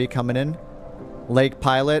 930 coming in. Lake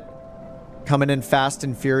Pilot coming in fast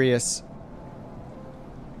and furious.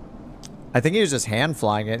 I think he was just hand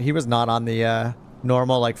flying it. He was not on the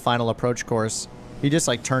normal like final approach course. He just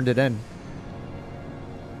like turned it in.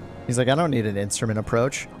 He's like, I don't need an instrument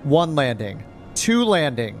approach. 1 landing, 2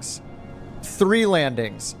 landings, 3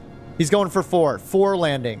 landings. He's going for 4. 4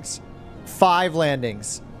 landings, 5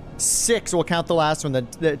 landings, 6. We'll count the last one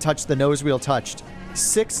that touched the nose wheel touched.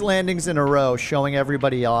 6 landings in a row, showing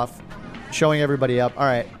everybody off, showing everybody up. All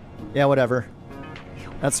right, yeah, whatever.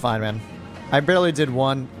 That's fine, man. I barely did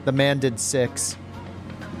 1. The man did 6.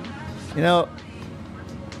 You know,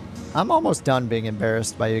 I'm almost done being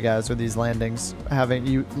embarrassed by you guys with these landings. Having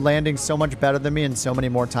you landing so much better than me and so many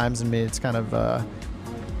more times than me. It's kind of,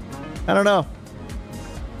 I don't know.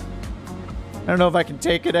 I don't know if I can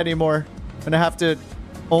take it anymore. I'm going to have to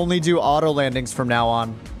only do auto landings from now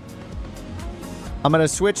on. I'm going to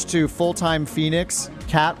switch to full-time Phoenix,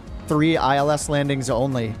 Cat 3 ILS landings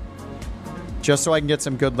only. Just so I can get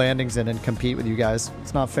some good landings in and compete with you guys.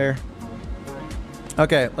 It's not fair.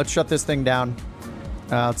 Okay, let's shut this thing down.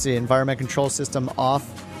 Let's see, environment control system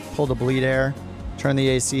off. Pull the bleed air. Turn the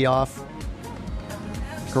AC off.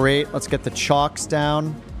 Great, let's get the chocks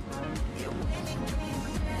down.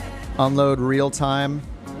 Unload real time.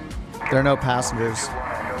 There are no passengers,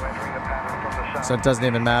 so it doesn't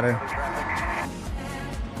even matter.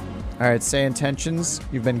 All right, SayIntentions,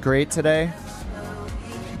 you've been great today.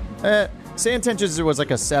 SayIntentions was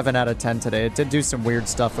like a 7 out of 10 today. It did do some weird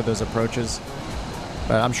stuff with those approaches.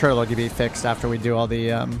 But I'm sure it'll be fixed after we do all the,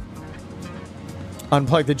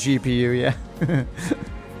 unplug the GPU, yeah.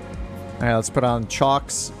 Alright, let's put on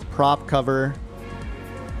chocks, prop cover.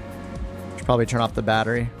 Should probably turn off the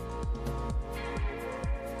battery.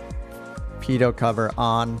 Pitot cover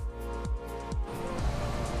on.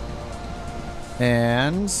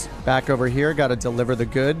 And back over here, gotta deliver the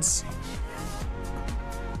goods.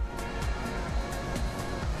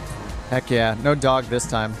 Heck yeah, no dog this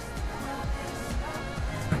time.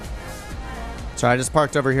 So I just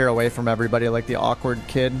parked over here away from everybody like the awkward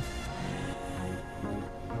kid.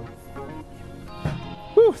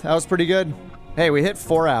 Whew, that was pretty good. Hey, we hit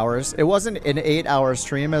 4 hours. It wasn't an 8-hour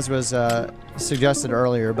stream as was suggested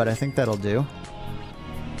earlier, but I think that'll do.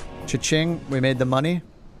 Cha-ching, we made the money.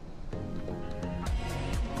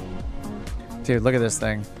 Dude, look at this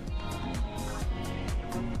thing.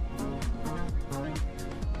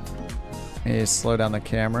 Hey, slow down the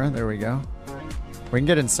camera. There we go. We can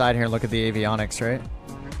get inside here and look at the avionics, right?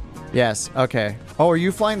 Yes, okay. Oh, are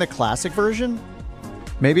you flying the classic version?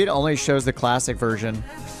 Maybe it only shows the classic version.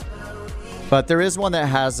 But there is one that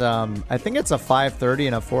has, I think it's a 530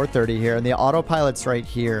 and a 430 here, and the autopilot's right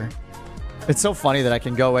here. It's so funny that I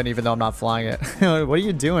can go in even though I'm not flying it. What are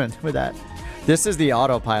you doing with that? This is the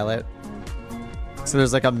autopilot. So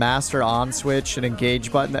there's like a master on switch, an engage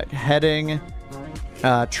button, that heading.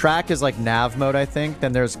 Track is like nav mode, I think.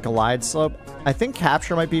 Then there's glide slope. I think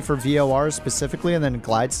capture might be for VOR specifically, and then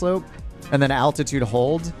glide slope, and then altitude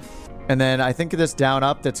hold. And then I think this down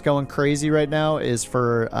up that's going crazy right now is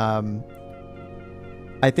for,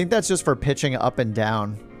 I think that's just for pitching up and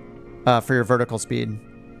down for your vertical speed.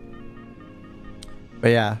 But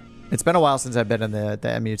yeah, it's been a while since I've been in the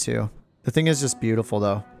MU2. The thing is just beautiful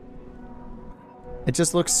though. It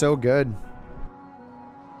just looks so good.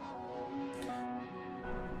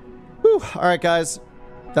 Whew. All right, guys,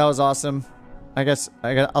 that was awesome. I guess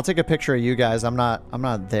I'll take a picture of you guys. I'm not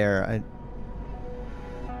there.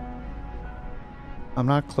 I'm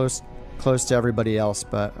not close to everybody else,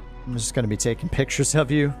 but I'm just gonna be taking pictures of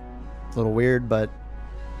you. It's a little weird, but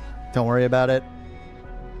don't worry about it.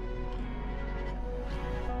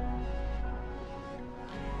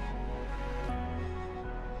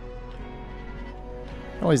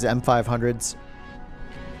 All these M500s.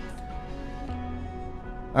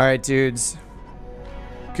 All right, dudes.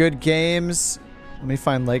 Good games. Let me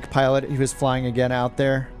find Lake Pilot. He was flying again out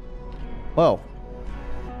there. Whoa.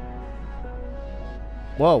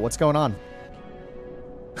 Whoa, what's going on?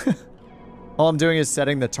 All I'm doing is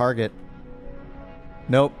setting the target.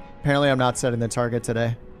 Nope. Apparently I'm not setting the target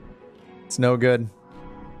today. It's no good.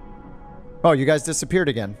 Oh, you guys disappeared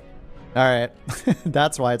again. All right.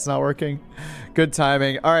 That's why it's not working. Good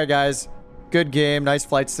timing. All right, guys. Good game. Nice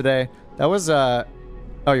flights today. That was, oh,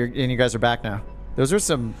 you guys are back now. Those are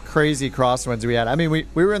some crazy crosswinds we had. I mean, we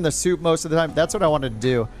were in the soup most of the time. That's what I wanted to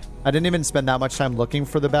do. I didn't even spend that much time looking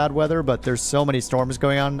for the bad weather, but there's so many storms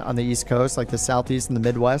going on the East Coast, like the Southeast and the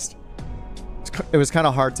Midwest. It was kind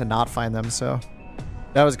of hard to not find them, so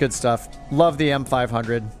that was good stuff. Love the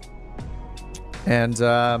M500. And,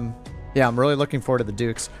 yeah, I'm really looking forward to the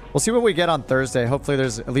Dukes. We'll see what we get on Thursday. Hopefully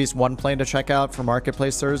there's at least one plane to check out for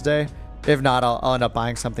Marketplace Thursday. If not, I'll end up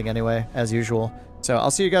buying something anyway, as usual. So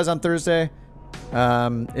I'll see you guys on Thursday.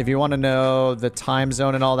 If you want to know the time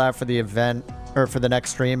zone and all that for the event, or for the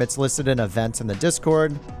next stream, it's listed in events in the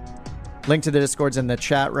Discord. Link to the Discord's in the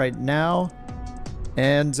chat right now.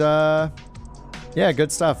 And, yeah,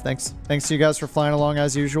 good stuff. Thanks to you guys for flying along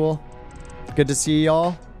as usual. Good to see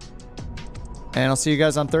y'all. And I'll see you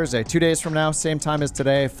guys on Thursday. 2 days from now, same time as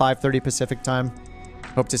today, 5:30 Pacific time.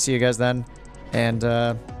 Hope to see you guys then. And,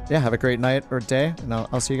 yeah, have a great night or day. And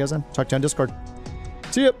I'll see you guys then. Talk to you on Discord.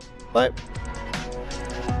 See ya. Bye.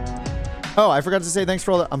 Oh, I forgot to say thanks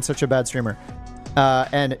for all the... I'm such a bad streamer.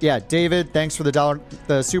 And, yeah, David, thanks for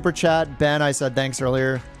the super chat. Ben, I said thanks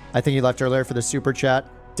earlier. I think he left earlier for the super chat.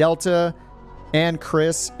 Delta and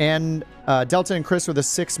Chris. And Delta and Chris with the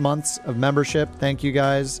 6 months of membership. Thank you,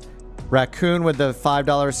 guys. Raccoon with the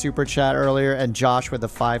 $5 super chat earlier, and Josh with the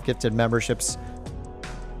 5 gifted memberships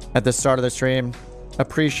at the start of the stream.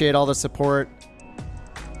 Appreciate all the support.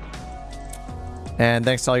 And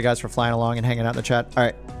thanks to all you guys for flying along and hanging out in the chat. All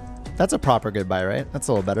right. That's a proper goodbye, right? That's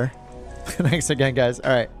a little better. Thanks again, guys.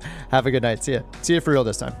 All right. Have a good night. See ya. See you for real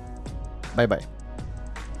this time. Bye-bye.